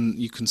 you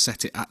can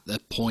set it at the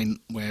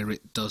point where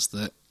it does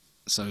that.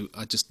 So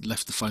I just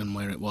left the phone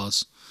where it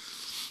was,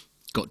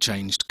 got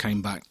changed,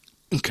 came back,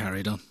 and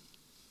carried on.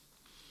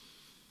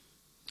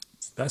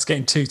 That's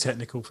getting too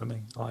technical for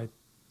me. On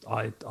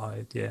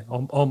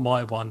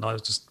my one, I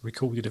just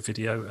recorded a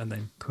video and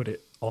then put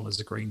it on as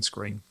a green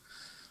screen.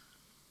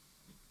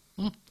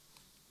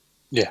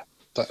 Yeah,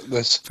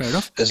 that's fair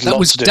enough. That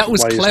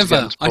was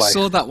clever. I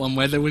saw that one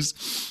where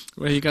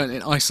you go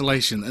in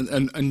isolation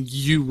and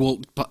you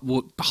walked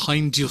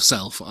behind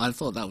yourself. I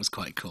thought that was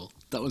quite cool.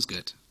 That was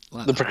good.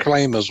 Like the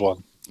Proclaimers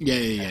one.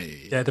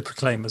 Yeah, the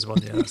Proclaimers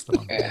one. Yeah, that's the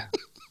one. Yeah.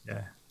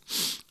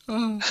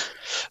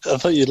 I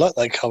thought you'd like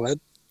that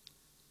comment.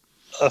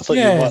 I thought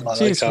you might like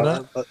that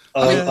comment.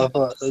 I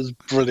thought it was a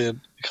brilliant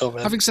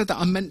comment. Having said that,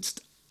 I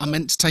meant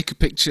to take a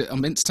picture. I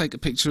meant to take a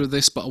picture of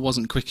this, but I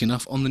wasn't quick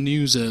enough. On the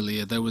news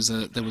earlier, there was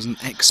an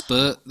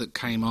expert that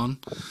came on,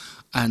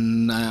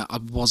 and I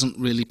wasn't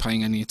really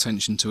paying any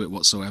attention to it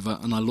whatsoever.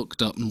 And I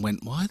looked up and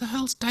went, "Why the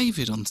hell's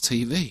David on the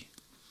TV?"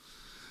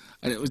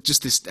 And it was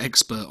just this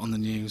expert on the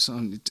news.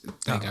 There you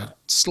go.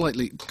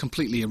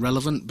 Completely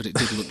irrelevant, but it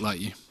did look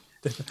like you.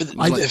 It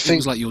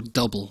was like your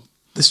double.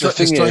 The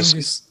thing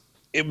is,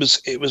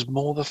 it was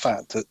more the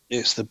fact that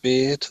it's the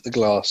beard, the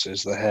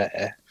glasses, the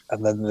hair,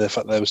 and then the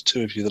fact there was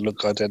two of you that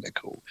look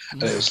identical,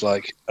 and it was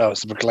like, oh,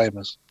 it's the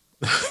Proclaimers.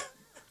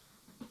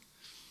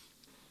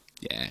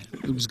 Yeah,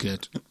 it was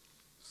good.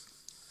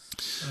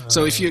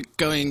 So if you're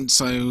going,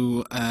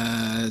 TikTok,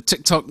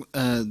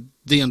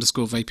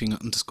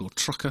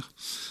 _vaping_trucker.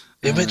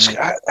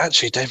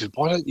 Actually, David,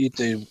 why don't you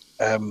do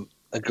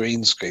a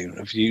green screen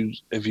of you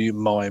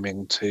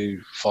miming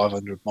to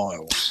 500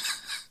 miles?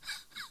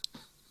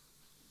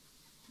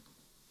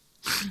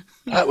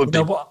 That would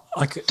be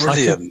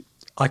brilliant.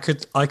 I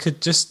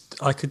could just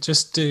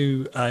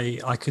do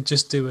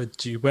a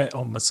duet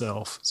on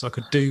myself. So I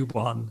could do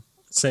one,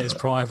 say it's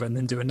private, and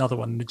then do another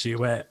one in a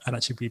duet, and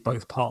actually be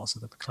both parts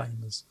of the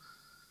Proclaimers.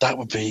 That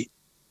would be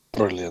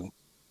brilliant.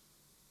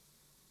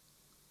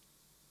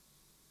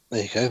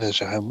 There you go. There's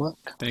your homework.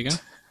 There you go.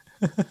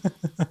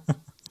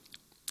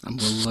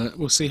 And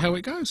we'll see how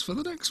it goes for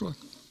the next one.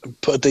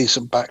 Put a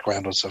decent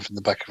background or something in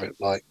the back of it,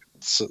 like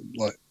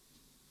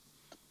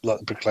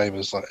the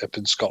Proclaimers, like up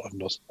in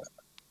Scotland or something.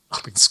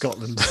 Up in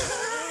Scotland.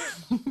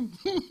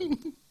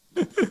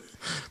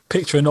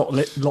 Picture a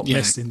Loch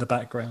Ness in the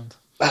background.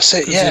 That's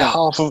it. Yeah,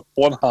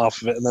 one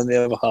half of it, and then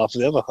the other half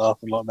of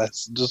Loch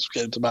Ness, and just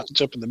get them to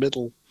match up in the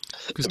middle.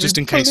 Because just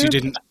in case you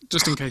didn't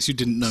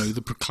know,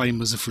 the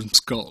Proclaimers are from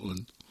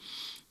Scotland.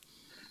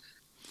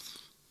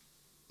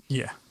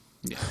 Yeah.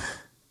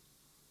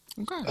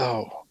 Okay.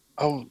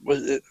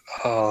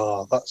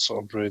 That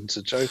sort of ruins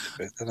the joke a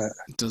bit, doesn't it?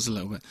 It does a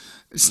little bit.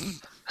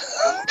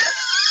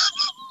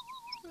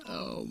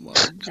 Oh my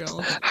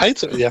god! I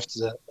hate it when you have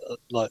to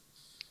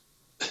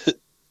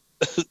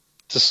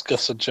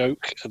discuss a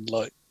joke and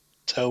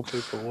tell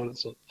people what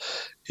it's like.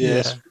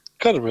 Yeah.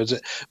 Kind of ruins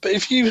it. But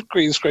if you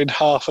green screen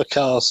half a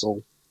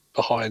castle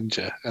behind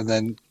you and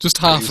then just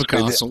half a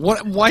castle,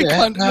 why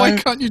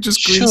can't you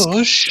just green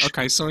screen?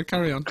 Okay, sorry,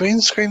 carry on.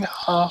 Green screen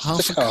half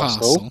the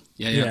castle.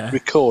 Yeah.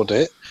 Record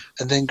it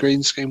and then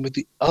green screen with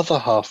the other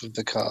half of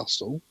the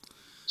castle.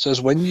 So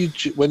as when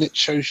it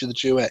shows you the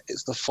duet,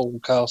 it's the full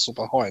castle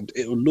behind.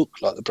 It will look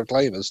like the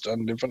Proclaimers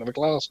standing in front of a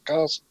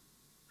castle.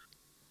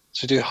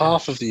 So you do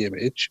half of the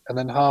image and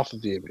then half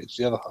of the image,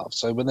 the other half.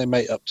 So when they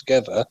mate up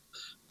together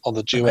on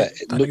the duet,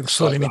 it looks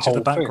like the whole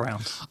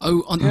background. Thing.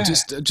 Oh,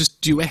 just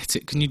duet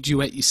it. Can you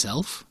duet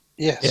yourself?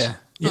 Yes.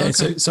 Yeah.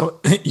 Okay. So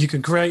you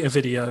can create a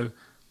video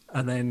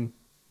and then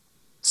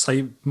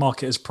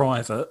mark it as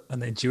private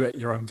and then duet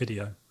your own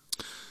video.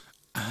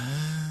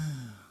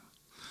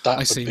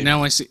 I see.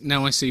 Now I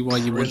see why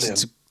you wanted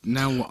to.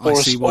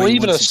 Or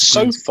even a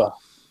sofa.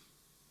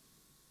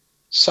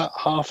 Sat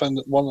half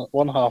and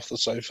one half the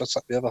sofa,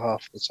 sat the other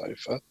half of the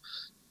sofa,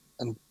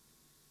 and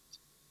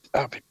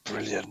that'd be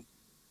brilliant.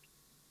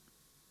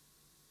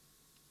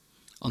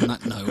 On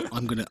that note,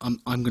 I'm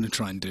gonna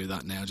try and do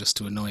that now just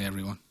to annoy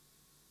everyone.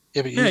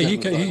 Yeah, but you Yeah, don't you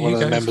look go- like you- one you of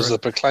the go members for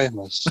of the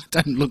Proclaimers.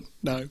 Don't look,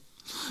 no.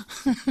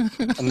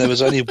 And there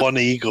was only one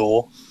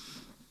Igor.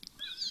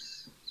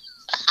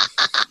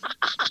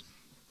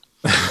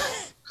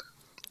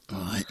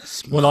 Right.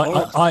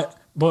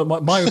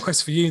 Well, my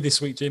request for you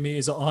this week, Jimmy,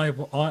 is that I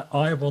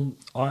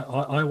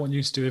want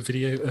you to do a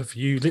video of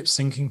you lip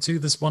syncing to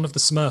one of the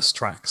Smurfs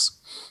tracks.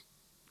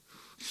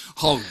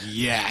 Oh,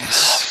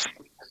 yes.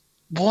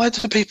 Why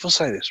do people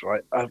say this,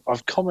 right?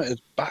 I've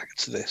commented back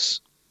to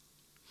this.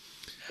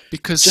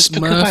 Because Just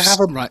Smurfs, because I have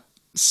a- right,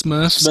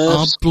 Smurfs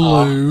Smurfs are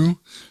blue.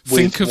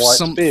 Think with of white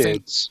something.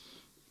 beards.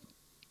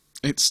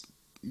 It's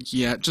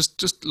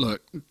just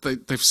look.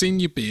 They've seen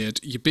your beard.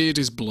 Your beard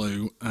is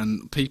blue,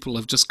 and people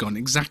have just gone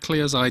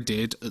exactly as I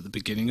did at the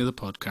beginning of the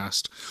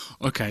podcast.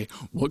 Okay,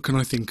 what can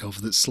I think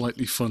of that's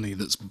slightly funny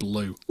that's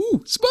blue?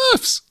 Ooh,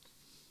 Smurfs.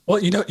 Well,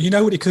 you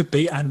know what it could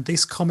be, and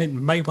this comment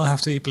may well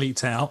have to be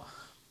bleeped out,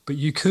 but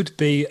you could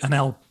be an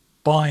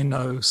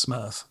albino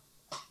Smurf.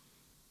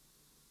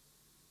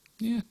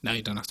 Yeah, no,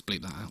 you don't have to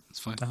bleep that out. It's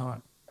fine. All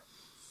right.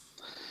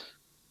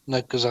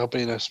 No, because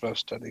albino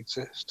Smurfs don't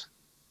exist.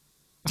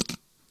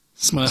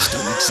 Smurfs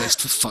don't exist,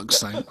 for fuck's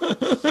sake.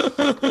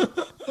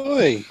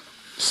 Oi!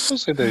 Of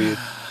course they do, you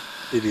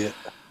idiot.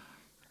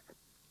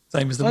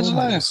 Same as the I don't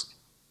know. Mormons.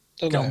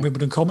 Don't Go on know.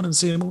 Wimbledon Common and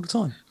see them all the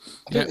time.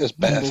 I think Yeah, there's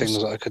better Mumbles. things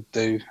that I could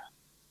do.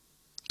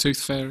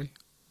 Tooth Fairy,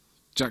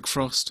 Jack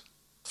Frost,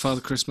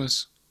 Father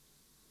Christmas.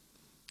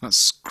 That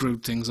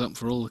screwed things up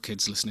for all the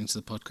kids listening to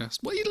the podcast.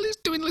 What are you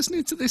doing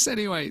listening to this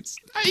anyway? It's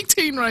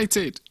 18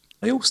 rated.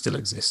 They all still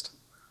exist.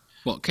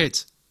 What,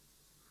 kids?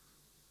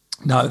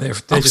 No, they're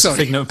just a sorry.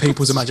 figment of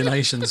people's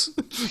imaginations.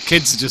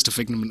 Kids are just a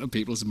figment of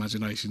people's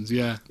imaginations,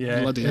 yeah.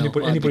 Yeah, Bloody hell,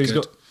 anybody, that'd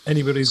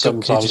anybody's be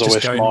got Sometimes kids I is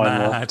wish just going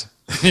mine were. mad.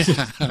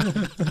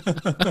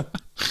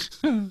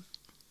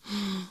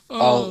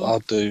 I'll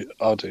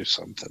do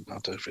something. I'll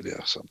do a video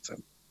or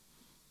something.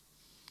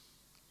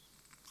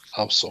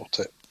 I'll sort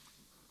it.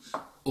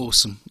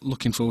 Awesome.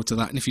 Looking forward to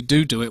that. And if you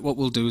do it, what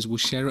we'll do is we'll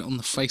share it on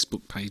the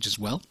Facebook page as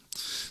well.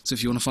 So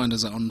if you want to find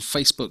us on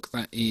Facebook,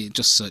 that is,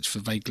 just search for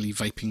Vaguely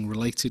Vaping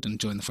Related and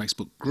join the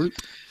Facebook group.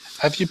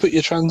 Have you put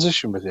your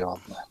transition video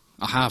on there?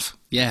 I have,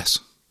 yes.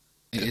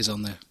 It is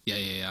on there.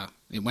 Yeah.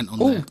 It went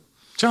on Oh, there.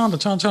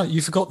 Chandler,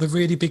 you forgot the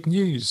really big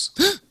news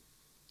The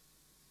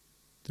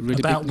really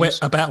about big news.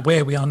 about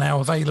where we are now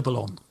available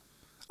on.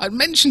 I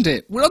mentioned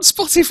it. We're on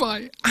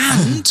Spotify.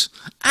 And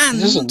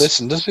He doesn't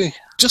listen, does he?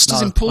 Just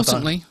as No,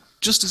 importantly,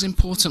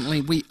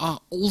 we are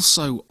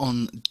also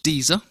on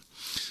Deezer.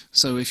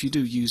 So if you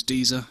do use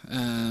Deezer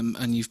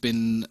and you've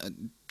been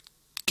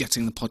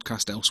getting the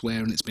podcast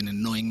elsewhere and it's been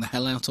annoying the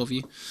hell out of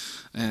you,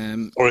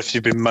 Or if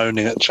you've been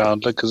moaning at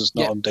Chandler because it's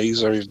not Yeah. on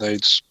Deezer, even though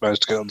he's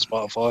supposed to get on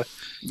Spotify.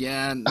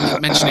 yeah,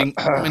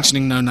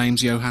 mentioning no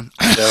names, Johan.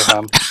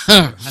 Johan.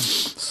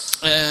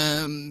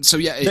 So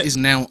yeah, it is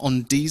now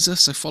on Deezer.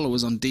 So follow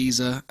us on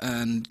Deezer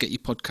and get your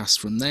podcasts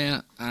from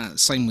there.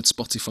 Same with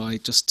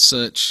Spotify. Just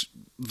search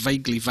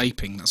Vaguely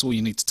Vaping. That's all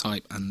you need to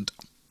type, and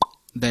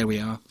there we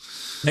are.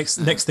 Next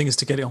thing is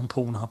to get it on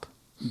Pornhub.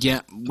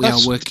 Yeah, we are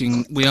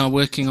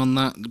working on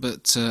that,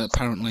 but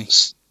apparently,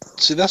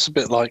 See, that's a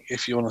bit like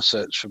if you want to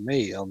search for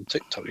me on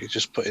TikTok, you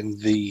just put in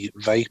the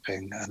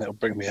vaping and it'll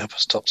bring me up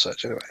as top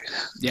search anyway.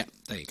 yeah,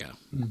 there you go.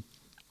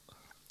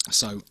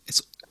 So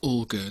it's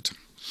all good.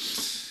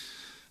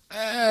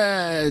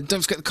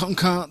 Don't forget the cotton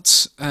cart,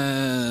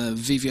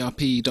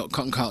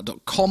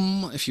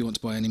 vvrp.cottoncart.com if you want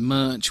to buy any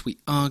merch. We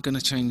are going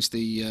to change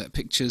the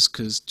pictures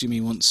because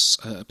Jimmy wants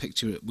a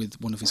picture with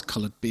one of his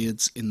coloured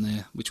beards in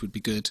there, which would be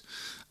good.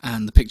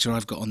 And the picture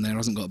I've got on there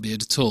hasn't got a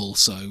beard at all,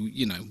 so,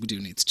 we do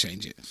need to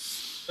change it.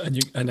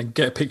 And then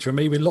get a picture of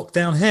me with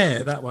lockdown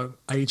hair. That won't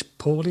age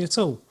poorly at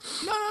all.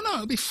 No,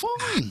 it'll be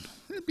fine.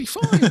 It'll be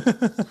fine.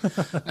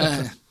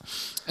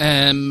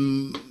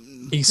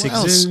 E-Cig What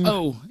else? Zoo.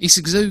 Oh,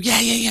 E-Cig Zoo.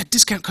 Yeah.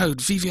 Discount code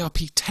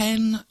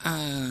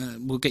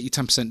VVRP10. We'll get you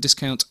 10%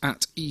 discount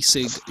at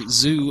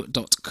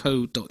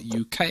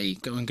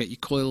ecigzoo.co.uk. Go and get your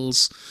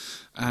coils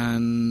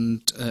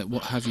and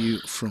what have you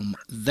from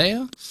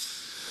there.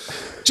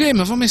 Jim,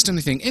 have I missed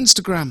anything?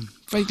 Instagram.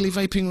 Vaguely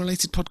Vaping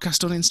Related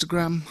Podcast on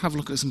Instagram. Have a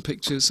look at some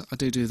pictures. I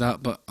do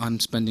that, but I'm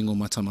spending all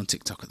my time on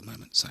TikTok at the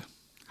moment, so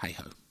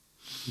hey-ho.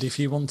 And if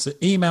you want to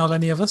email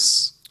any of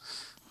us,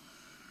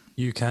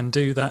 you can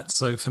do that.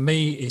 So for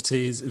me, it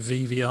is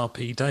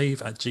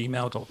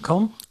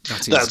vvrpdave@gmail.com.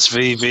 That's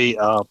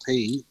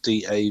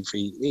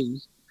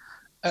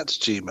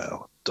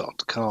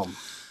VVRPDAVE@gmail.com.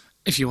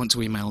 If you want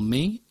to email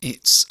me,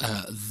 it's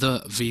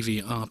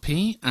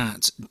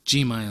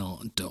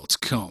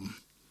thevvrp@gmail.com.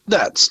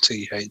 That's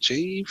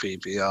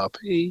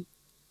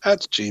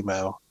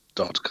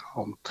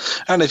THEVVRP@gmail.com.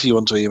 And if you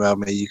want to email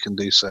me, you can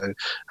do so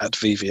at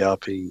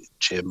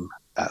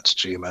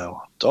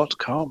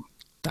vvrpjim@gmail.com.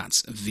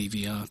 That's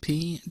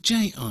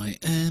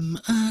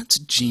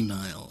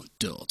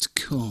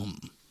vvrpjim@gmail.com.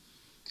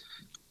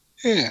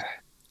 Yeah.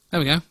 There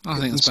we go. I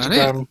think that's about it.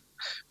 Instagram.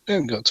 We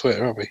haven't got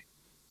Twitter, have we?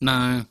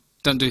 No,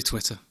 don't do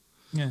Twitter.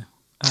 Yeah.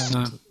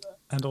 And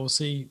I'll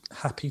see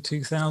happy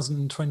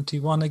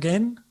 2021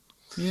 again.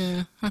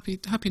 Yeah,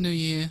 happy New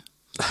Year.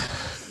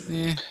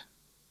 Yeah.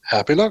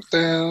 Happy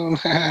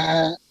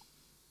lockdown.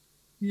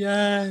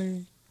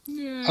 Yay.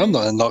 I'm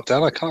not in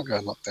lockdown. I can't go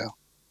in lockdown.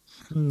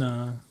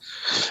 No.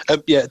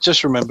 Yeah,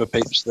 just remember,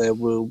 peeps, there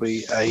will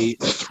be a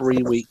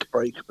 3-week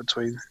break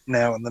between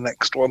now and the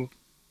next one.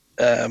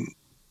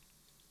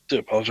 Do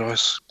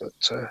apologise, but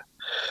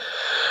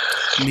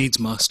Needs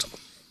must.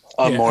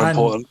 I'm more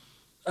important.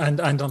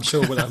 And I'm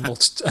sure we'll have more.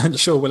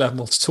 We'll have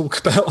more to talk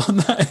about on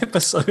that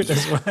episode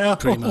as well.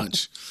 Pretty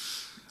much.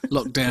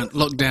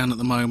 Lockdown at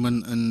the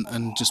moment,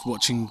 and just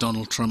watching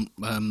Donald Trump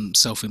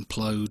self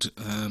implode,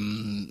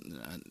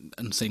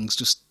 and things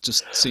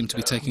just seem to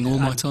be taking all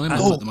my time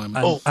at the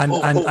moment.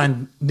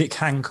 And Nick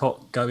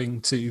Hancock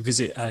going to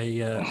visit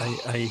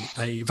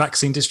a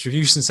vaccine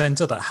distribution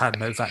centre that had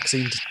no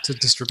vaccine to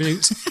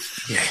distribute.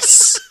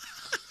 Yes.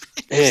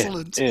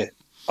 Excellent. Here,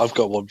 I've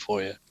got one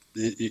for you.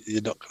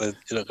 You're not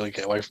gonna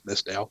get away from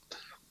this now.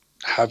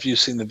 Have you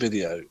seen the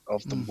video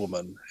of the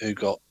woman who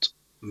got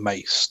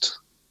maced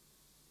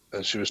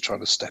as she was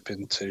trying to step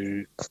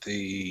into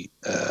the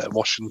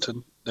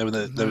Washington? They were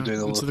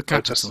doing all the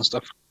protests and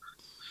stuff.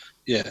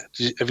 Yeah,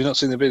 have you not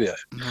seen the video?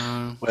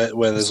 No.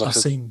 Where there's I've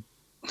seen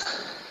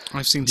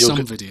some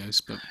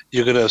videos, but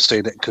you're gonna have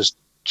seen it because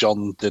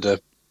John did a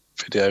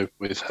video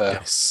with her.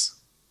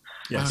 Yes.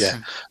 Okay. Yeah.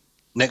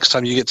 Next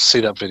time you get to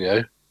see that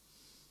video,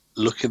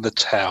 look in the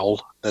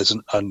towel. There's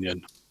an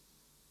onion.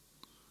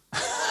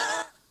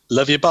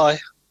 Love you. Bye.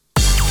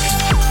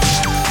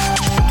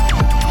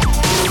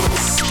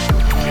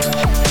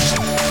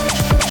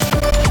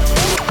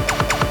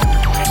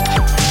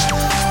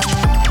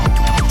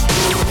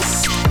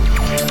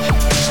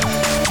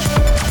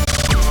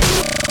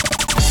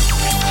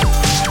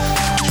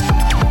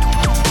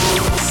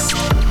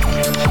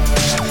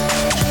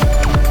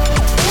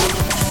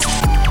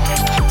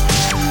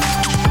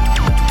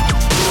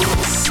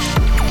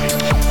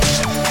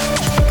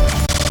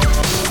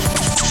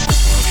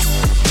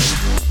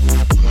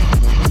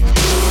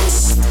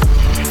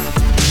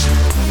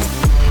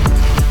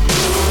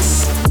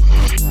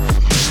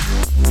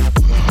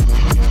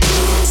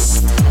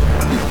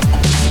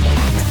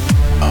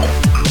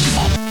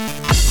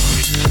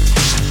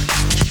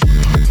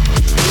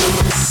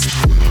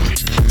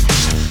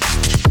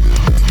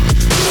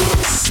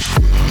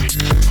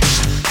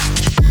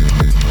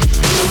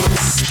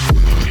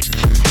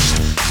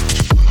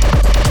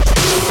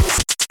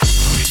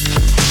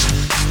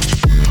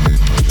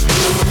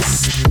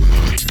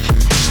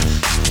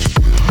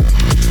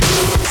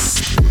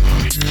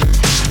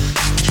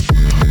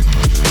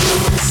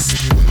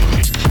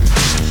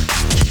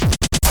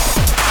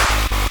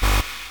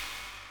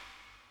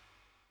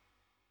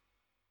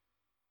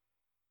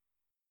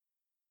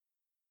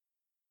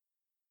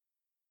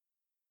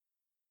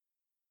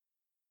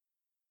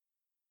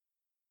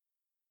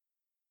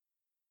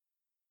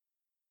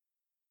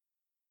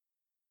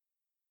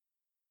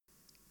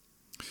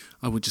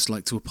 I would just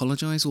like to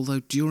apologise,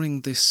 although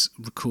during this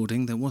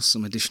recording there was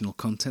some additional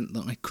content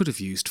that I could have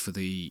used for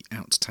the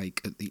outtake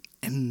at the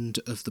end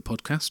of the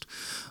podcast.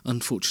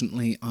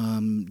 Unfortunately,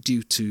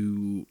 due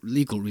to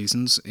legal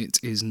reasons, it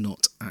is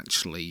not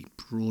actually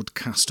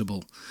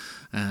broadcastable,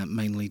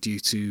 mainly due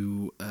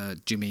to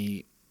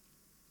Jimmy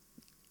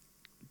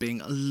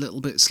being a little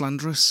bit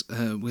slanderous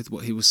with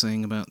what he was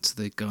saying about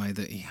the guy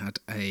that he had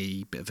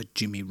a bit of a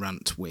Jimmy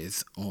rant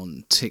with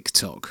on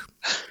TikTok.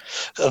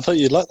 I thought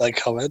you'd like that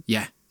comment.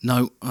 Yeah.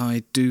 No,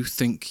 I do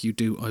think you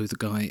do owe the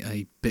guy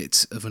a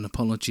bit of an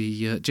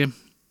apology, Jim.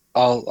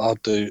 I'll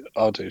do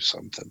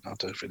something. I'll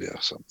do a video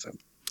or something.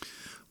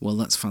 Well,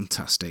 that's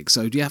fantastic.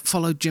 So, yeah,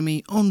 follow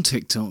Jimmy on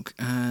TikTok,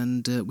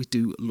 and we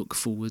do look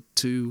forward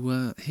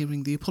to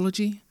hearing the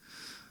apology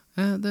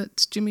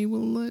that Jimmy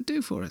will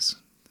do for us.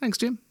 Thanks,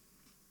 Jim.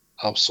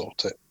 I'll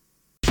sort it.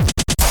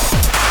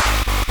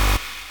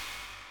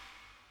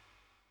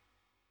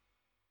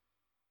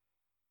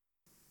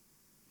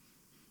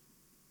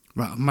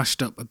 Right, I've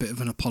mashed up a bit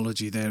of an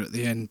apology there at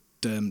the end,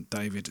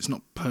 David. It's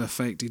not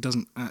perfect. He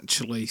doesn't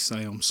actually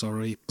say I'm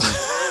sorry,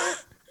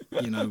 but,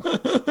 you know,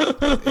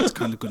 it's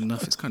kind of good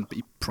enough. It's kind of,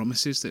 he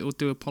promises that he'll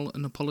do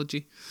an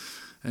apology.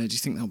 Do you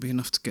think that'll be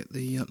enough to get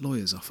the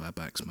lawyers off our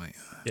backs, mate?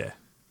 Yeah.